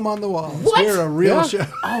foam on the walls. What? We're a real Yeah. show.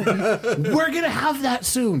 Oh, we're gonna have that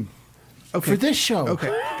soon. Okay. For this show. Okay.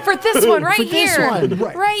 For this one right For this here. one.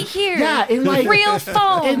 Right. Here. Yeah, in like real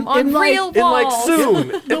foam on in like- real in like walls.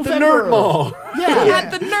 Soon at the November. Nerd Mall. Yeah.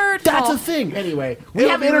 At the nerd That's ball. a thing. Anyway, we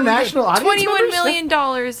It'll have be really international audience $21 members? million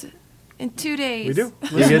in 2 days. We do.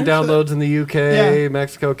 You get downloads in the UK, Yeah.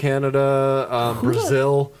 Mexico, Canada,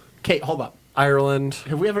 Brazil, Kate, hold up. Ireland.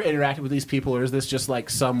 Have we ever interacted with these people, or is this just like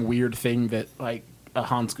some weird thing that like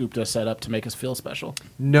Hans Gupta set up to make us feel special?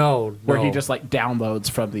 No, Where he no. just like downloads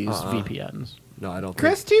from these VPNs? No, I don't.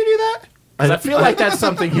 Chris, do you do that? 'Cause I feel like that's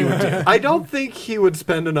something he would do. I don't think he would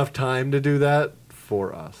spend enough time to do that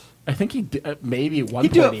for us. I think he maybe at one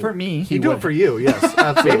He'd point do it for me. He He'd do would. it for you, yes,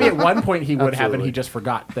 absolutely. Maybe at one point he would have, and Absolutely. he just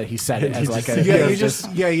forgot that he said it He as like just- a. Yeah,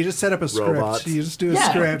 Yeah, you just set up a script. Robots. You just do a Yeah.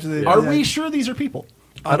 script. Are we sure these are people?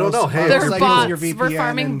 I don't know. Hey, They're if Like, bots. use your We're VPN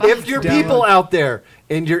farming and bots. If you're download- people out there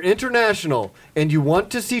and you're international and you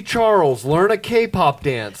want to see Charles learn a K-pop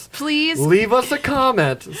dance, Please. leave us a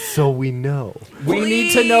comment so we know. We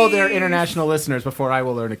need to know they're Please. international listeners before I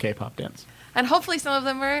will learn a K-pop dance. And hopefully some of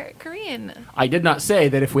them are Korean. I did not say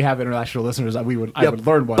that if we have international listeners, I would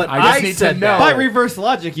learn one. but I just I need said to that. know. By reverse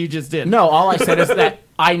logic, you just did. No, all I said is that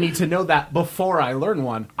I need to know that before I learn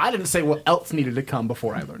one. I didn't say what else needed to come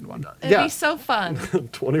before I learned one. It'd Yeah. be so fun.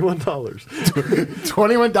 $21.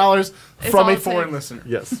 $21 from all a it foreign takes. listener.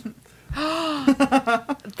 Yes.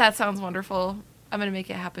 That sounds wonderful. I'm going to make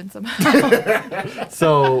it happen somehow.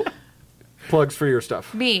 So, plugs for your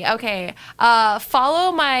stuff. Me, okay.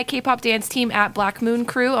 Follow my K-pop dance team at Black Moon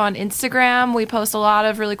Crew on Instagram. We post a lot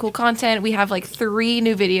of really cool content. We have like 3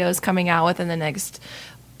 new videos coming out within the next,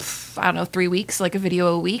 3 weeks, like a video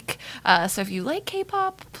a week. So if you like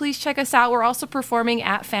K-pop, please check us out. We're also performing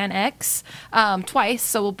at FanX twice.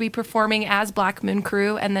 So we'll be performing as Black Moon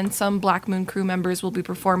Crew, and then some Black Moon Crew members will be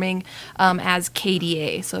performing as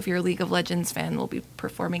KDA. So if you're a League of Legends fan, we'll be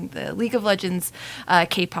performing the League of Legends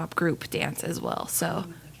K-pop group dance as well. So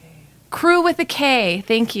Crew with a K,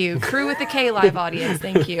 thank you. Crew with a K live audience,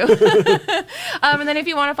 thank you. And then if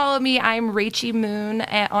you want to follow me, I'm Rachie Moon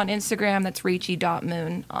on Instagram. That's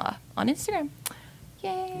Rachie.moon on Instagram.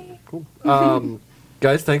 Yay.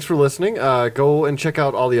 Guys, thanks for listening. Go and check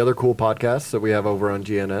out all the other cool podcasts that we have over on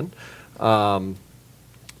GNN.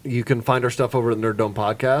 You can find our stuff over at Nerd Dome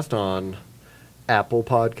Podcast on Apple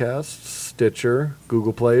Podcasts, Stitcher,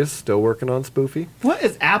 Google Play is still working on Spoofy. What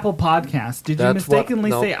is Apple Podcast? Did you That's what- mistakenly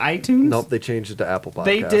nope. say iTunes? Nope, they changed it to Apple Podcast.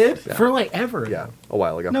 They did? Yeah, For like ever. yeah, a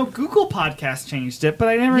while ago. No, Google Podcast changed it, but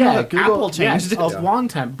I never know Yeah, that Google Apple changed it. a long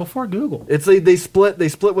time before Google. It's they split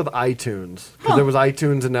with iTunes because there was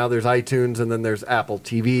iTunes and now there's iTunes and then there's Apple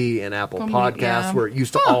TV and Apple Podcasts yeah. where it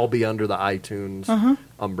used to all be under the iTunes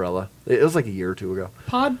umbrella. It was like a year or two ago.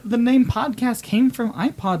 The name podcast came from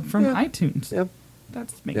iPod from iTunes. Yep. That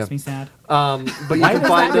makes Yeah. me sad. But you Why can does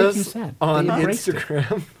find that make us you sad? on They embraced it.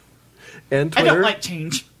 Instagram and I Twitter. don't like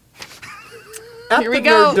change. at Here we the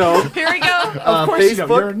go. Nerd Dome. Here we go. Of course you don't.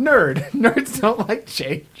 Facebook. You're a nerd. Nerds don't like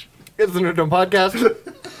change. It's the Nerd Dome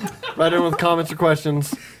Podcast. Write in with comments or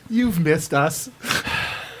questions. You've missed us.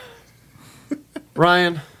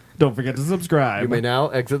 Ryan, Don't forget to subscribe. you may now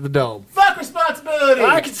exit the dome. Fuck responsibility.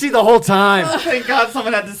 I can see the whole time. Thank God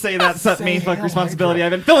someone had to say that. Set me. Fuck responsibility.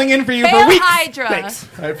 I've been filling in for you for Hail weeks. Hydra. Thanks.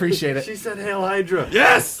 I appreciate it. She said Hail Hydra.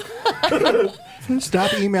 Yes.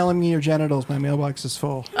 Stop emailing me your genitals. My mailbox is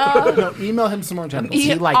full. No, email him some more genitals.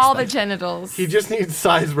 He Eat likes all them. the genitals. He just needs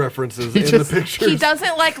size references He in just- the pictures. He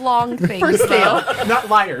doesn't like long things, though. Not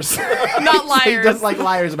liars. Not He liars. doesn't like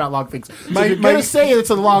liars about long things. So My- if you're my- gonna say it's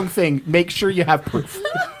a long thing, make sure you have proof.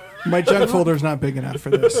 My junk folder's not big enough for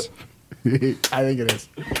this. I think it is.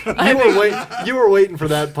 You were waiting for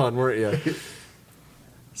that pun, weren't you?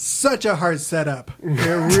 Such a hard setup. It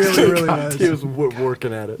really, really He was. was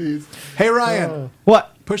working at it. Hey, Ryan,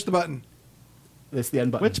 What? push the button. It's the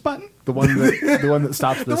end button. Which button? The one that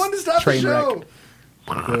stops this The one to stop the train show.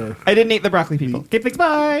 wreck. The- I didn't eat the broccoli people. Okay, thanks.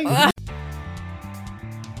 Bye.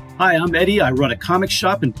 Hi, I'm Eddie. I run a comic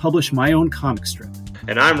shop and publish my own comic strip.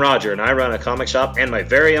 And I'm Roger, and I run a comic shop and my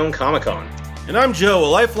very own Comic-Con. And I'm Joe, a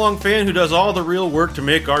lifelong fan who does all the real work to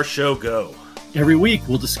make our show go. Every week,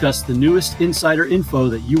 we'll discuss the newest insider info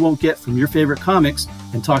that you won't get from your favorite comics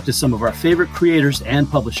and talk to some of our favorite creators and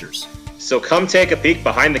publishers. So come take a peek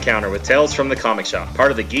behind the counter with Tales from the Comic Shop, part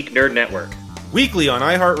of the Geek Nerd Network. Weekly on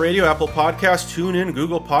iHeartRadio, Apple Podcasts, TuneIn,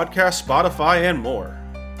 Google Podcasts, Spotify, and more.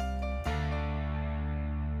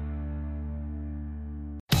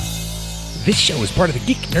 This show is part of the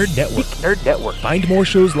Geek Nerd Network. Find more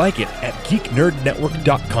shows like it at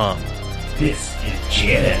geeknerdnetwork.com. This is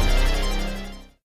Jen.